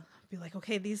be like,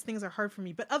 okay, these things are hard for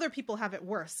me, but other people have it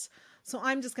worse, so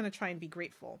I'm just going to try and be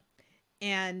grateful.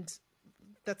 And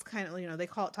that's kind of, they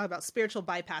talk about spiritual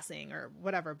bypassing or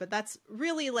whatever, but that's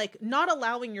really like not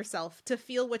allowing yourself to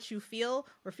feel what you feel,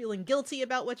 or feeling guilty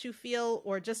about what you feel,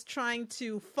 or just trying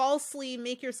to falsely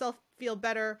make yourself feel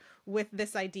better with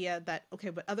this idea that,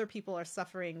 okay, but other people are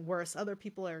suffering worse, other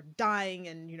people are dying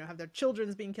and, have their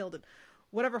children's being killed, and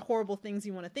whatever horrible things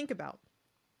you want to think about.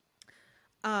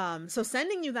 So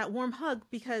sending you that warm hug,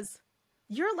 because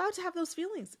you're allowed to have those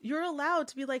feelings. You're allowed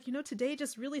to be like, today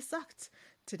just really sucked.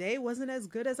 Today wasn't as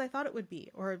good as I thought it would be.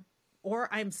 Or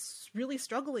I'm really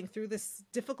struggling through this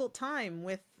difficult time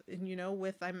with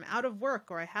I'm out of work,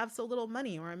 or I have so little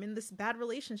money, or I'm in this bad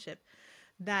relationship.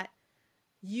 That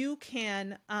you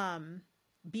can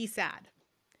be sad.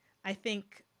 I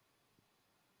think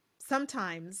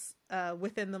sometimes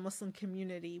within the Muslim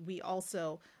community, we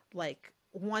also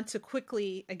want to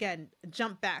quickly, again,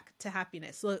 jump back to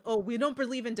happiness. So, we don't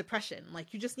believe in depression.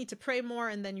 Like, you just need to pray more,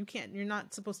 and then you're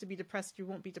not supposed to be depressed. You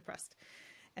won't be depressed.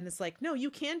 And it's like, no,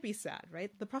 you can be sad,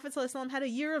 right? The Prophet ﷺ had a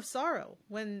year of sorrow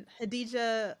when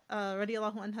Khadija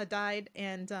radiallahu anha died,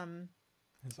 and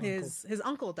his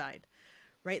uncle died,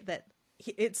 right? That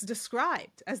it's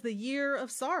described as the year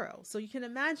of sorrow. So you can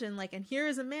imagine, and here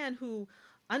is a man who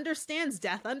understands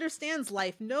death, understands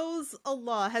life, knows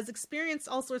Allah, has experienced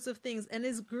all sorts of things, and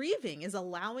is grieving, is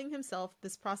allowing himself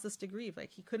this process to grieve.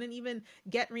 Like, he couldn't even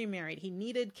get remarried. He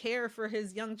needed care for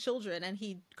his young children, and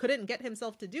he couldn't get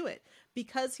himself to do it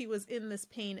because he was in this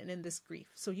pain and in this grief.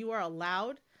 So you are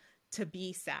allowed to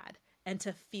be sad and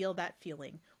to feel that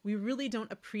feeling. We really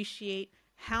don't appreciate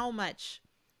how much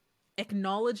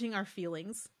acknowledging our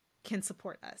feelings can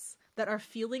support us. That our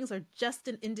feelings are just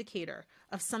an indicator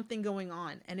of something going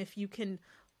on. And if you can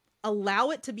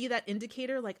allow it to be that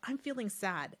indicator, like, I'm feeling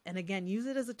sad, and again, use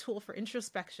it as a tool for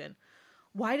introspection.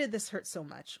 Why did this hurt so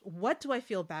much? What do I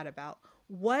feel bad about?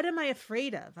 What am I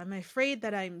afraid of? I'm afraid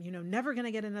that I'm, never going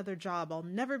to get another job. I'll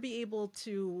never be able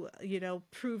to,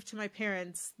 prove to my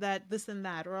parents that this and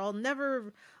that, or I'll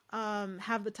never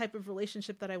have the type of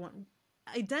relationship that I want.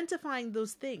 Identifying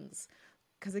those things.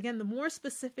 Because again, the more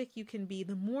specific you can be,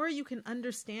 the more you can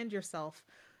understand yourself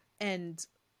and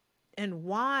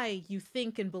why you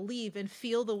think and believe and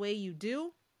feel the way you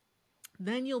do,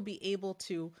 then you'll be able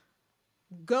to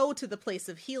go to the place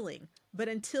of healing. But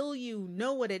until you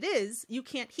know what it is, you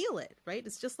can't heal it, right?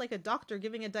 It's just like a doctor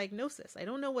giving a diagnosis. I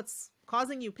don't know what's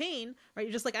causing you pain, right?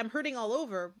 You're just like, I'm hurting all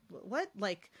over. What?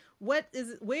 Like, what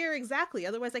is, where exactly?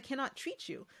 Otherwise, I cannot treat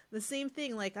you. The same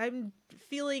thing, like, I'm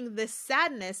feeling this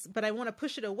sadness, but I want to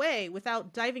push it away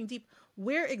without diving deep.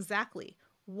 Where exactly?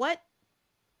 What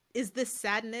is this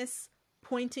sadness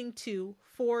pointing to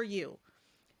for you?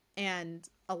 And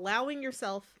allowing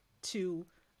yourself to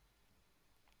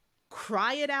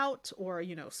cry it out, or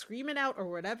scream it out, or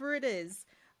whatever it is,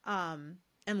 and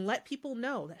let people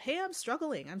know that, hey, I'm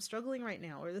struggling right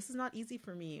now, or this is not easy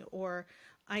for me, or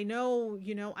I know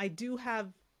I do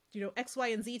have X, Y,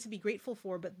 and Z to be grateful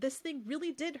for, but this thing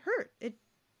really did hurt. It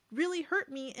really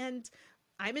hurt me, and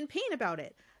I'm in pain about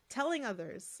it. Telling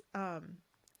others,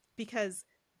 because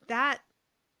that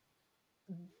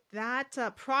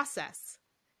process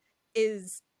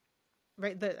is,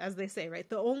 right, as they say, right,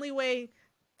 the only way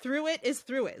through it is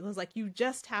through it. It was like, you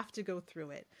just have to go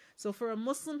through it. So for a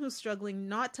Muslim who's struggling,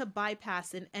 not to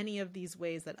bypass in any of these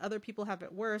ways that other people have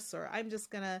it worse, or I'm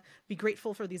just going to be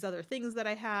grateful for these other things that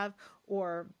I have,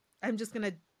 or I'm just going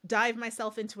to dive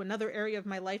myself into another area of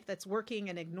my life that's working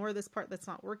and ignore this part that's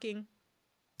not working.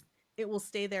 It will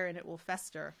stay there and it will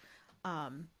fester.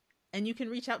 And you can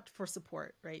reach out for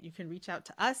support, right? You can reach out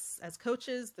to us as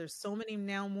coaches. There's so many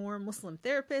now more Muslim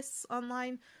therapists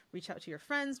online. Reach out to your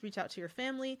friends, reach out to your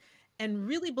family, and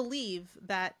really believe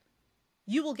that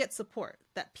you will get support,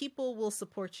 that people will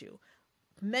support you.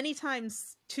 Many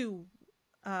times, too,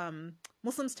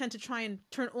 Muslims tend to try and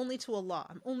turn only to Allah.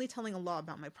 I'm only telling Allah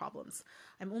about my problems.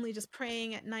 I'm only just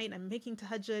praying at night. I'm making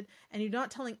tahajjud, and you're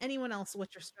not telling anyone else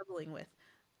what you're struggling with.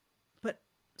 But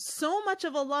so much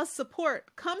of Allah's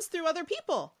support comes through other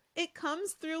people. It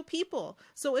comes through people.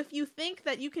 So if you think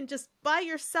that you can just by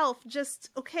yourself, just,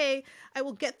 okay, I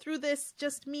will get through this,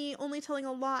 just me, only telling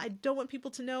Allah, I don't want people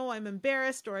to know, I'm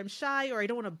embarrassed, or I'm shy, or I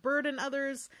don't want to burden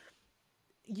others,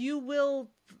 you will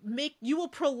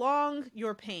prolong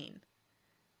your pain.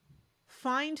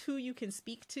 Find who you can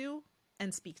speak to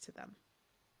and speak to them.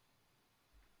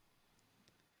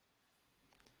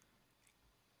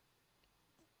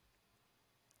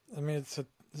 I mean,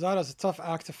 Zahra's a tough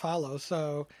act to follow.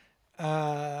 So,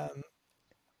 um,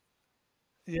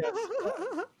 yes,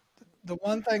 the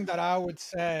one thing that I would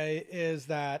say is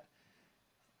that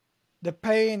the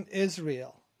pain is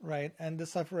real, right? And the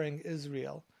suffering is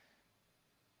real.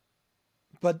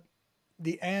 But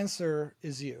the answer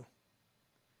is you.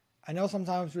 I know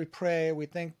sometimes we pray, we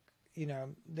think,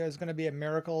 there's going to be a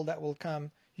miracle that will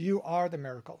come. You are the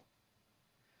miracle.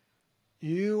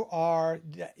 You are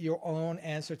your own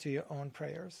answer to your own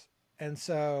prayers. And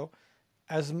so,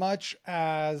 as much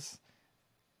as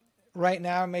right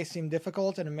now it may seem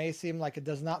difficult and it may seem like it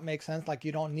does not make sense, like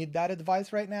you don't need that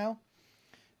advice right now,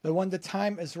 but when the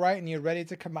time is right and you're ready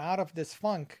to come out of this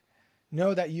funk,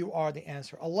 know that you are the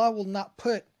answer. Allah will not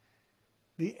put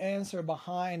the answer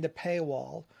behind a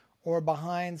paywall or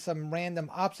behind some random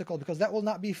obstacle, because that will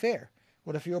not be fair.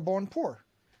 What if you're born poor?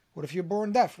 What if you're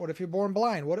born deaf? What if you're born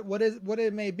blind? What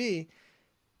it may be.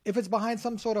 If it's behind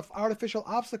some sort of artificial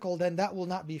obstacle, then that will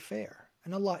not be fair.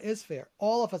 And Allah is fair.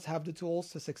 All of us have the tools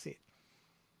to succeed,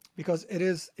 because it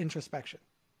is introspection.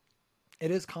 It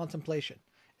is contemplation.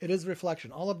 It is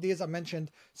reflection. All of these are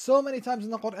mentioned so many times in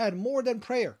the Quran, more than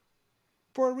prayer,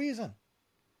 for a reason,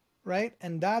 right?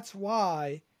 And that's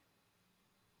why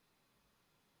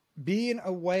being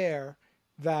aware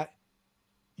that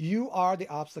you are the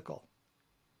obstacle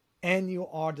and you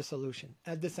are the solution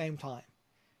at the same time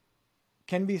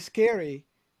can be scary,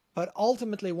 but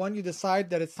ultimately when you decide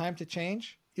that it's time to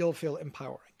change, you'll feel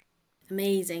empowering.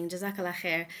 Amazing. Jazakallah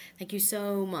khair. Thank you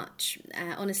so much.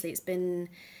 Honestly, it's been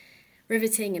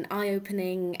riveting and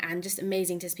eye-opening and just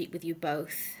amazing to speak with you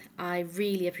both. I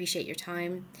really appreciate your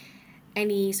time.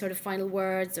 Any sort of final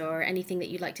words or anything that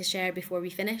you'd like to share before we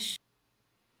finish?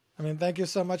 I mean, thank you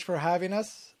so much for having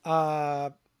us.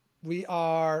 We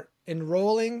are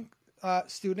enrolling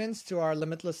students to our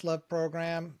Limitless Love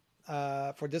program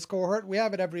for this cohort. We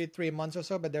have it every 3 months or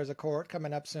so, but there's a cohort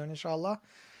coming up soon, inshallah.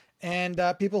 And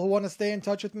people who want to stay in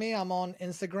touch with me, I'm on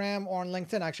Instagram or on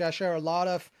LinkedIn. Actually, I share a lot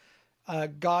of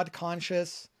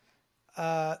God-conscious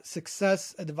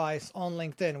success advice on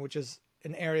LinkedIn, which is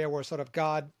an area where sort of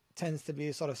God tends to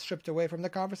be sort of stripped away from the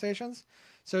conversations.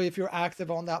 So if you're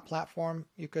active on that platform,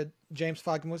 you could, James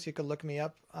Faghmous, you could look me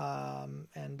up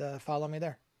and follow me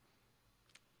there.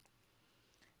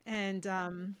 And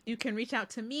you can reach out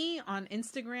to me on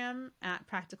Instagram at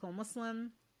Practical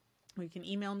Muslim. Or you can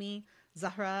email me,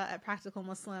 Zahra at Practical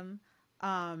Muslim.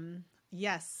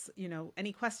 Yes,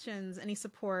 any questions, any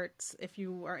support, if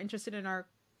you are interested in our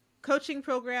coaching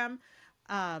program,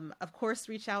 of course,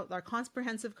 reach out. Our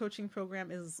comprehensive coaching program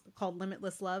is called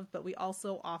Limitless Love, but we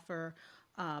also offer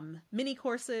mini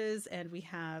courses, and we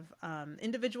have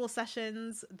individual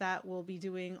sessions that we'll be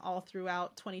doing all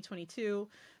throughout 2022.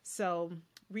 So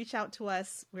reach out to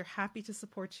us. We're happy to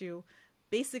support you.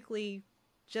 Basically,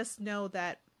 just know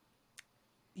that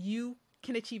you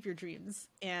can achieve your dreams,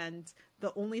 and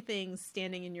the only thing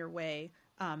standing in your way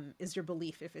is your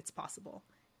belief if it's possible.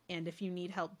 And if you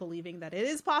need help believing that it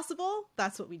is possible,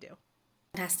 that's what we do.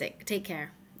 Fantastic. Take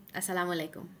care. Assalamu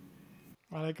alaikum.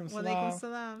 Wa alaikum salam. Wa alaikum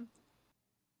salam.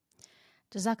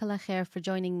 Jazakallah khair for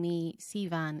joining me,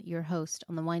 Sivan, your host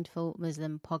on the Mindful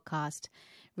Muslim podcast.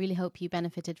 Really hope you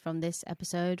benefited from this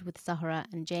episode with Zahra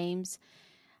and James,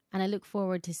 and I look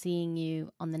forward to seeing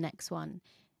you on the next one.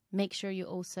 Make sure you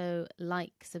also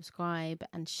like, subscribe,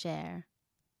 and share.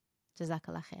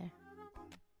 Jazakallah khair.